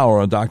to sour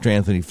on Dr.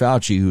 Anthony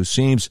Fauci, who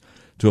seems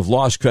to have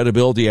lost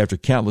credibility after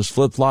countless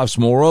flip-flops.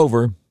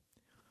 Moreover,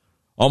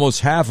 almost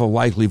half of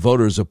likely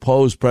voters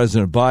oppose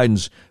President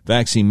Biden's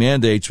vaccine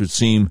mandates, which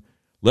seem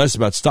less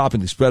about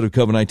stopping the spread of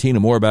COVID-19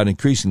 and more about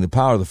increasing the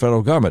power of the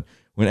federal government.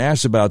 When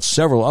asked about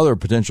several other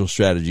potential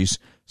strategies,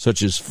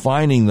 such as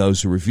fining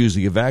those who refuse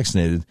to get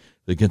vaccinated,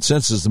 the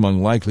consensus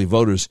among likely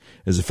voters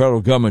is the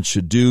federal government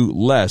should do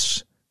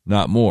less,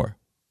 not more.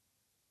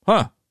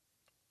 The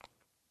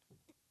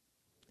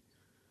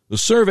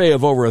survey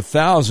of over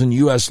 1,000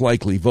 U.S.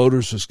 likely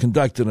voters was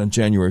conducted on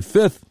January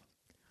 5th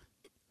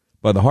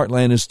by the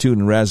Heartland Institute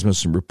and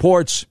Rasmussen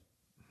Reports.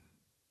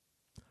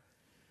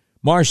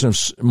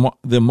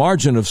 The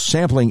margin of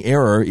sampling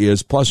error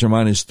is plus or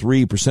minus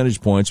 3 percentage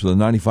points with a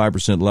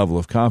 95% level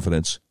of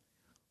confidence.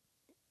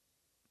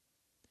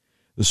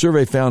 The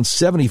survey found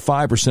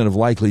 75% of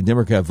likely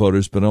Democrat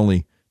voters, but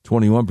only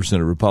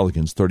 21% of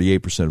Republicans,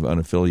 38% of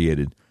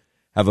unaffiliated,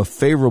 have a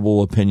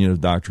favorable opinion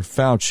of Dr.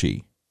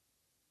 Fauci.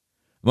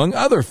 Among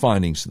other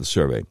findings of the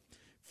survey,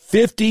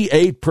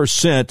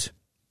 58%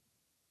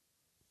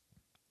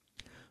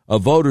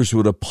 of voters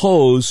would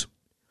oppose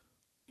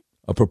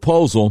a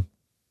proposal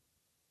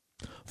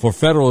for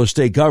federal or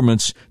state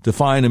governments to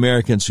fine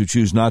Americans who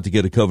choose not to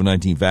get a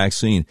COVID-19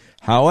 vaccine.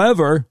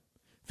 However,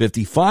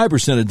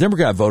 55% of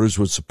Democrat voters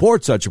would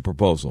support such a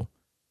proposal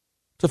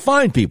to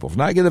fine people for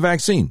not getting the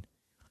vaccine,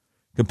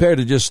 compared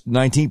to just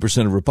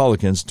 19% of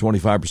Republicans,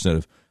 25%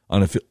 of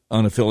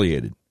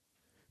unaffiliated.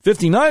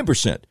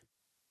 59%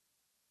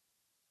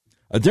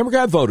 of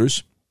Democrat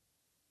voters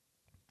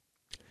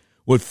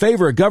would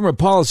favor a government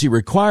policy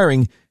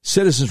requiring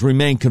citizens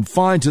remain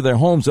confined to their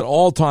homes at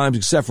all times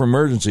except for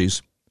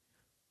emergencies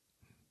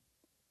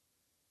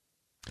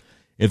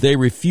if they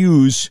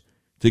refuse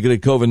to get a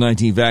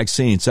COVID-19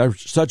 vaccine.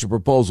 Such a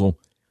proposal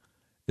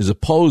is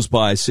opposed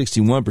by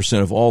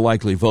 61% of all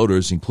likely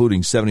voters,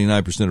 including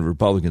 79% of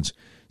Republicans,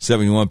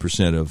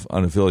 71% of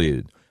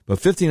unaffiliated. But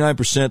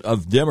 59%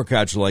 of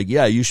Democrats are like,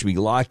 yeah, you should be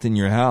locked in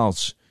your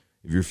house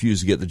if you refuse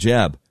to get the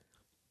jab.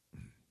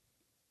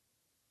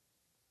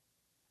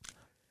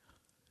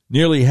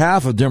 Nearly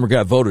half of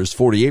Democrat voters,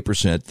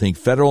 48%, think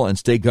federal and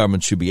state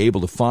governments should be able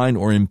to fine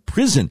or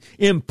imprison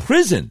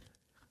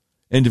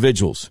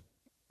individuals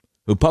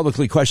who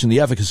publicly question the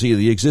efficacy of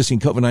the existing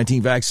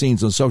COVID-19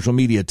 vaccines on social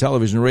media,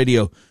 television,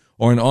 radio,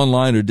 or in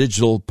online or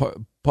digital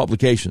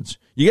publications.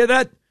 You get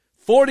that?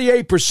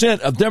 48%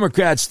 of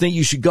Democrats think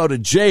you should go to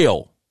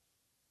jail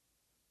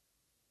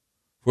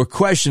for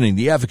questioning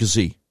the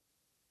efficacy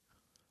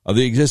of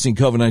the existing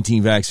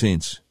COVID-19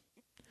 vaccines.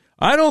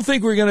 I don't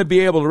think we're going to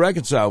be able to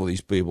reconcile with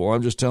these people.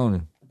 I'm just telling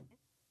you.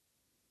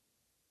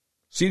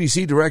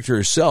 CDC director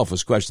herself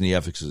has questioned the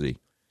efficacy.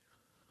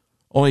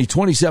 Only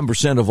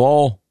 27% of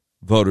all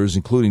voters,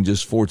 including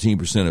just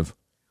 14% of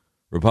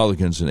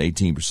Republicans and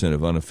 18%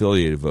 of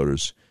unaffiliated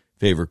voters,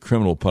 favor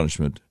criminal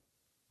punishment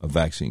of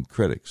vaccine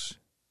critics.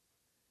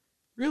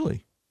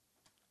 Really?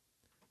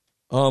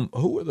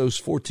 Who are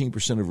those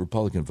 14% of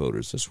Republican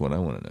voters? That's what I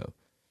want to know.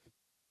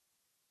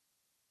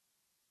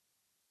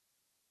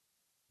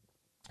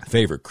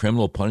 Favor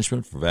criminal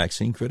punishment for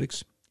vaccine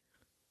critics?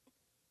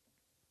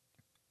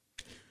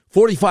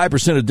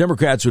 45% of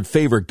Democrats would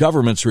favor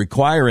governments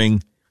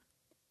requiring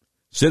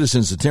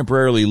citizens to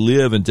temporarily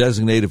live in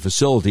designated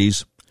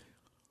facilities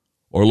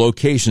or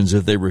locations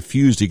if they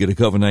refuse to get a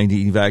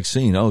COVID-19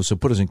 vaccine. Oh, so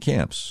put us in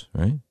camps,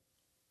 right?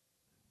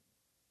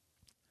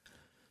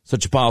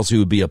 Such a policy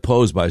would be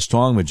opposed by a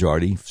strong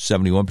majority,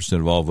 71%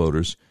 of all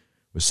voters,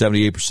 with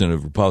 78%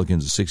 of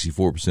Republicans and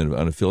 64% of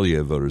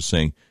unaffiliated voters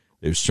saying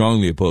they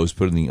strongly oppose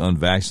putting the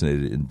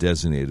unvaccinated in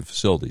designated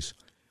facilities.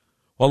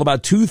 While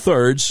about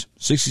two-thirds,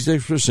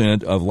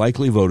 66% of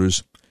likely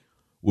voters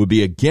would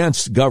be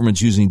against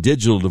governments using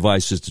digital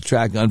devices to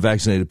track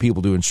unvaccinated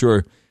people to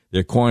ensure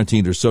they're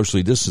quarantined or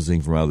socially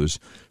distancing from others,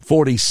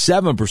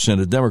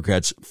 47% of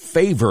Democrats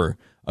favor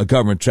a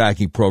government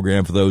tracking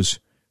program for those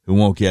who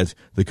won't get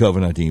the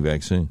COVID-19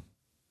 vaccine.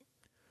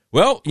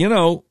 Well,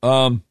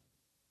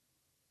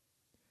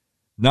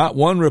 not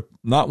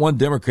one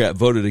Democrat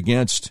voted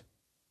against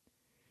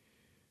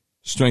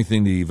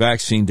strengthening the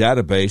vaccine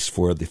database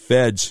for the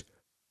feds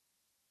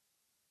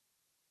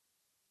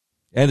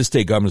and the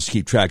state governments to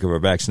keep track of our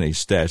vaccination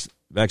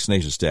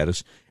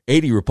status.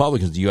 80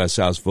 Republicans in the U.S.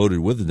 House voted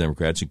with the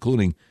Democrats,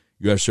 including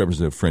U.S.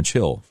 Representative French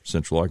Hill,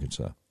 Central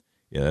Arkansas.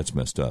 Yeah, that's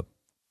messed up.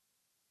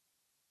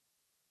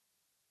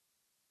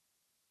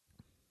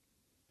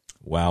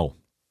 Wow,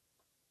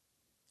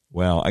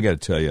 I got to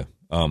tell you,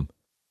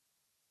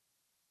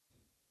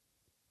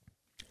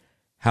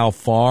 how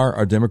far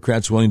are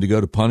Democrats willing to go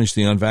to punish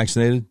the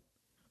unvaccinated?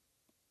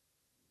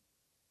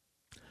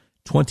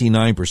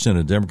 29%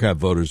 of Democrat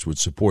voters would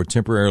support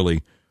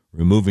temporarily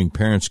removing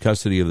parents'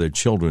 custody of their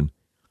children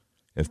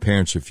if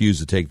parents refuse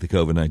to take the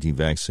COVID-19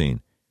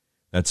 vaccine.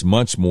 That's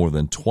much more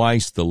than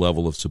twice the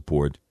level of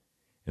support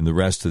in the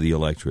rest of the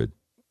electorate.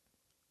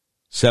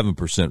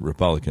 7%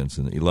 Republicans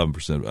and 11%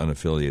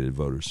 unaffiliated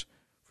voters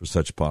for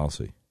such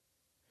policy.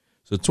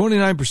 So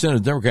 29%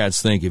 of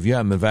Democrats think if you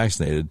haven't been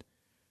vaccinated,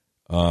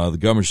 the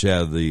government should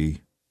have the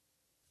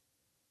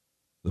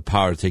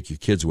power to take your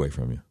kids away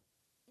from you.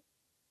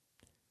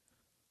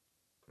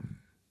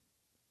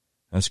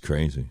 That's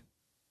crazy.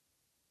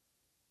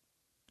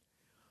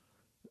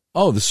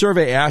 Oh, the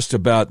survey asked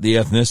about the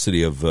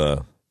ethnicity of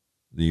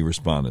the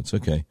respondents.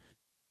 Okay.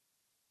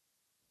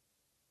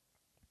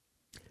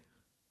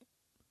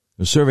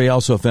 The survey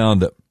also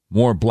found that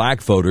more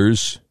black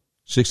voters,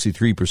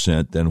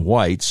 63%, than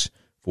whites,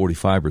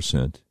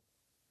 45%.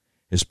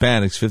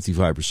 Hispanics,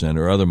 55%,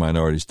 or other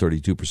minorities,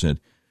 32%,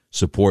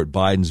 support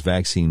Biden's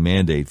vaccine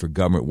mandate for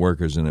government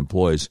workers and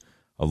employees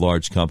of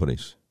large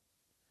companies.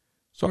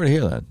 Sorry to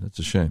hear that. That's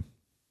a shame.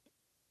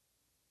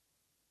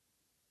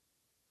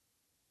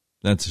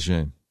 That's a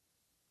shame.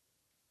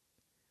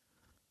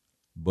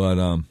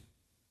 But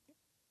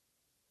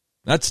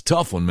that's a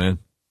tough one, man.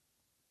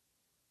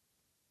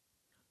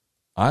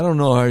 I don't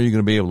know how you're going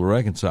to be able to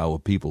reconcile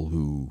with people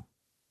who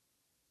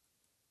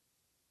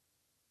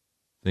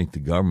think the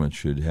government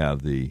should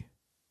have the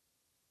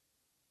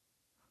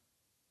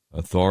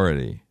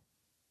authority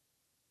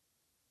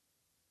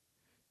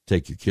to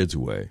take your kids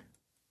away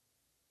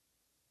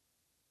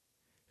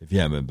if you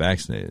haven't been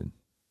vaccinated.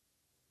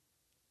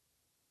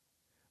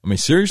 I mean,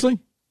 seriously?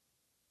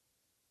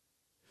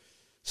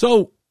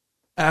 So,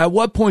 at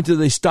what point do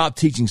they stop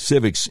teaching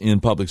civics in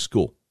public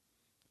school?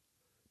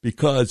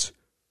 Because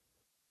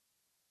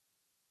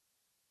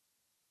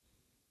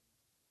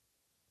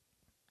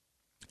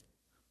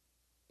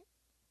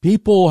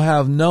people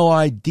have no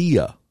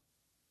idea.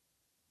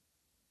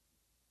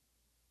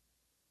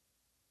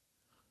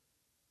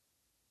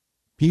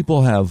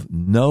 People have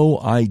no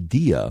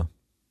idea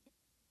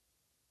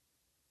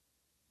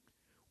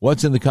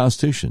what's in the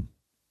Constitution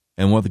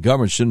and what the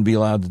government shouldn't be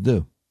allowed to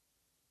do.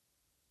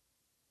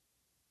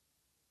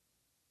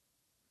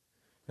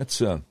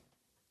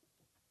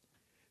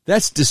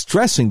 That's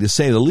distressing, to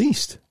say the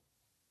least.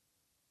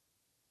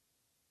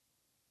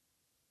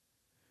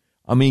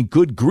 I mean,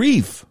 good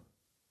grief.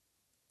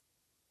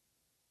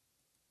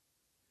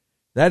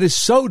 That is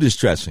so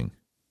distressing.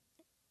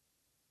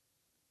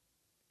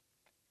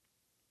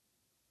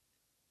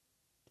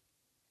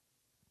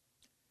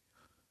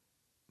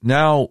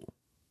 Now,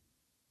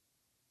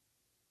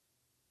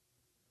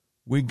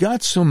 we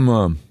got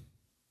some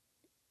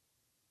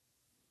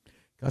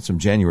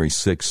January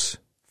 6th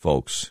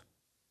folks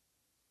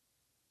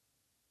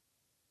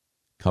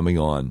coming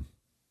on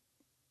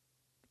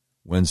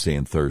Wednesday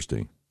and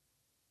Thursday.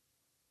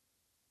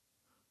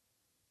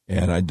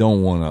 And I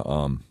don't want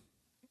to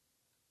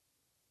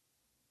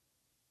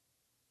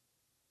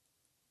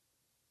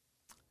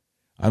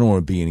I don't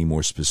want to be any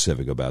more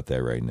specific about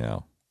that right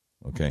now,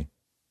 okay?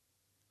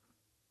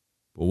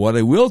 But what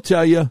I will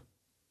tell you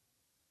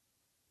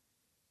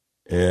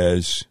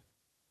is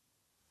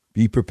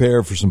be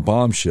prepared for some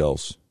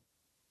bombshells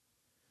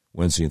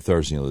Wednesday and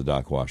Thursday on the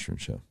Doc Washburn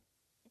Show.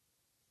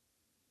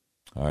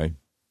 All right.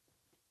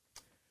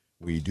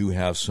 We do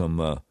have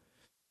some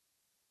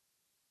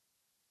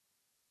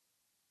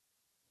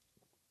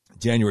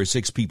January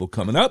 6th people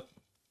coming up.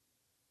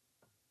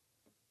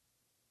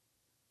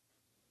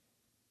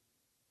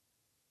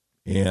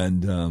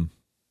 And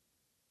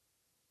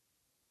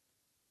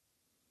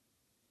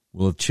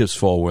we'll have chips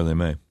fall where they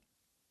may.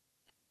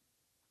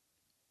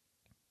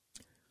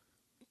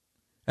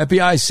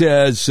 FBI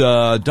says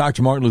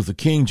Dr. Martin Luther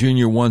King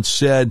Jr. once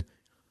said,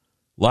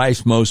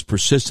 life's most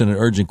persistent and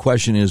urgent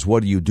question is,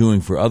 what are you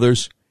doing for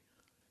others?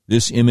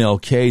 This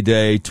MLK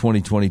Day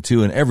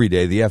 2022 and every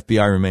day, the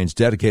FBI remains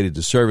dedicated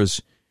to service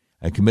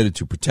and committed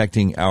to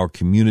protecting our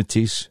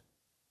communities.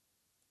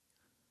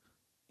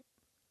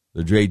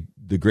 The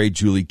great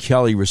Julie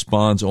Kelly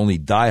responds, only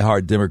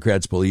diehard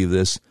Democrats believe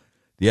this.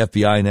 The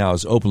FBI now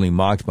is openly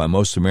mocked by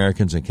most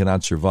Americans and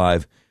cannot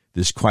survive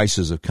this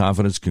crisis of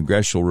confidence.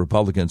 Congressional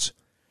Republicans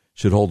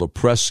should hold a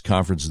press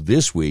conference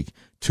this week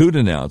to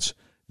denounce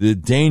the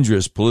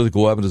dangerous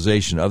political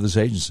weaponization of this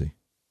agency.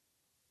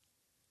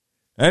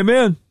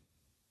 Amen.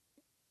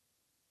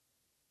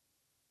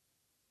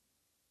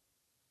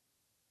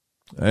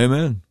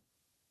 Amen.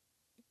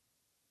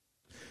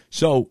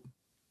 So,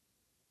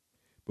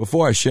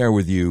 before I share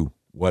with you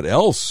what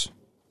else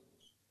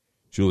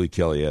Julie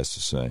Kelly has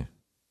to say,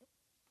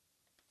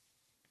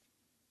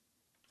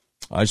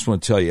 I just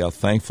want to tell you how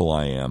thankful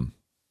I am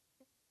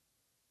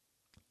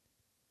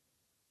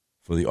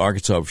for the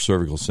Arkansas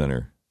Cervical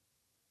Center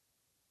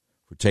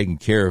for taking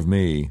care of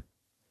me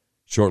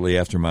shortly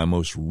after my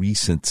most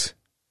recent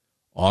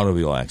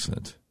automobile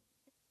accident.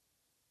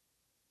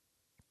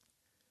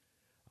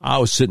 I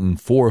was sitting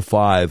 4 or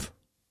 5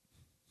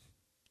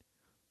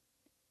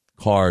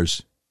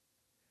 cars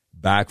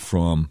back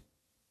from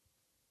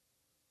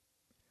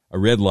a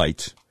red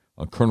light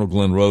on Colonel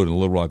Glenn Road in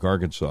Little Rock,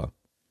 Arkansas,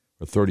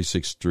 or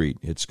 36th Street.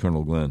 It's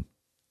Colonel Glenn.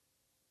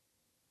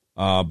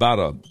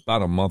 About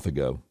a month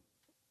ago.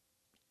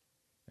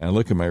 And I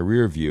look at my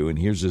rear view, and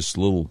here's this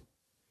little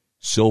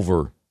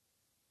silver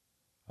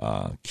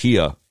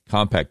Kia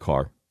compact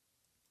car,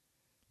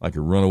 like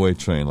a runaway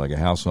train, like a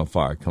house on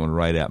fire, coming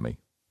right at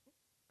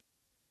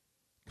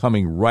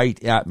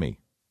me.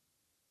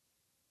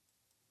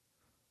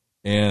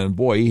 And,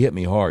 boy, he hit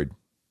me hard.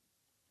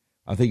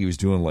 I think he was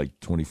doing like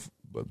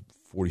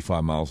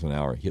 45 miles an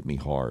hour. Hit me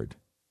hard.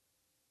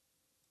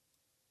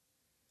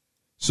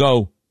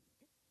 So,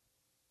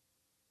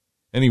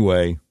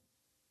 anyway,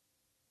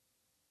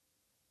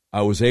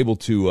 I was able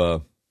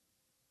to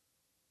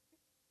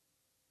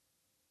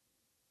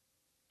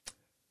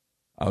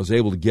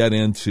get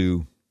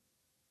into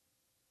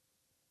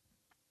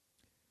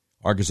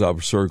Arkansas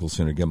Surgical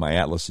Center, get my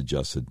atlas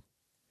adjusted,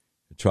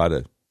 to try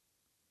to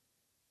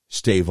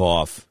stave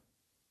off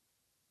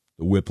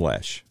the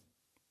whiplash.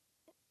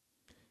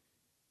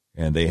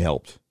 And they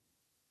helped.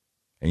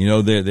 And, you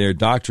know, they're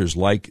doctors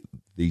like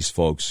these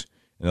folks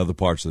in other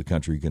parts of the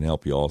country who can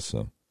help you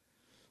also.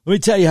 Let me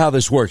tell you how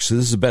this works. So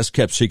this is the best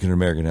kept secret in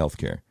American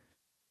healthcare.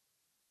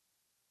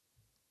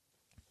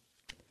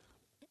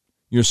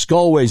 Your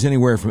skull weighs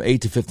anywhere from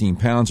 8 to 15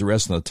 pounds. It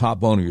rests on the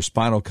top bone of your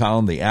spinal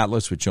column, the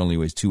atlas, which only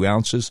weighs 2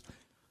 ounces.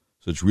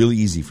 So it's really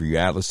easy for your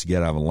atlas to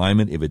get out of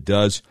alignment. If it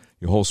does,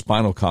 your whole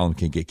spinal column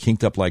can get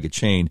kinked up like a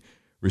chain,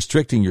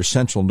 restricting your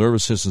central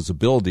nervous system's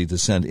ability to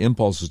send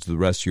impulses to the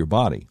rest of your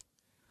body.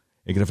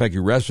 It can affect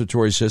your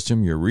respiratory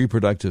system, your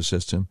reproductive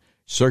system,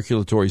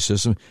 circulatory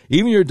system,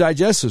 even your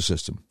digestive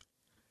system.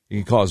 It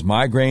can cause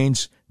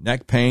migraines,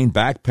 neck pain,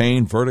 back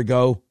pain,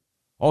 vertigo,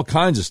 all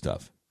kinds of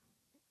stuff.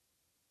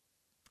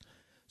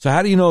 So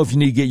how do you know if you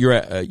need to get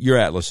your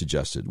atlas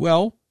adjusted?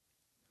 Well,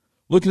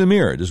 look in the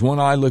mirror. Does one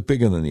eye look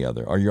bigger than the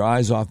other? Are your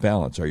eyes off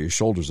balance? Are your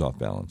shoulders off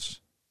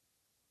balance?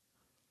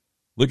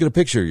 Look at a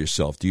picture of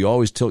yourself. Do you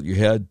always tilt your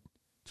head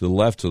to the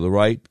left or the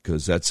right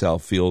because that's how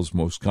it feels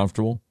most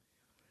comfortable?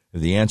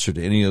 If the answer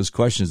to any of those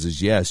questions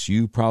is yes,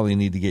 you probably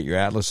need to get your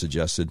atlas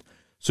adjusted.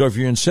 So if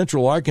you're in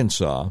Central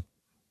Arkansas,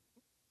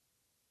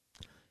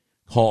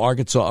 call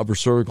Arkansas Upper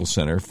Cervical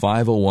Center,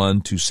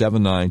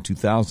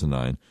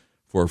 501-279-2009,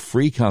 for a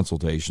free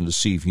consultation to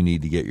see if you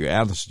need to get your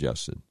atlas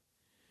adjusted.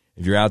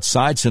 If you're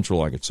outside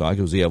Central Arkansas,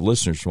 because we have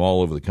listeners from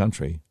all over the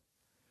country,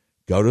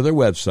 go to their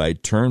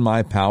website,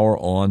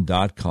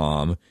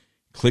 turnmypoweron.com,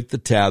 click the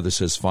tab that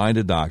says Find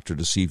a Doctor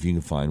to see if you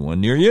can find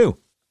one near you.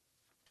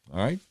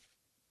 All right?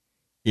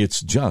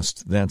 It's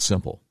just that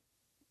simple.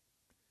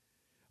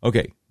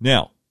 Okay,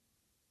 now,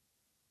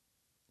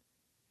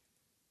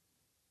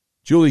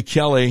 Julie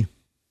Kelly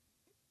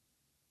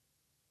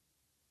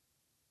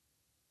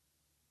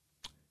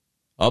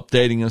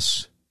updating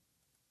us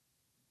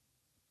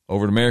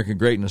over at American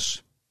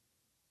Greatness.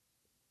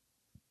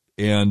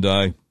 And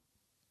I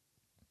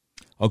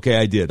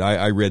did.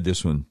 I read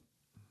this one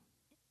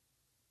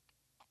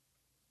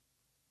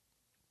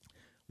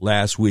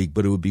last week,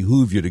 but it would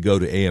behoove you to go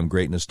to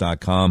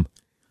amgreatness.com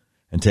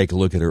and take a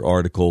look at her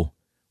article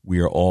we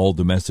are all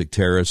domestic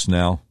terrorists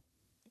now?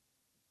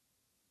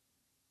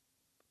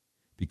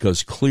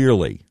 Because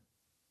clearly,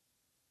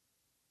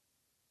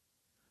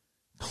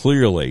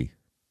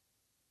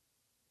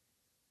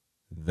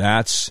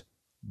 that's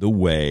the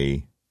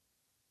way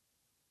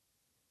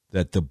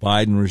that the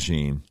Biden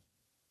regime,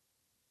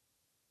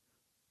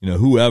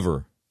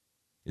 whoever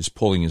is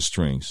pulling his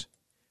strings,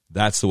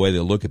 that's the way they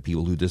look at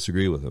people who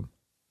disagree with him.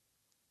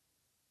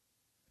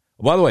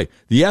 By the way,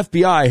 the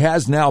FBI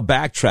has now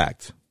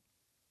backtracked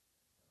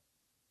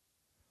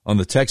on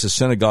the Texas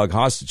synagogue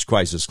hostage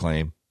crisis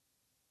claim.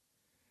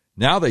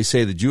 Now they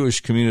say the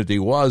Jewish community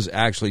was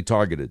actually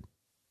targeted.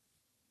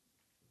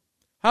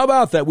 How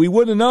about that? We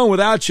wouldn't have known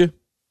without you.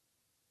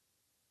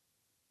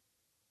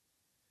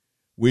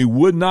 We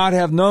would not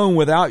have known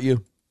without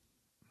you.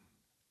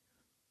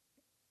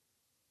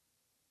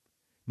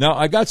 Now,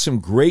 I got some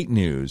great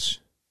news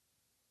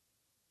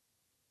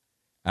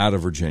out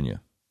of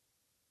Virginia.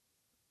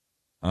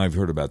 I've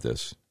heard about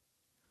this.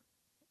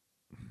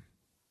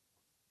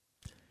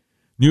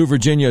 New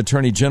Virginia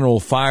Attorney General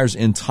fires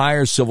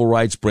entire civil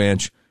rights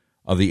branch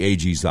of the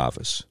AG's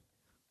office.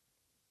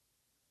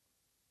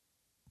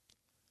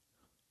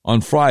 On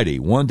Friday,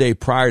 one day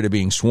prior to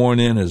being sworn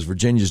in as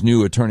Virginia's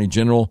new Attorney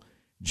General,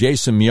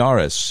 Jason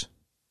Miyares,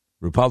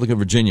 Republican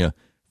Virginia,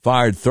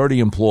 fired 30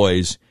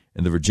 employees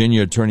in the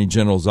Virginia Attorney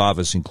General's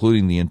office,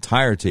 including the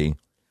entirety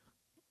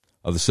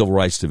of the Civil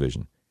Rights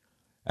Division.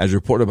 As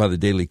reported by the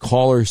Daily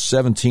Caller,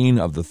 17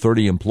 of the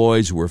 30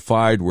 employees who were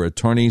fired were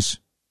attorneys.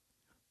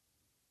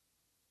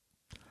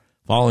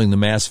 Following the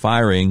mass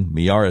firing,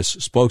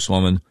 Miyares'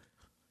 spokeswoman,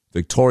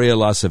 Victoria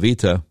La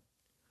Savita,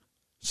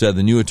 said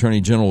the new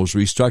Attorney General was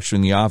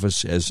restructuring the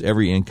office as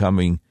every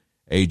incoming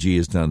AG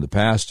has done in the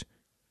past.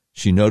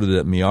 She noted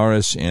that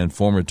Miyares and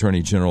former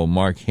Attorney General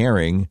Mark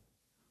Herring,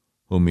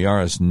 whom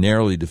Miyares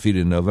narrowly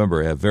defeated in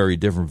November, have very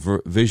different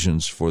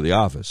visions for the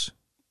office.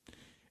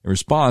 In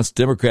response,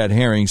 Democrat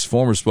Herring's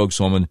former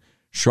spokeswoman,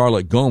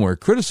 Charlotte Gomer,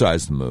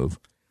 criticized the move,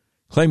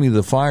 claiming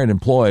the fired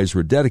employees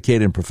were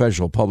dedicated and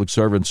professional public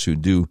servants who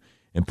do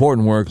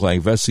important work like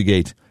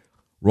investigate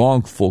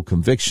wrongful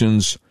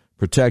convictions,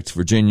 protect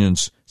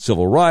Virginians'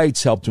 civil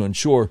rights, help to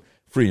ensure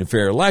free and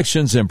fair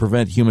elections, and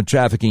prevent human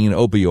trafficking and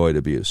opioid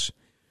abuse.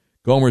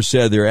 Gomer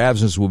said their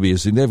absence will be a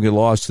significant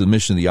loss to the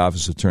mission of the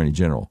Office of Attorney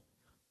General.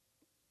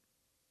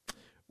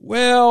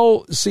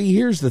 Well, see,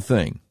 here's the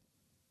thing.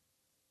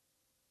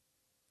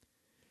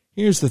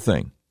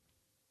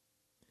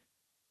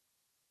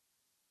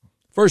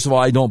 First of all,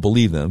 I don't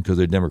believe them because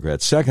they're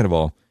Democrats. Second of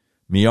all,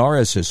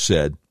 Miyares has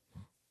said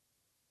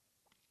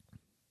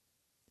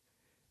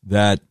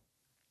that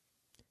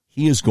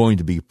he is going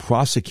to be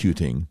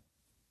prosecuting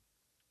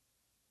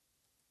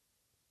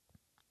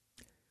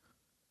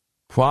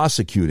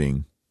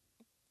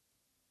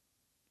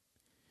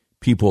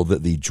people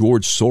that the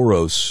George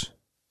Soros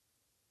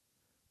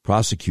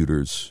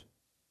prosecutors,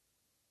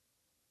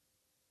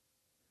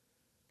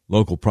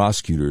 local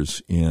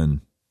prosecutors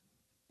in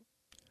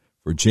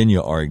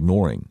Virginia are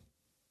ignoring.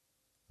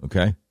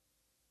 Okay?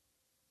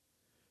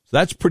 So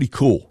that's pretty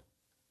cool.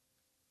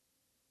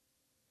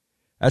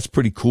 That's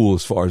pretty cool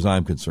as far as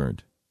I'm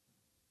concerned.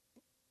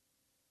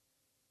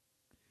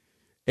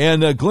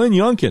 And Glenn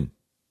Youngkin,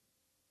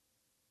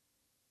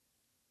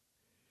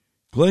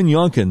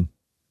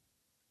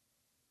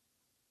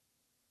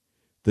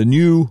 the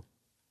new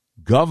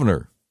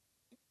governor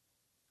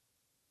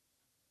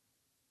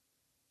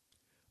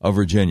of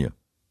Virginia.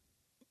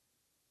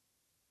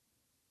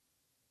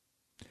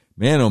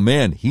 Man, oh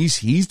man,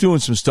 he's doing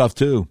some stuff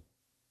too.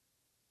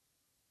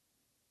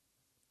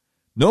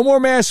 No more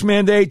mask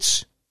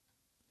mandates.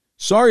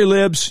 Sorry,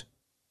 libs.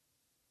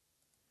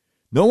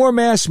 No more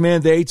mask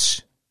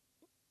mandates.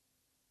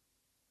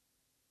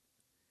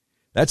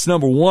 That's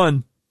number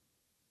one.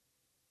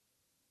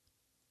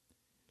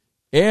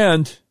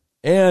 And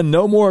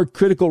no more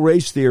critical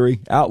race theory,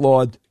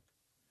 outlawed.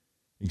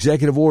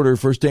 Executive order,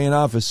 first day in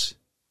office.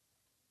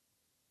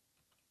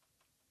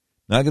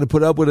 Not going to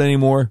put up with it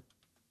anymore.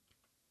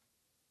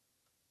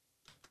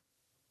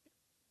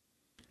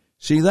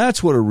 See,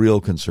 that's what a real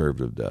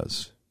conservative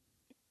does.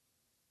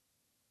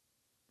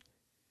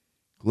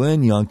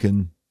 Glenn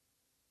Youngkin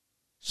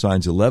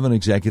signs 11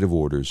 executive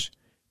orders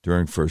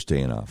during first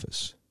day in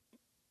office.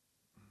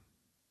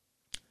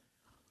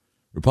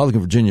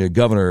 Republican Virginia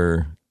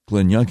Governor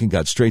Glenn Youngkin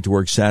got straight to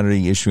work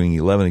Saturday, issuing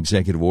 11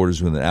 executive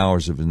orders within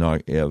hours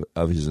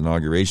of his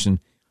inauguration.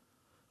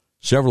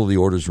 Several of the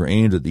orders were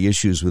aimed at the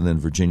issues within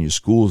Virginia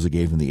schools that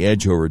gave him the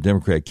edge over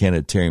Democrat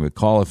candidate Terry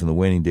McAuliffe in the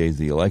waning days of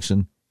the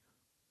election.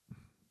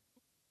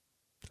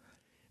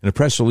 In a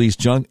press release,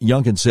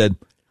 Youngkin said,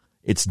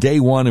 "It's day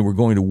one and we're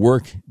going to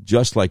work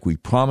just like we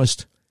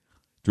promised,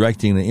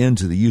 directing an end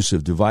to the use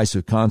of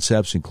divisive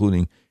concepts,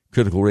 including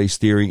critical race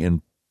theory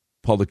in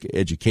public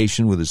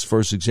education with his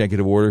first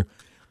executive order."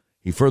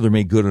 He further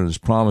made good on his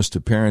promise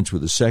to parents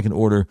with the second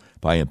order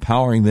by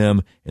empowering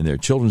them in their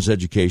children's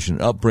education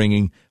and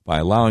upbringing by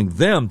allowing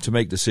them to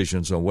make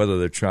decisions on whether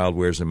their child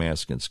wears a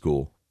mask in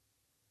school.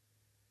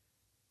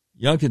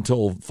 Youngkin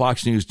told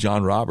Fox News'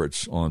 John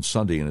Roberts on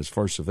Sunday in his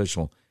first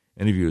official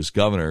interview as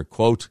governor,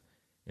 quote,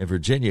 in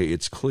Virginia,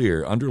 it's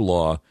clear under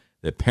law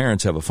that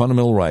parents have a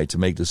fundamental right to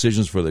make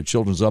decisions for their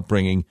children's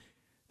upbringing,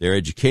 their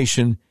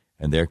education,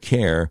 and their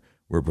care.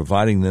 We're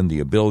providing them the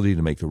ability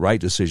to make the right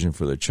decision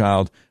for their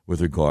child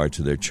with regard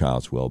to their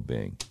child's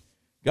well-being.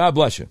 God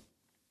bless you.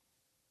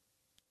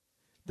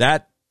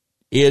 That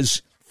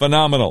is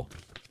phenomenal.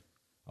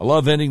 I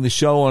love ending the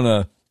show on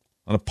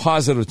a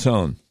positive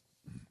tone.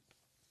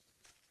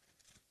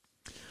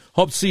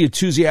 Hope to see you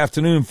Tuesday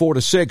afternoon, 4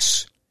 to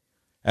 6,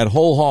 at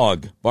Whole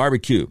Hog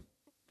Barbecue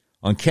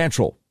on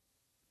Cantrell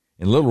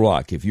in Little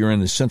Rock. If you're in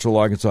the Central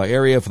Arkansas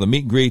area for the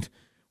meet and greet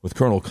with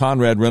Colonel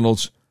Conrad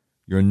Reynolds,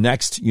 your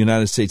next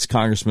United States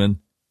Congressman,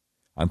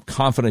 I'm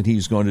confident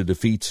he's going to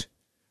defeat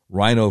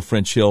Rhino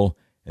French Hill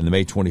in the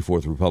May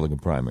 24th Republican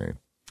primary.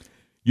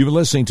 You've been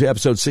listening to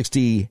episode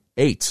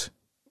 68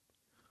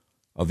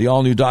 of the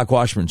all-new Doc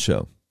Washburn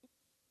Show.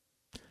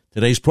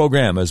 Today's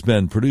program has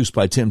been produced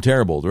by Tim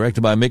Terrible,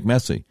 directed by Mick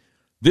Messy.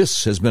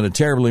 This has been a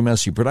Terribly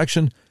Messy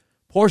production.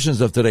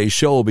 Portions of today's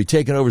show will be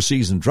taken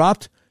overseas and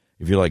dropped.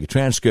 If you'd like a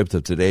transcript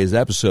of today's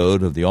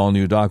episode of the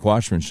all-new Doc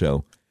Washburn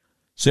Show,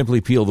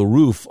 simply peel the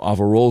roof off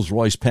a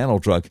Rolls-Royce panel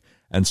truck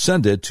and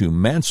send it to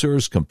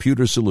Mansur's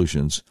Computer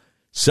Solutions,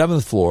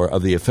 7th floor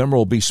of the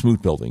ephemeral B.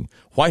 Smoot Building,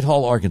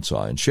 Whitehall,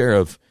 Arkansas, in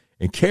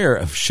care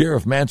of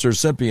Sheriff Mansur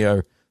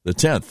Sempier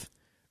X.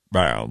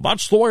 Well,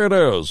 that's the way it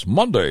is.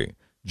 Monday,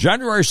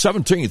 January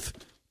 17th,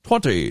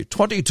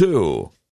 2022.